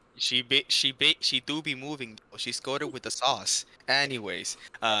moves. She do be moving. She's coated with the sauce. Anyways,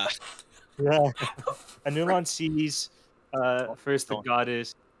 yeah. Anulon sees first the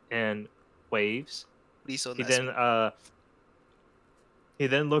goddess and waves. please don't. He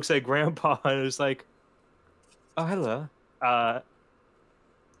then looks at Grandpa and is like, "Oh, hello."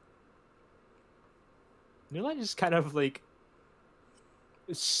 Anulon just kind of like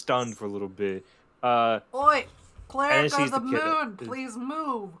stunned for a little bit. Oi, cleric And then of the sees the kid. moon, please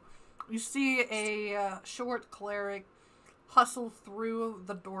move. You see a short cleric hustle through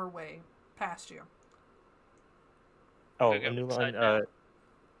the doorway past you. Oh, Okay, upside down.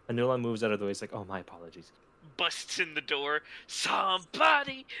 Anulon moves out of the way. He's like, "Oh, my apologies." Busts in the door.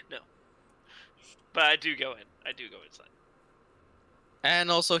 Somebody. No. But I do go in. I do go inside.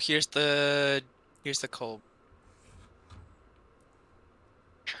 And also here's the call.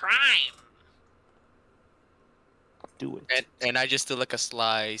 Crime. Do it. And I just do like a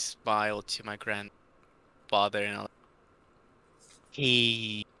sly smile to my grandfather, and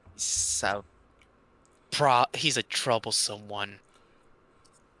he's a troublesome one.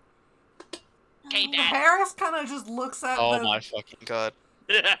 Okay, Dad. Harris kind of just looks at Oh the my fucking god.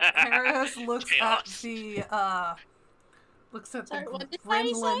 Harris looks Chaos. looks at Sorry, the what did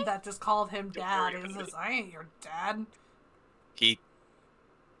Patty gremlin say? that just called him Don't dad. worry And about says, "I ain't your dad." He's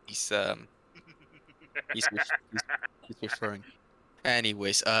he's referring.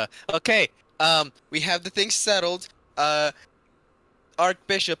 Anyways, okay. We have the things settled.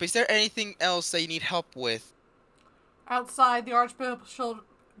 Archbishop, is there anything else that you need help with? Outside, the archbishop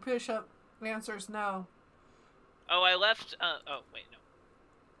answers no. Oh, I left. Oh wait, no.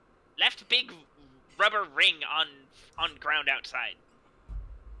 Left big rubber ring on ground outside.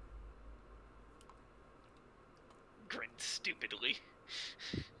 Grinned stupidly.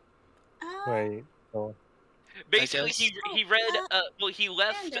 Wait. Oh. Basically, guess- he read. Well, he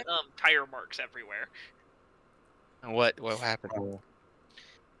left Xander. tire marks everywhere. What happened? Oh.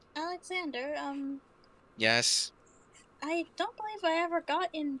 Alexander, Yes. I don't believe I ever got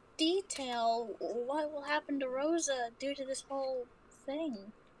in detail what will happen to Rosa due to this whole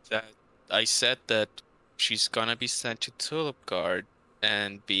thing. That I said that she's gonna be sent to Tulip Guard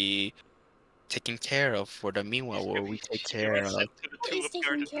and be taken care of for the meanwhile while we take care of To the What is tulip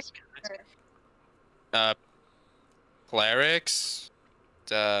garden. taking care of her? clerics.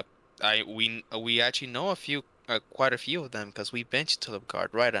 We actually know quite a few of them because we've been to Tulip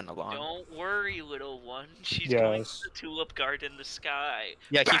Guard right on along. Don't worry, little one. She's going Yes. to the tulip garden in the sky.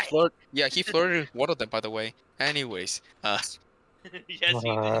 Yeah, Right. he flirted with one of them, by the way. Anyways, Yes, he did.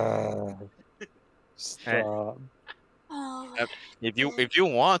 Stop. Oh, if you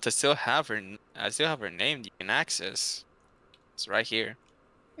want, I still have her name. You can access. It's right here.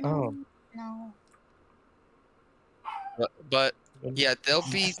 Oh. no. But yeah, they'll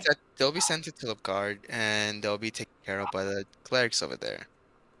be sent to Tulip Guard and they'll be taken care of by the clerics over there.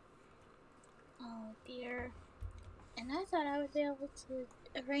 Oh dear. And I thought I would be able to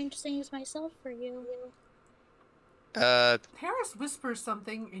arrange things myself for you. Harris whispers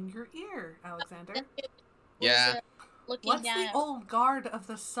something in your ear, Alexander. Yeah. Looking What's down. the old guard of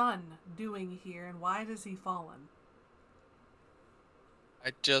the sun doing here, and why does he fallen?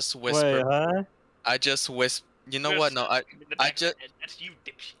 I just Wait, whisper. huh? I just whisper. You know what? No, That's you,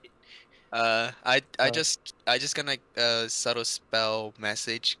 dipshit. I just gonna subtle spell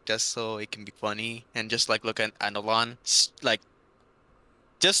message just so it can be funny and just like look at Anilon, like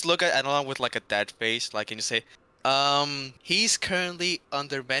just look at Anilon with like a dead face, like and just say, He's currently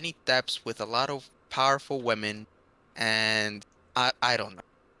under many depths with a lot of powerful women, and I don't know.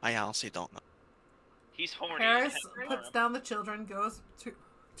 I honestly don't know. He's horny. Harris puts down the children, goes to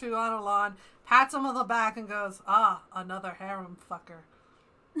Analon, pats him on the back, and goes, "Ah, another harem fucker."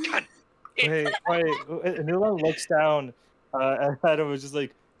 God. Wait. Nula looks down at him and was just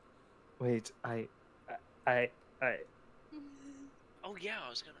like, wait, I. Oh yeah, I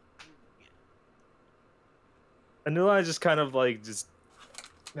was gonna. Anula just kind of like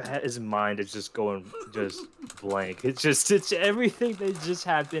his mind is just going just blank. It's everything that just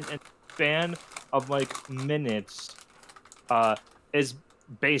happened in a span of like minutes. Is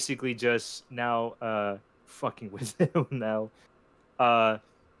basically just now fucking with him now. What?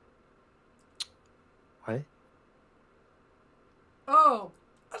 Oh,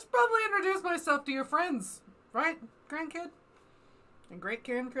 I should probably introduce myself to your friends, right, grandkid? And great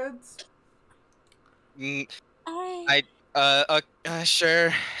grandkids? Mm, I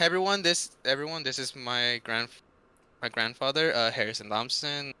sure. Everyone, this is my grandfather, Harrison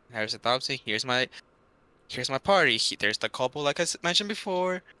Thompson. Here's my party. There's the couple, like I mentioned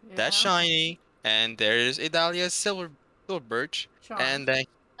before. That's Shiny, and there's Idalia Silver Birch, Charmed.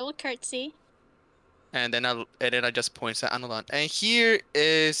 will curtsy. and then I just point at Anulon, and here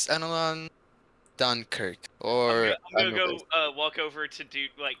is Anulon Dunkirk, or I'm gonna go walk over to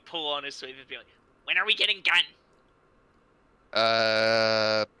pull on his sleeve and be like, "When are we getting gun?"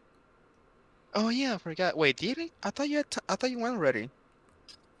 Oh yeah, I forgot. Wait, did he? I thought you went already.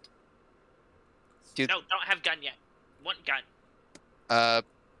 Dude. No, don't have gun yet. Want gun.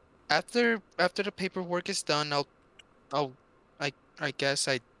 After the paperwork is done, I guess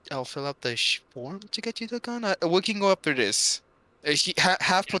I'll fill out the form to get you the gun. We can go after this. I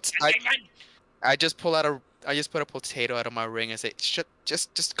just put a potato out of my ring and say,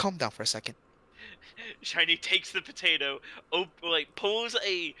 just calm down for a second. Shiny takes the potato, pulls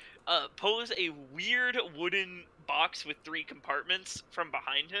a weird wooden box with 3 compartments from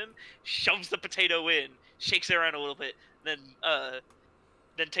behind him, shoves the potato in, shakes it around a little bit, then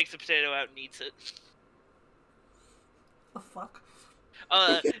takes the potato out and eats it. The fuck?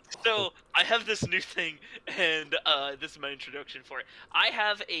 So I have this new thing, and this is my introduction for it. I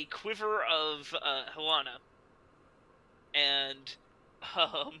have a quiver of Helana, and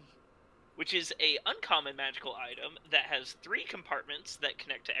which is a uncommon magical item that has 3 compartments that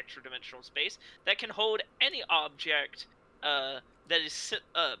connect to extra-dimensional space that can hold any object. That is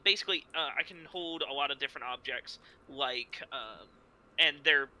basically I can hold a lot of different objects, and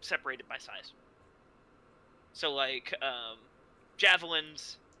they're separated by size. So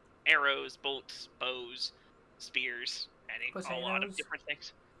javelins, arrows, bolts, bows, spears, and a lot of different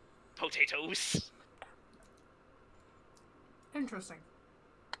things. Potatoes. Interesting.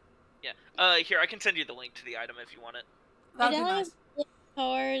 Yeah. Here, I can send you the link to the item if you want it. That'd be nice.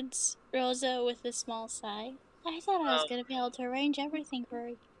 Towards Rosa with a small sigh. I thought I was gonna be able to arrange everything for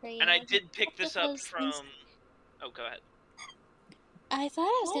you. And I did pick this up from. Oh, go ahead. I thought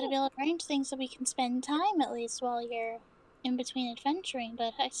I was gonna be able to arrange things so we can spend time at least while you're in between adventuring,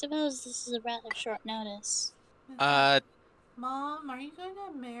 but I suppose this is a rather short notice. Mom, are you going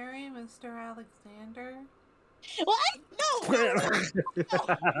to marry Mr. Alexander? What? No!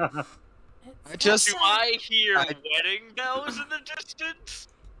 Do I hear wedding bells in the distance?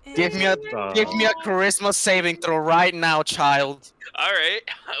 Give me a charisma saving throw right now, child. All right,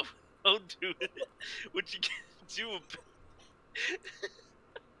 I'll do it. What you can do?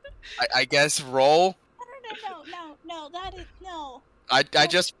 I guess roll. No, that is no. I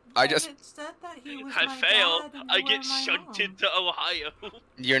just. It said that he was I my fail. dad and I you get were my shunned mom. into Ohio.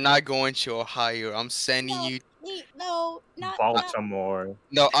 You're not going to Ohio. I'm sending you. No, not Baltimore.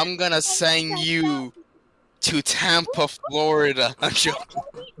 No, I'm gonna send you to Tampa, Florida. I'm joking.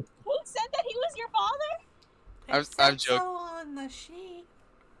 Who said that he was your father? I'm joking. So on the sheet.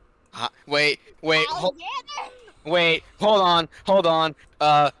 Wait, Alexander? hold on.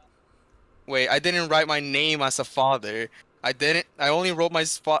 Wait, I didn't write my name as a father. I didn't. I only wrote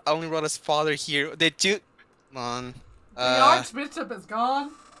his father here. Did you? Come on. The Archbishop is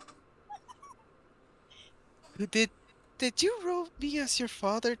gone. Did you wrote me as your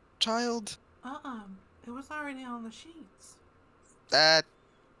father, child? It was already on the sheets. That.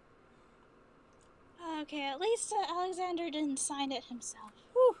 Okay, at least Alexander didn't sign it himself.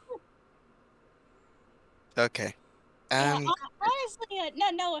 Whew. Okay. Honestly,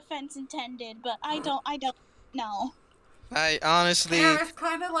 no offense intended, but I don't know. I honestly. Harris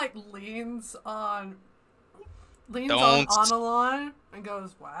kind of leans on Analon and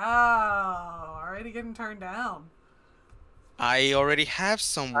goes, "Wow, already getting turned down." I already have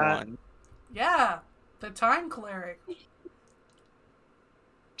someone. Yeah, The time cleric.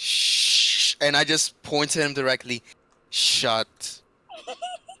 Shh. And I just point to him directly. Shut.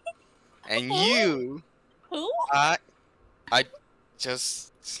 And you, Who? I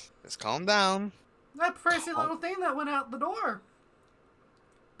just calm down. That prissy Calm. little thing that went out the door.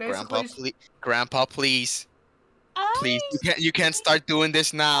 Grandpa, Basically, Grandpa, please. Please, I you can't start doing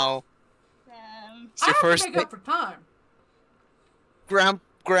this now. It's I your have to first make day. up for time.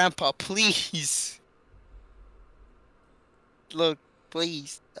 Grandpa, please. Look,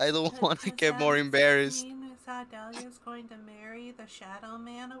 please. I don't want to get more embarrassed. Mean Dahlia's going to marry the shadow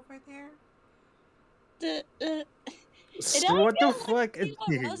man over there? So what the fuck? See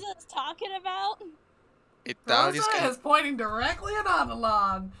what Rosa's talking about? Dahlia's Rosa gonna- is pointing directly at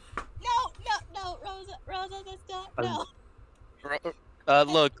Adelon. No, Rosa, that's not, no.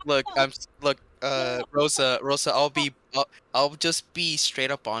 Rosa, I'll just be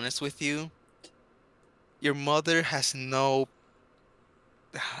straight up honest with you. Your mother has no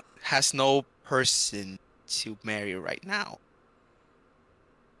person to marry right now.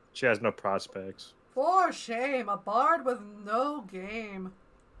 She has no prospects. For shame, a bard with no game.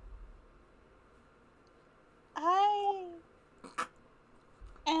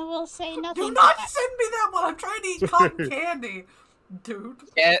 And we'll say nothing. Do not send me that while I'm trying to eat cotton candy, dude.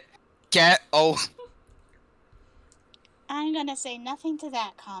 Oh. I'm gonna say nothing to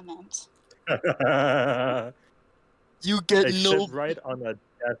that comment. You get Hey, no. shit right on a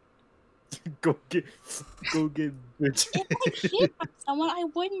death. Go get bitch. If I did have someone, I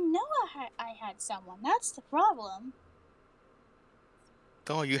wouldn't know I had someone. That's the problem.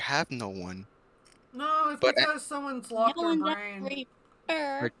 No, you have no one. No, it's But- because someone's locked no their one brain.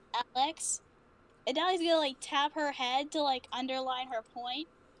 Alex. And now he's gonna like tap her head to like underline her point.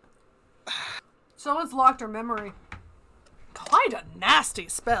 Someone's locked her memory. Quite a nasty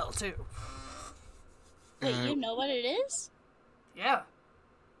spell, too. Wait, you know what it is? Yeah.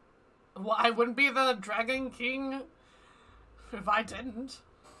 Well, I wouldn't be the Dragon King if I didn't.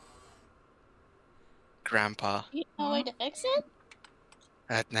 Grandpa. You know a way to fix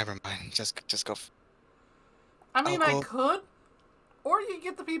it? Never mind. Just go. I mean, I'll I go- could. Or you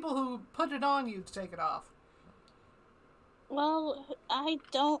get the people who put it on you to take it off. Well, I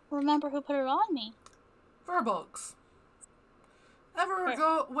don't remember who put it on me. Verbogs.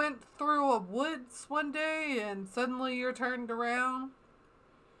 Ever went through a woods one day and suddenly you're turned around?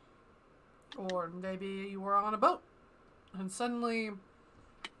 Or maybe you were on a boat and suddenly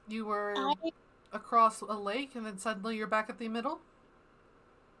you were across a lake and then suddenly you're back at the middle?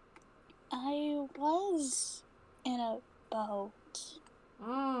 I was in a boat.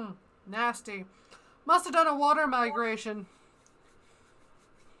 Nasty. Must have done a water migration.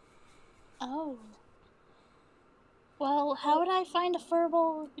 Oh. Well, how would I find a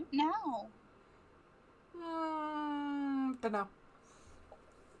furball now? Dunno.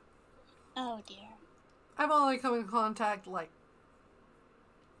 Oh dear. I've only come in contact, like,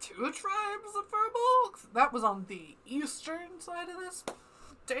 2 tribes of furbolgs. That was on the eastern side of this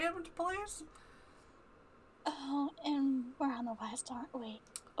damned place. Oh, and we're on the west, aren't we?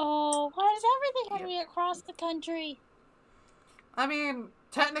 Oh, why does everything have to be across the country? I mean,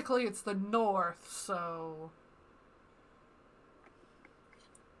 technically it's the north, so...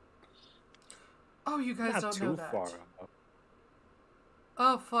 Oh, you guys Not don't too know that. far out.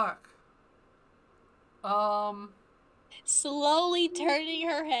 Oh, fuck. Slowly turning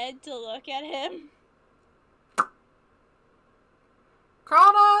her head to look at him.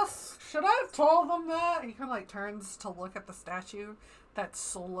 Kronos! Should I have told them that? He kind of, like, turns to look at the statue that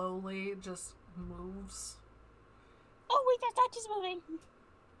slowly just moves. Oh, wait, that statue's moving.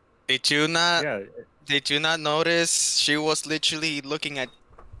 Did you not? Yeah. Did you not notice she was literally looking at?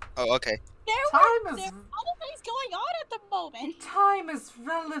 Oh, okay. There Time were is... other things going on at the moment. Time is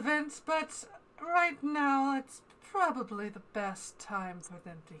relevant, but right now it's probably the best time for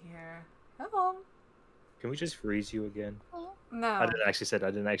them to hear. Come on. Can we just freeze you again? No. I didn't actually say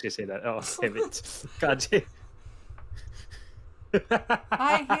that. Oh, damn it. God damn.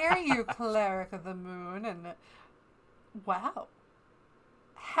 I hear you, Cleric of the Moon, and... Wow.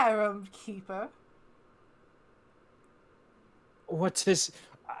 Harem Keeper. What's this?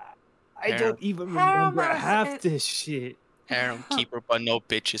 I Harem. don't even Harem remember is- half it- this shit. Harem keeper, but no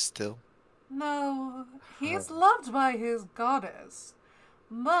bitches still. No, he's loved by his goddess,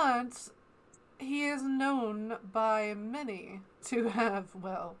 but he is known by many to have,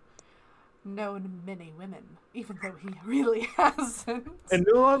 well, known many women, even though he really hasn't. And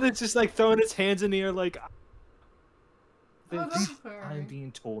Nolan is just like throwing his hands in the air like, Oh, don't worry. I'm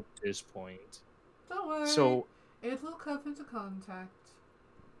being told at this point. Don't worry. So, It will come into contact.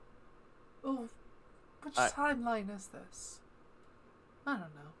 Oh, Which I- timeline is this? I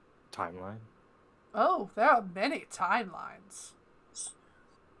don't know. Timeline. Oh, there are many timelines.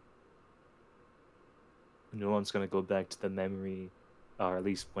 No one's gonna go back to the memory, or at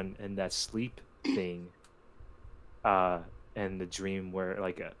least when in that sleep thing, and the dream where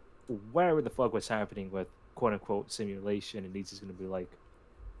like whatever the fuck was happening with quote unquote simulation, and he's just gonna be like,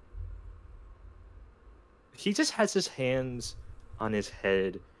 he just has his hands on his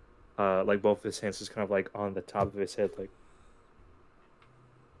head, like both of his hands is kind of like on the top of his head, like.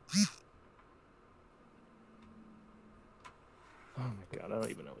 Oh my god, I don't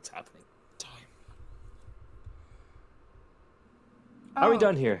even know what's happening. Are we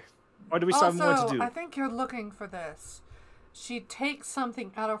done here? Or do we still have more to do? I think you're looking for this. She takes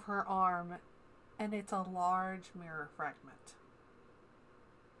something out of her arm, and it's a large mirror fragment.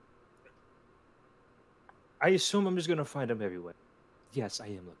 I assume I'm just gonna find him everywhere. Yes, I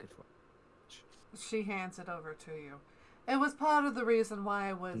am looking for him. She hands it over to you. It was part of the reason why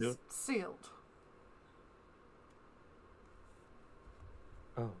it was No. sealed.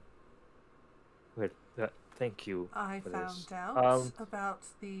 Oh. Wait, thank you. I for found this. out about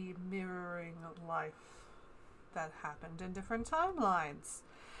the mirroring life that happened in different timelines.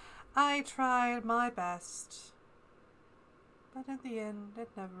 I tried my best, but in the end, it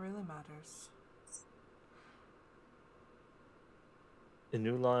never really matters.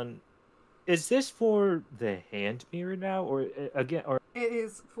 Inulan, is this for the hand mirror now, or again, or? It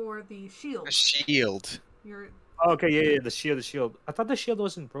is for the shield. A shield. Your Oh, okay, yeah, the shield. I thought the shield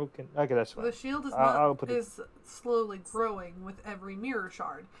wasn't broken. Okay, that's fine. The shield is I'll put it- is slowly growing with every mirror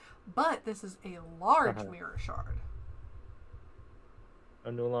shard, but this is a large Uh-huh. mirror shard.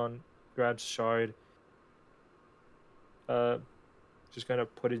 Inulan grabs shard. Just gonna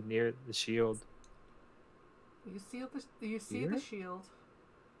put it near the shield. You see Here? the shield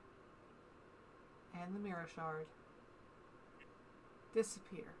and the mirror shard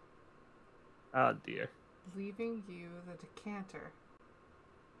disappear, Oh dear. leaving you the decanter.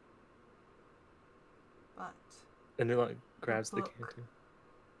 But Inulan grabs the book. canter.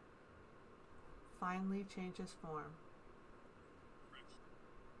 finally changes form.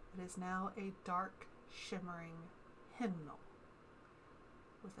 It is now a dark, shimmering hymnal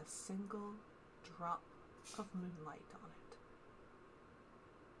with a single drop of moonlight on it.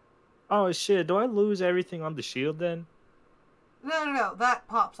 Oh shit! Do I lose everything on the shield then? No, that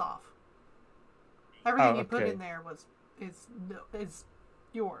pops off. Everything Oh, you put okay. in there is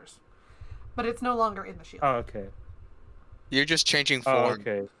yours, but it's no longer in the shield. Oh okay. You're just changing Oh form.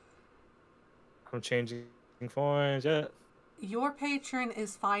 okay. I'm changing forms. Yeah. Your patron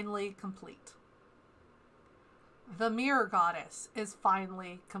is finally complete. The mirror goddess is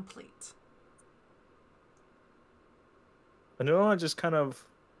finally complete. Inulan just kind of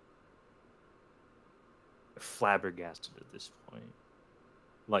flabbergasted at this point.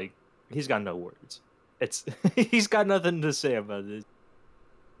 Like he's got no words. It's he's got nothing to say about this.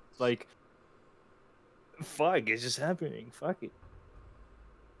 Like, fuck, it's just happening. Fuck it.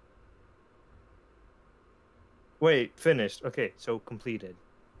 Wait, finished. Okay, so completed.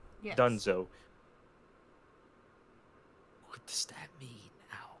 Yes. Dunzo. What does that mean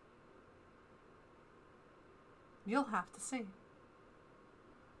now? You'll have to see.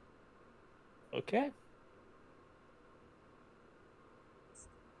 Okay.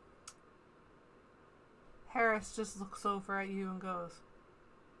 Harris just looks over at you and goes,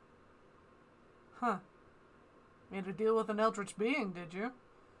 "Huh. Made a deal with an eldritch being, did you?"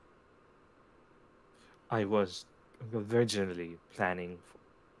 I was originally planning for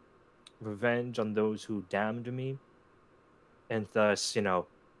revenge on those who damned me, and thus,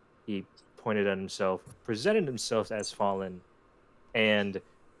 he pointed at himself, presented himself as fallen and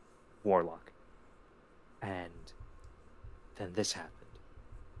warlock, and then this happened.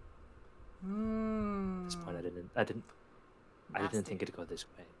 At this point, I didn't think it'd go this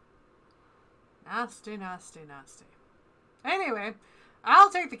way. Nasty, nasty, nasty. Anyway, I'll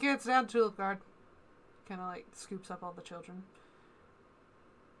take the kids down to Tulip Guard. Kind of like scoops up all the children.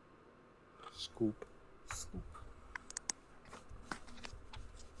 Scoop. Scoop.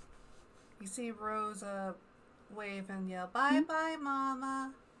 You see Rosa wave and yell, "Bye bye,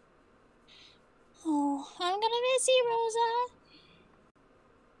 Mama." Oh, I'm gonna miss you, Rosa.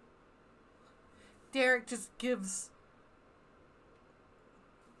 Derek just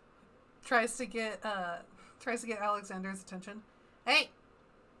tries to get Alexander's attention. Hey,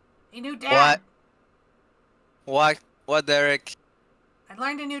 a new dad. What, Derek? I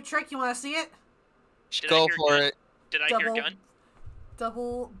learned a new trick. You want to see it? Did I Go hear for gun? it. Did I hear gun?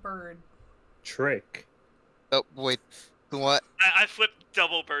 Double bird. Trick. Oh, wait. What? I flipped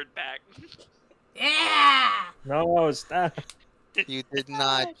double bird back. Yeah! No, stop. You did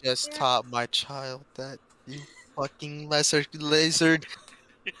not Oh, just yeah. taught my child that, you fucking lizard.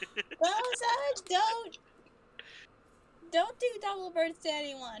 No, Zach, don't do double births to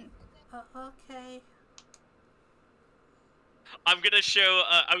anyone. Okay. I'm gonna show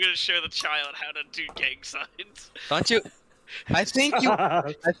the child how to do gang signs. Don't you? I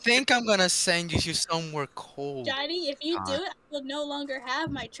think I'm gonna send you to somewhere cold. Johnny, if you do God. it, I will no longer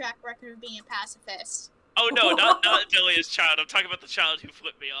have my track record of being a pacifist. Oh no, not Delia's child. I'm talking about the child who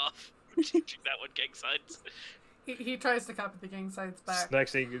flipped me off for teaching that one gang signs. He tries to copy the gang signs back.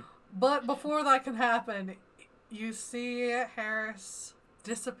 Next thing you... But before that can happen, you see Harris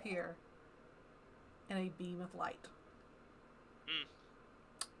disappear in a beam of light.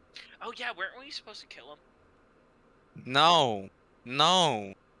 Oh yeah, weren't we supposed to kill him? No,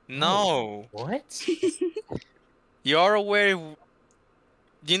 no, no. What? You're aware.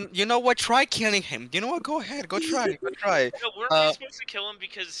 You know what? Try killing him. You know what? Go ahead. Go try. Go try. No, weren't we supposed to kill him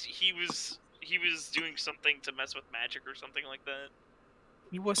because he was doing something to mess with magic or something like that?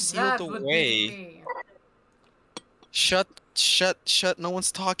 He was That sealed would away. be me. Shut. No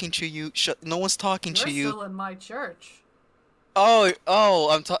one's talking to you. No one's talking You're to you. still in my church. Oh,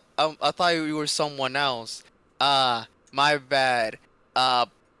 I thought you were someone else. My bad. I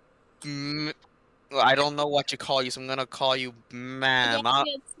don't know what you call you, so I'm gonna call you ma'am. Yeah,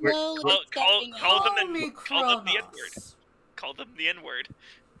 it's slowly stepping call up. them me call them the N-word. Kronos. Call them the N-word.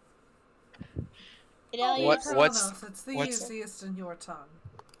 Call me What's- Kronos. It's the what's- easiest in your tongue.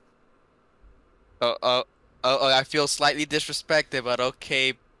 I feel slightly disrespected, but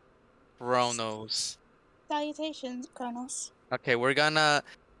okay, Kronos. Salutations, Kronos. Okay, we're gonna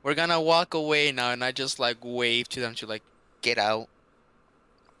walk away now, and I just like wave to them to like get out.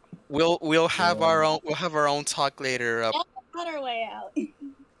 We'll have our own talk later, Yeah, cut our way out.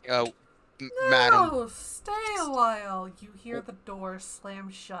 madam. No, stay a while. You hear the door slam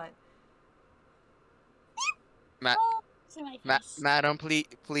shut. To my face. Madam,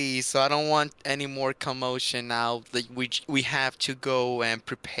 please. So I don't want any more commotion now. Like we have to go and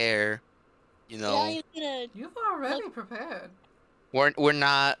prepare. You know, Dahlia's gonna You've already prepared. we're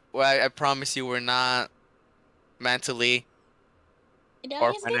not. Well, I promise you, we're not mentally or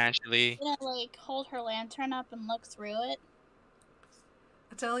Dahlia's financially. gonna like hold her lantern up and look through it.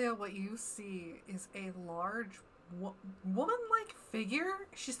 Atelia, what you see is a large woman-like figure.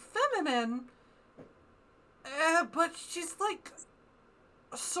 She's feminine, but she's like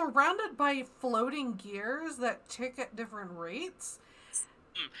surrounded by floating gears that tick at different rates.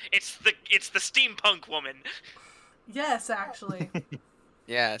 It's the steampunk woman. Yes, actually.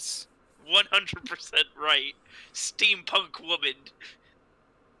 Yes. 100% right. Steampunk woman.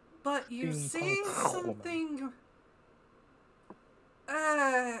 But you Steampunk see woman. something.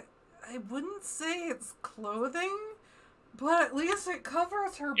 I wouldn't say it's clothing, but at least it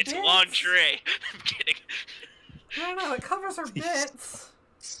covers her It's bits. lingerie. I'm kidding. No, it covers her bits.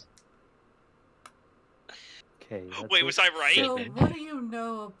 Okay. Wait, was I right? So, what do you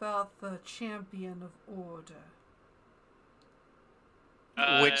know about the champion of order?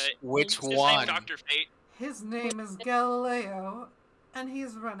 Which His name one? Dr. Fate. His name is Galileo, and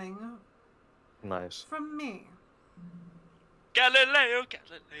he's running Nice. from me. Galileo.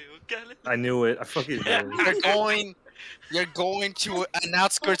 I knew it. I fucking knew it. You're going to an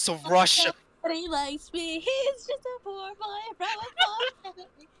outskirts of Russia. But he likes me. He's just a poor boy from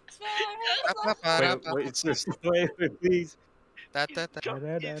a farm. Wait, it's just wait, please.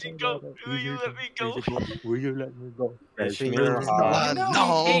 Easy go. Will you let me go? Will you let me go? I know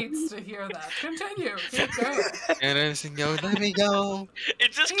no. he hates to hear that. Continue. Keep going. Let me go.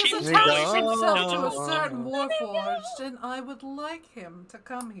 It just He's keeps attached going. himself to a No. certain warforged, and I would like him to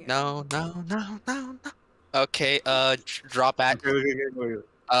come here. No. Okay, drop address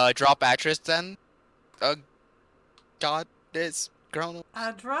then. God, this grown.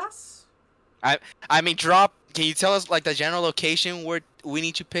 Address? I mean, drop. Can you tell us like the general location where we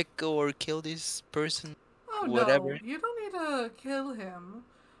need to pick or kill this person? Oh Whatever. no, you don't need to kill him.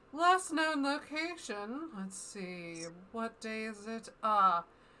 Last known location. Let's see. What day is it? Dwarven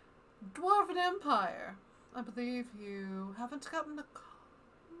Empire. I believe you haven't gotten a call.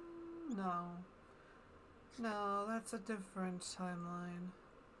 No. No, that's a different timeline.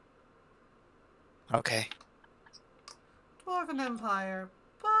 Okay. Dwarven Empire.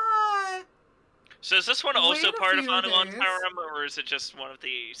 But So is this one also Wait a part of few Anilon days. Harem, or is it just one of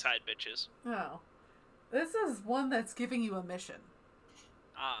the side bitches? no. This is one that's giving you a mission.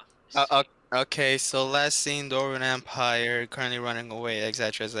 Ah. Okay, so last seen Dwarven Empire currently running away,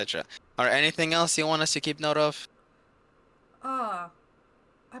 etc., etc. Or anything else you want us to keep note of?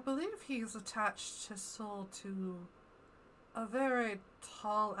 I believe he's attached his soul to a very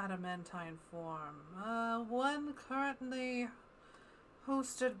tall adamantine form. One currently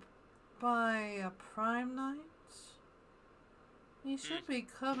hosted by a Prime Knight. He should be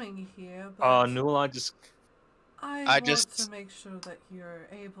coming here, but Nulon just I I want to just make sure that you're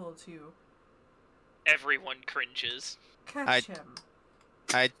able to Everyone cringes. catch him.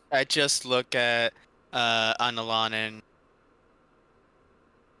 I just look at Analan and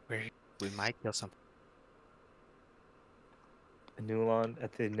we might kill something. Nulon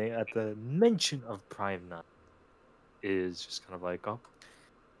at the mention of Prime Knight is just kind of like, oh,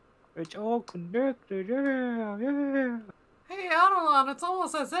 it's all connected, yeah. Hey, Adelon, it's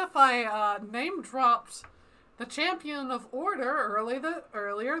almost as if I name dropped the champion of order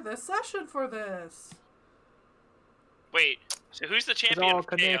earlier this session for this. Wait, so who's the It's champion all of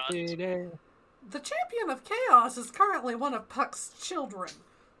chaos? connected, yeah. The champion of chaos is currently one of Puck's children.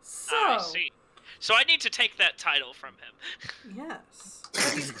 So, I see. So I need to take that title from him. yes.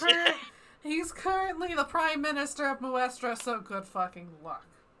 But he's currently the Prime Minister of Muestra, so good fucking luck.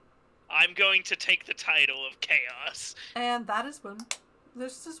 I'm going to take the title of chaos. And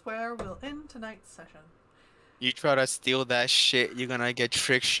this is where we'll end tonight's session. You try to steal that shit, you're gonna get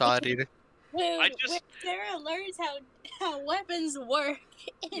trick shotted. When Sarah learns how weapons work.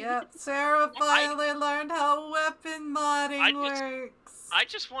 Yep, Sarah finally learned how weapon modding works. I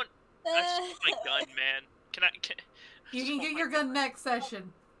just want my gun, man. You can get your gun next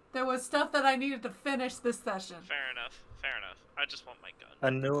session. There was stuff that I needed to finish this session. Fair enough. I just want my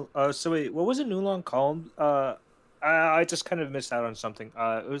gun. So wait, what was a Nulon called? I just kind of missed out on something.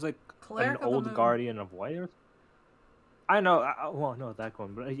 It was like Cleric an of the old Moon. guardian of what? I know. Well, no, that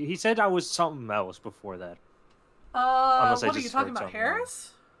one. But he said I was something else before that. What are you just talking heard about, something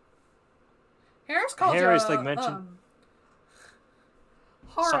Harris? Harris called Harris, you, like, mentioned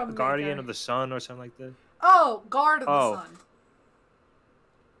Harem Guardian Maker. of the Sun or something like that. Oh, Guard of the Sun.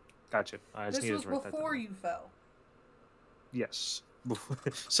 Gotcha. I just This needed was to write that before down. you fell. Yes.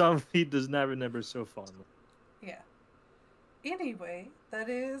 Some he does not remember so fondly. Yeah. Anyway, that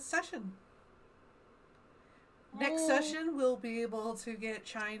is session. Next session, we'll be able to get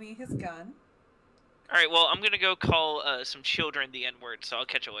Shiny his gun. Alright, well, I'm gonna go call some children the N-word, so I'll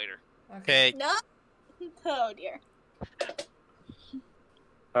catch you later. Okay. No. Oh dear.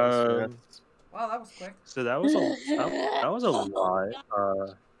 Wow, that was quick. So that was a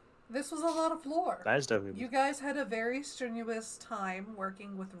lot. This was a lot of lore. That is definitely. You guys had a very strenuous time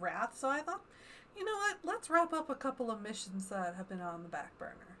working with Wrath, so I thought, you know what, let's wrap up a couple of missions that have been on the back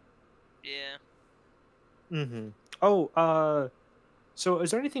burner. Yeah. Mm-hmm. Oh, so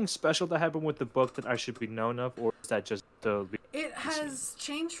is there anything special that happened with the book that I should be known of, or is that just the... It has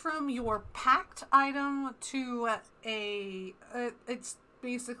changed from your packed item to it's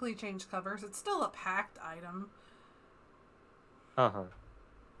basically changed covers. It's still a packed item. Uh-huh.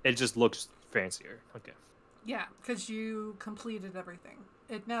 It just looks fancier. Okay. Yeah, because you completed everything.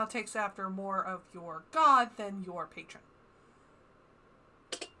 It now takes after more of your god than your patron.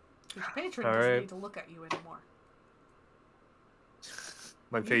 Your patron doesn't need to look at you anymore.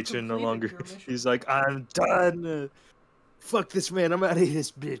 My You patron no completed longer... your mission. He's like, I'm done. Fuck this man. I'm out of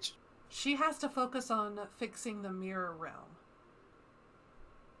this bitch. She has to focus on fixing the mirror realm.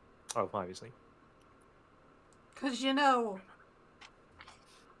 Oh, obviously. Because, you know,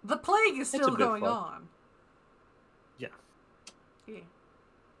 the plague is It's a still bit going fucked. on. Yeah. Yeah.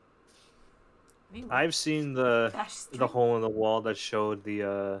 Anyway, I've seen the that's the true. hole in the wall that showed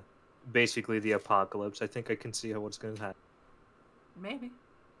the basically the apocalypse. I think I can see how what's going to happen. Maybe.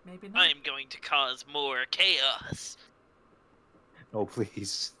 Maybe not. I'm going to cause more chaos. Oh,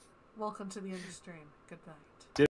 please. Welcome to the end of stream. Good night.